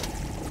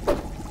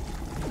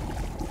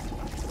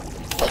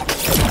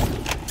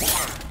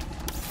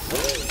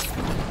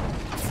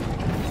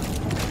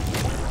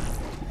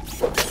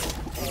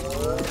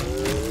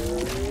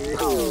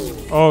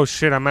 Oh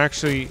shit, I'm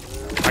actually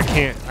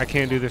I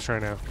can't do this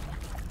right now.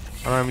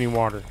 I don't have any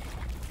water.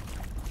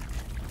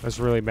 That's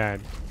really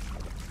bad.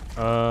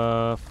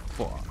 Fuck.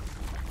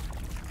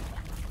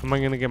 How am I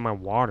gonna get my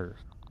water?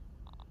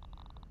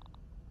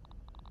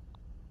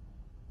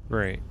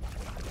 Great.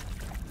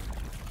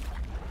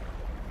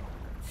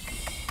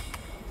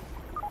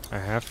 I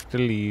have to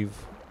leave.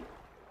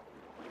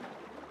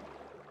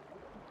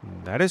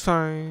 That is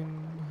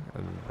fine.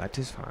 That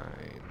is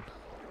fine.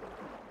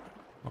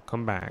 I'll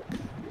come back.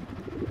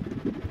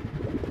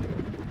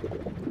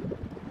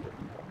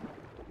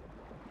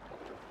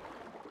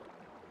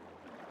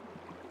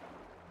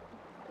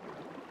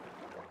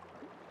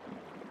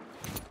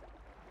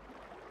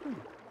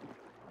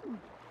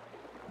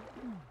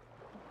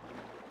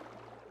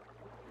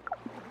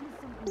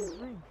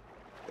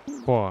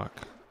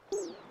 Fuck.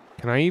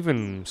 Can I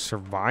even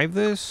survive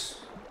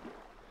this?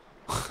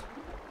 Oh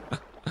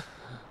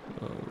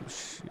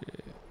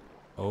shit.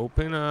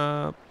 Open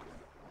up.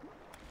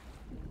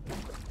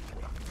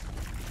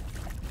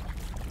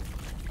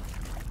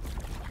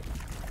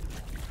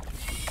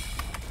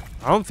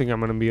 I don't think I'm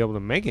gonna be able to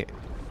make it.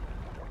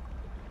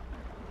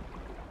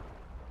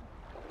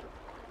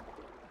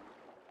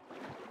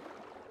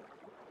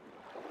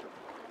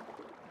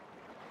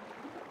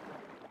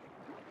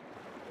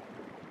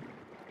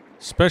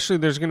 Especially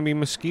there's gonna be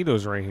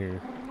mosquitoes right here.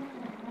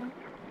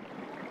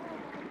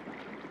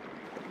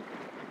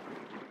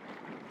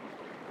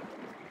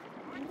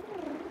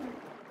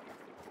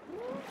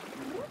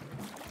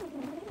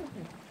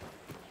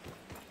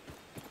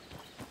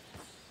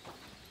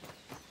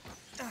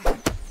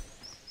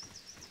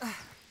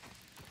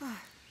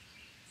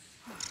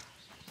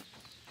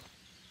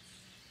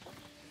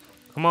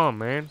 Come on,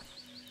 man.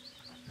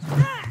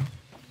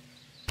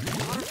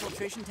 Water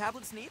filtration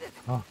tablets needed.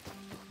 Oh,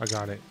 I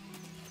got it.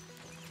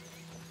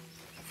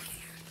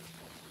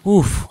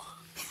 Oof.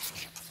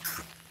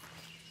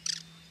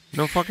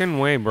 No fucking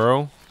way,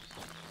 bro.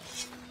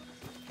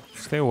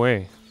 Stay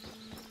away.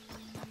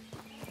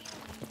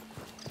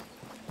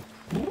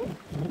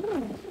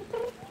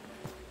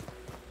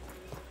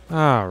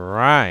 All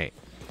right.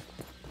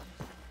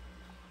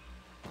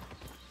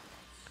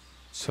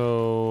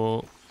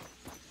 So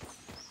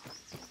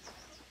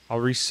I'll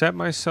reset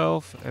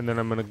myself, and then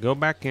I'm going to go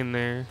back in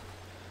there.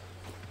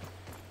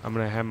 I'm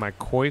going to have my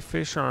koi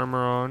fish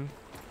armor on.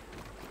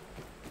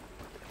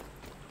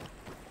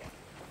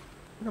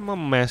 And I'm going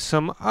to mess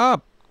them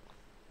up.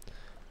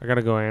 I got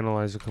to go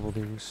analyze a couple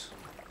things.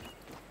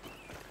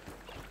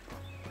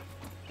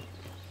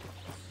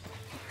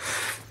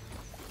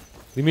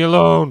 Leave me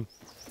alone.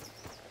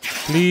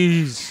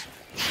 Please.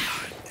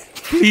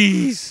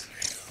 Please.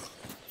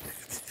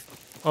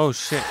 Oh,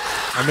 shit.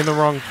 I'm in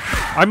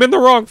the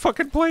wrong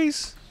fucking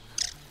place.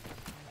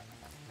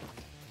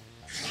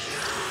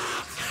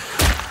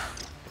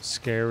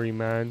 Scary,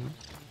 man.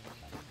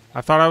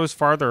 I thought I was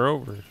farther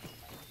over.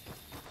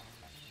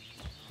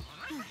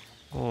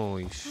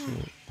 Holy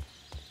shit.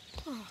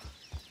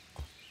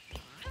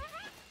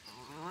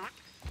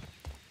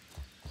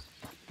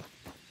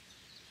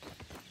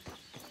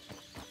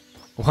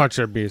 Watch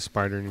there be a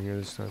spider in here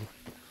this time.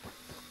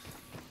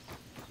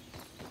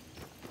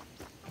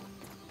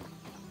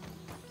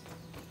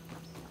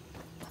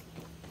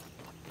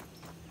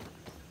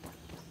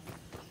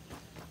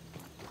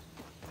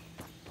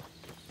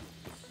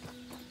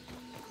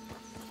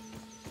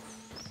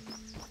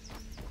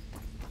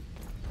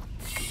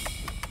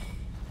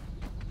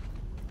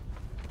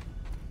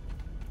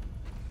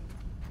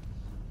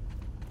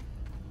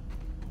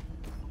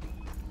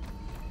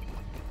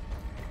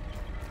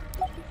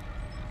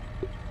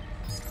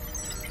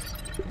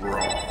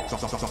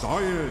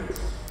 Science!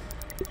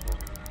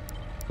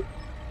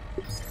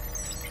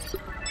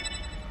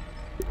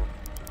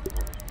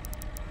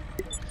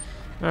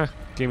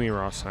 Give me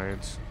raw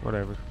science.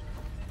 Whatever.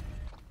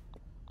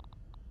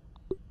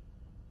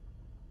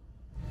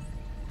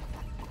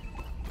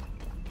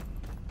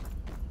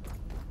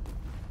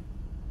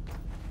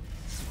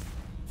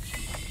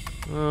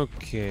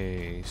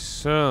 Okay,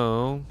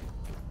 so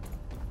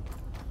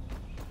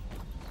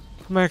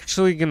I'm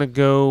actually gonna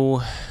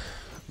go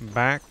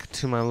back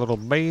to my little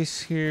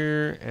base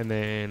here, and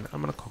then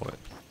I'm gonna call it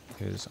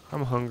because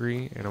I'm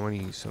hungry and I want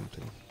to eat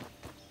something.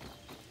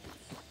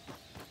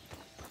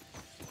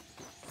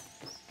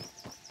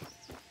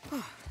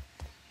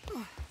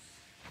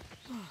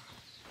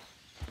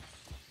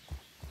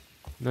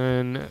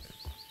 Then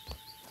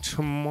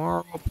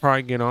tomorrow I'll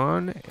probably get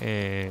on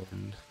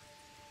and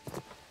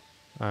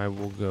I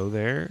will go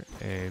there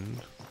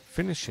and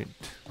finish it.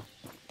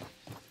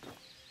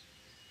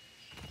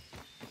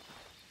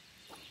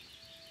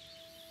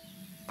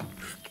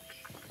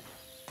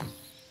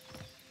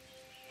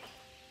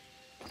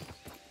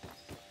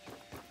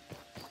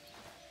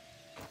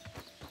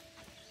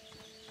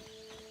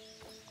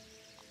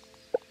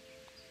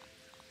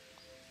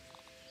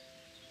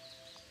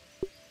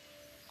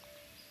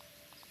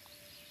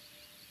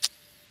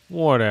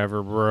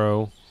 Whatever,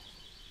 bro.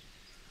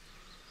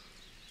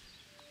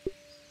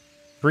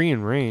 3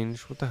 in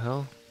range? What the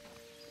hell?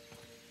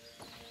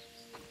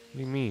 What do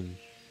you mean?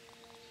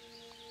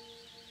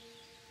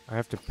 I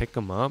have to pick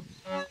them up?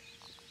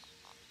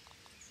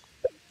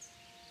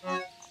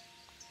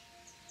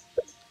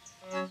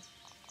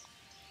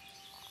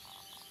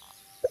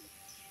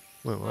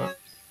 Wait, what?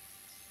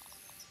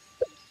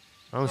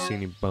 I don't see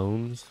any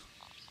bones.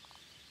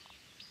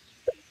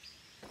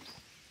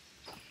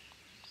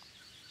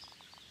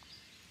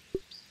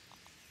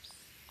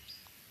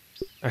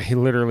 I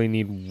literally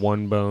need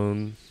 1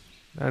 bone.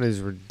 That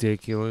is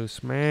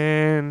ridiculous,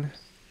 man.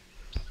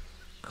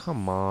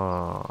 Come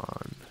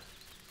on.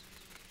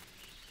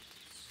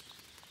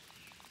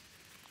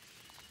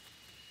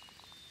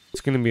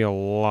 It's gonna be a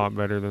lot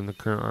better than the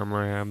current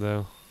armor I have,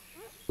 though.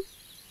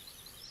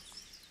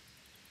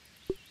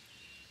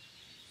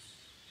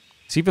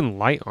 It's even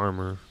light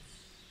armor.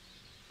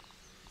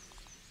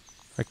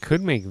 I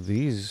could make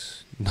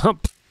these.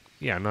 Nope.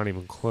 Yeah, not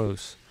even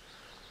close.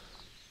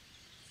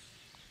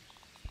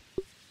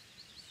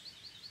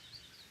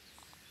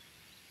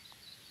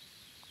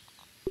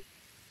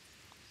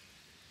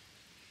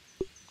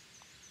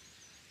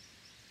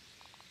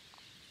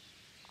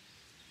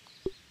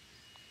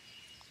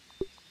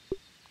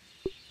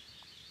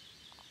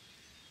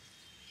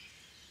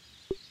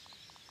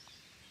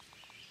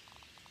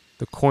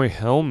 The koi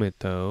helmet,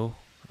 though,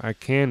 I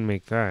can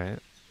make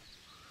that.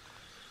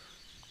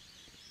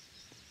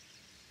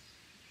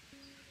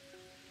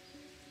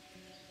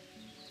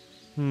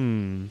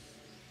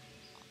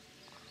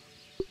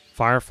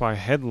 Firefly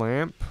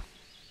headlamp.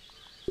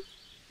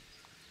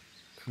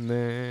 And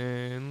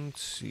then,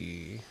 let's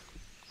see.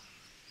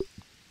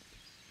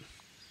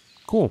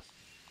 Cool.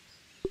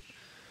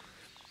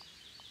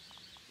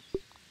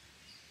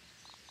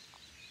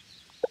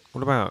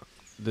 What about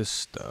this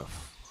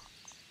stuff?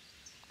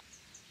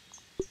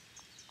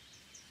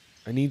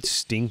 I need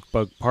stink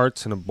bug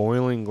parts and a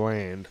boiling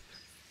gland.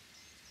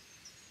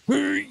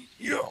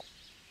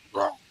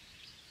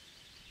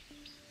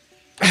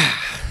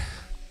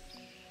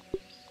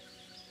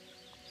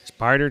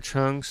 Spider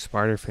chunks,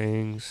 spider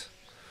fangs.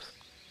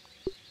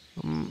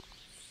 I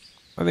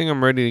think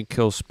I'm ready to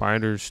kill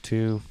spiders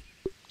too.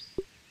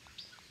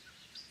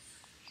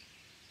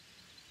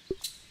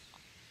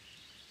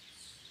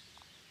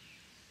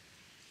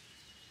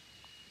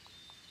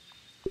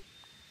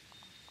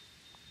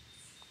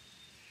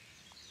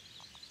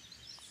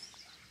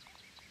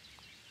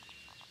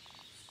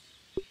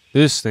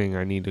 This thing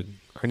I need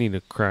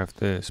to craft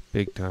this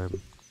big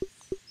time.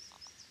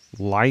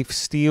 Life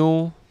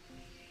steal?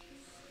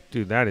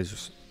 Dude, that is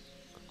just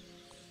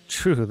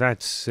true,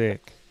 that's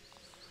sick.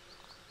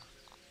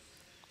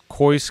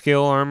 Koi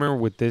scale armor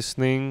with this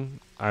thing,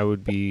 I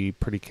would be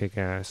pretty kick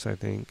ass, I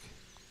think.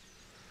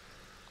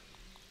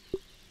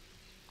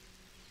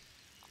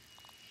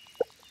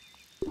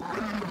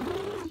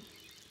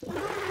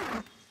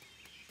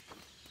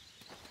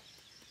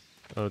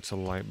 Oh, it's a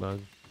light bug.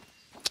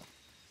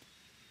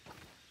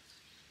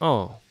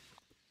 Oh.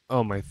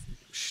 Oh, my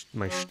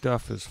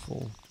stuff is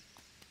full.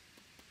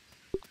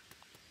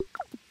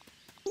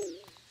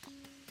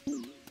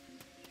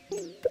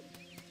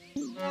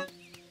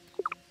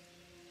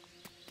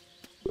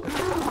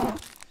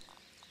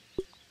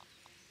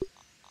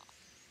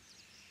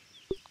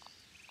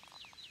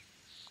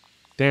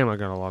 Damn, I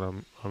got a lot of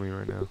on me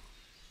right now.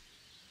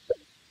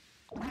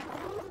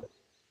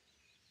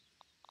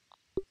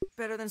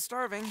 Better than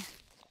starving,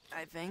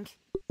 I think.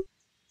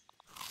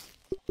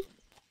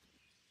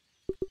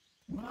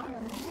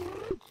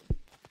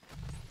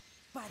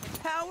 By the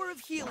power of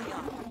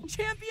Helion,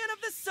 champion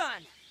of the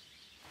sun!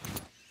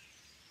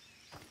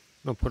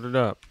 No, put it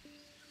up.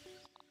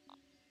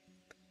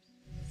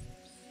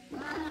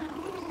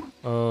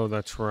 Oh,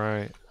 that's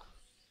right.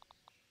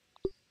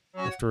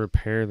 I have to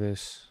repair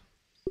this.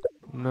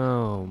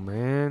 No,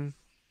 man.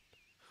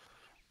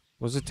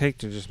 What does it take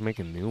to just make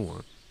a new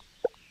one?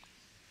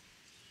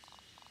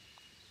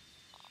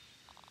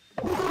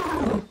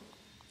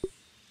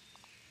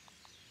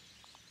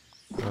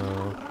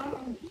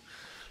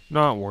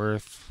 Not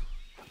worth.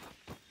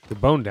 The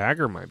bone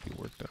dagger might be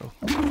worth, though.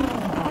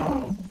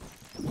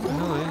 What the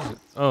hell is it?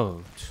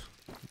 Oh,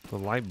 the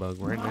light bug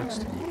right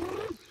next to me.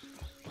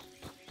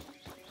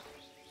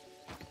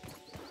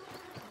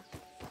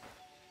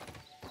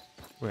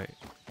 Wait.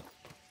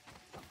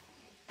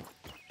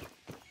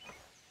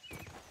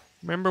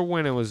 Remember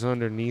when it was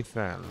underneath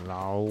that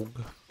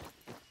log?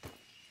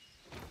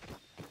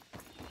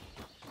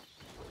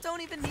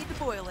 Don't even need to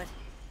boil it.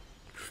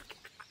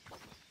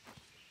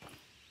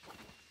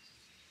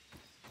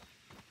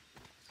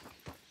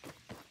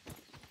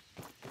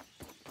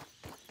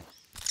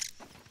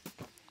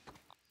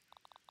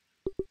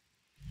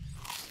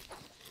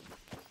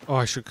 Oh,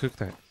 I should cook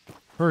that.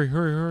 Hurry,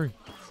 hurry, hurry.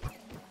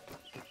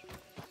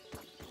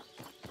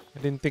 I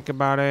didn't think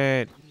about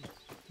it.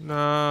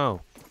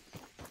 No.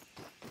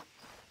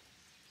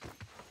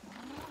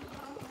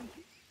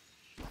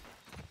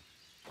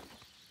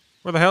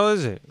 Where the hell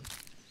is it?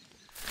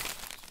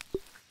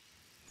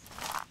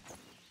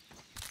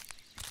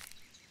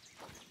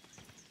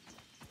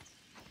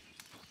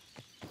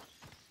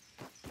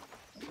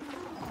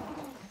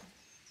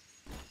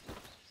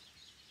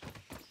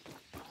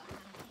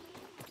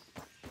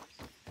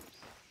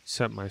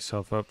 Set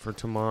myself up for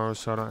tomorrow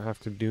so I don't have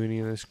to do any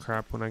of this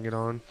crap when I get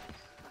on.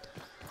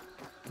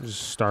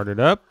 Just start it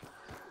up.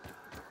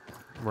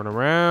 Run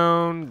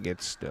around.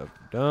 Get stuff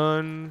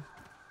done.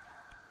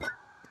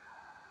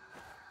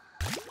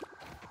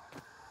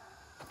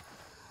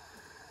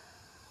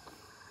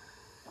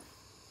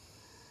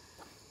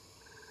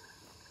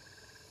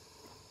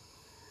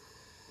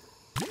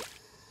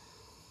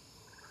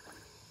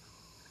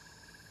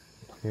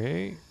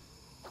 Okay.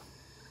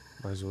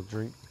 Might as well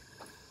drink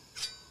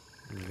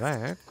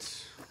that.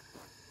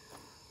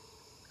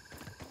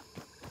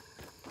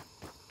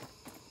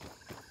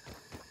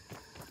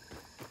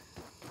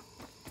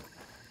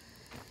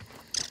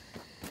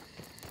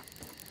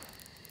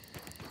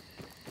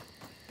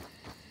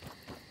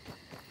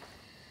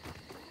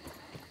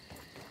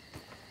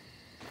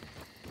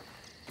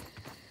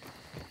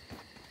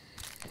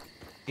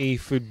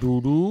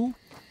 Afidoodle.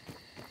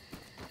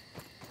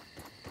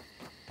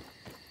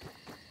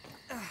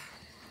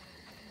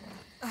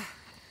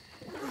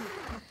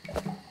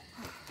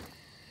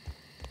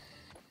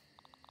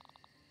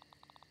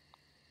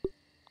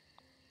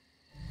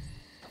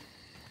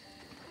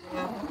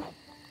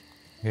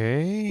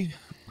 Okay,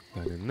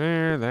 put that in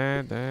there,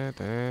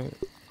 that,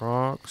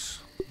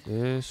 rocks,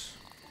 this,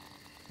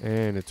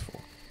 and it's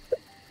full.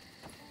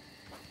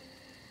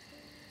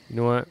 You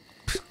know what?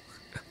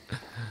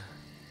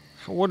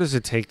 What does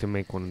it take to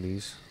make one of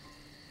these?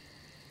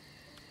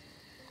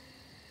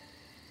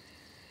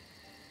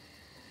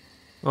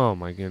 Oh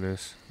my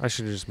goodness. I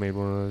should have just made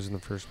one of those in the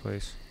first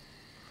place.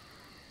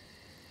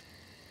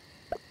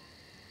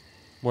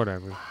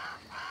 Whatever.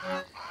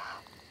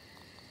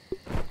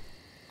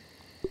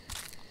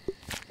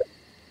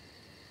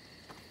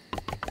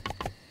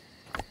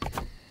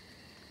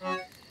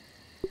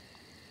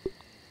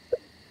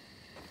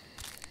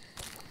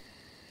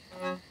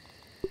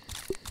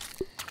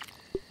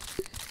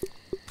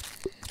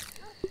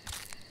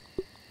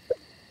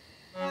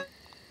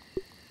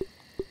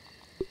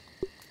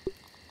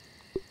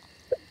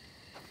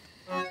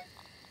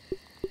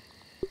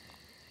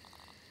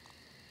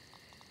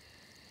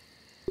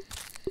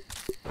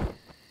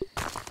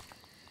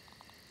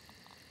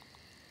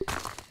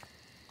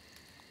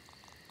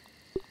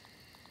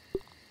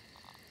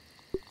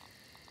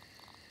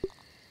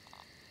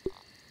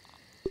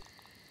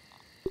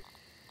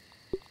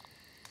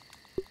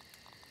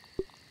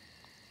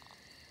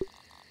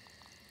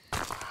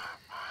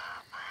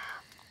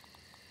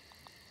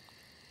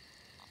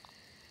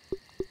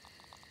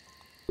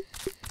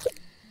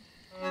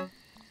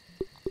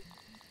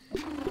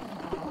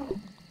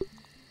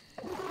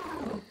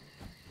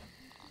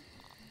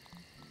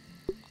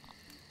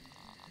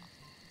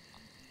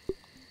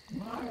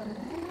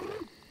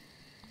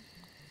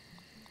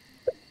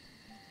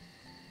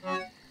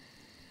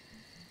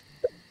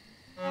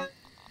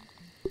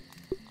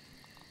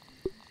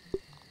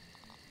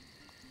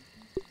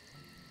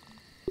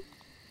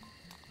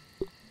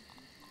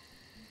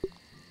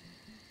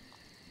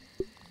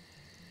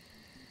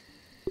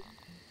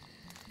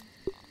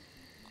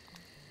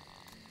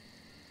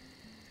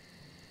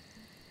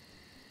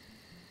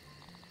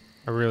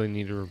 really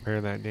need to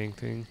repair that dang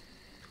thing.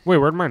 Wait,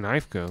 where'd my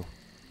knife go?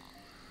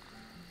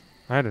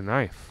 I had a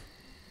knife.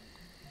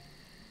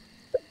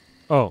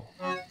 Oh.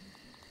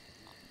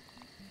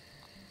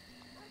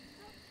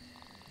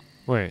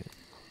 Wait.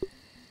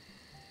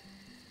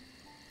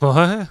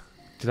 What?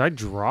 Did I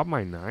drop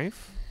my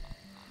knife?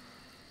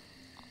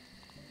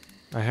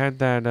 I had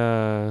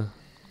that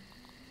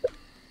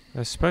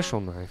special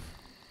knife.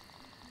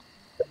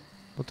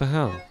 What the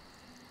hell?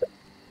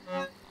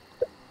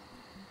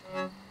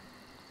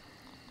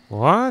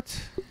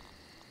 What?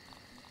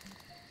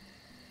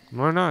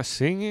 Am I not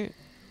seeing it?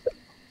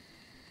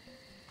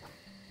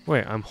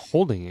 Wait, I'm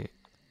holding it.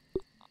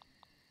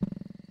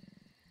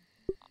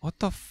 What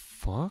the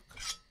fuck?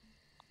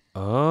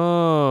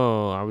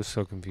 Oh, I was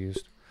so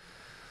confused.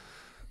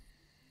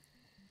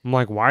 I'm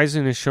like, why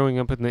isn't it showing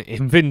up in the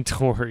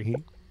inventory?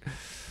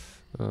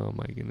 Oh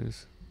my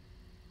goodness.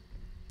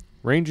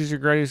 Range is your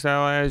greatest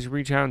ally as you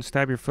reach out and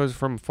stab your foes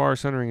from afar,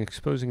 sundering,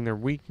 exposing their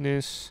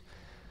weakness.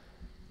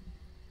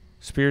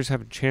 Spears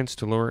have a chance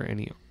to lower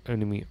any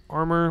enemy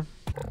armor.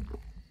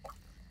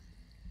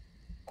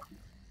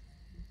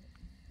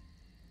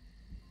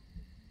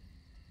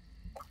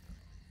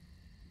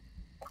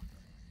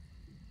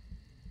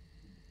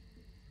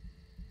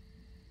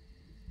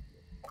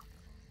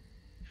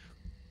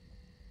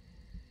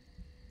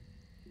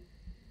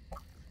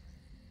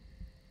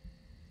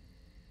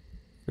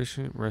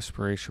 Efficient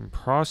respiration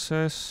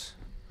process.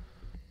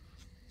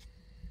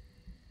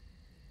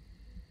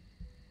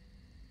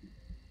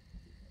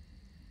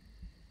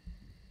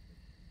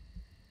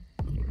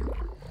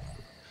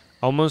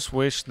 Almost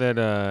wish that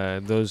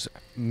those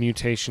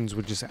mutations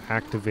would just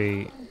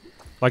activate,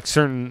 like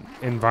certain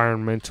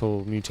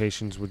environmental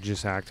mutations would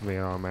just activate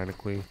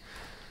automatically.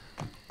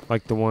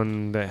 Like the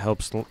one that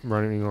helps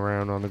running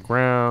around on the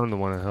ground, the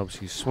one that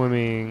helps you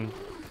swimming.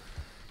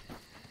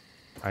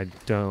 I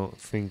don't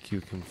think you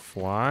can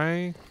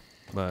fly,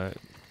 but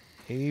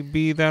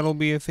maybe that'll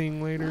be a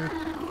thing later.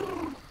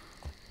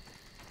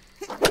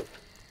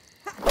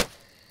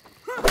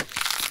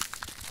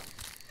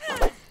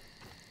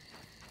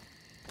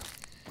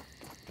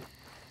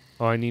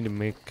 Oh, I need to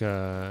make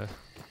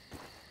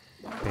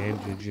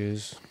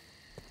bandages.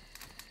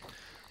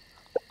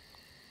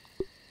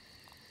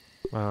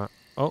 Oh.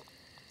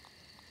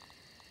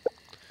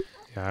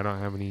 Yeah, I don't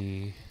have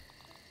any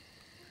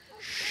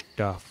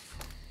stuff.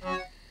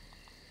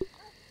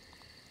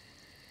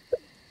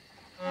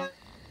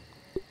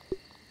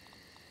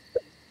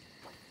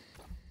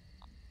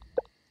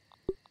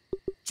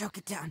 Choke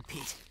it down,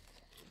 Pete.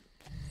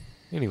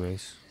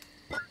 Anyways.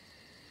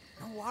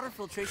 No water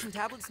filtration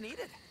tablets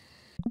needed.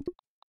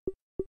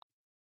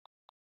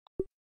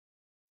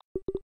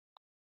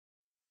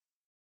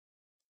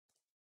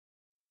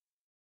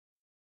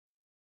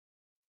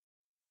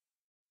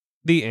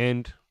 The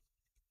end.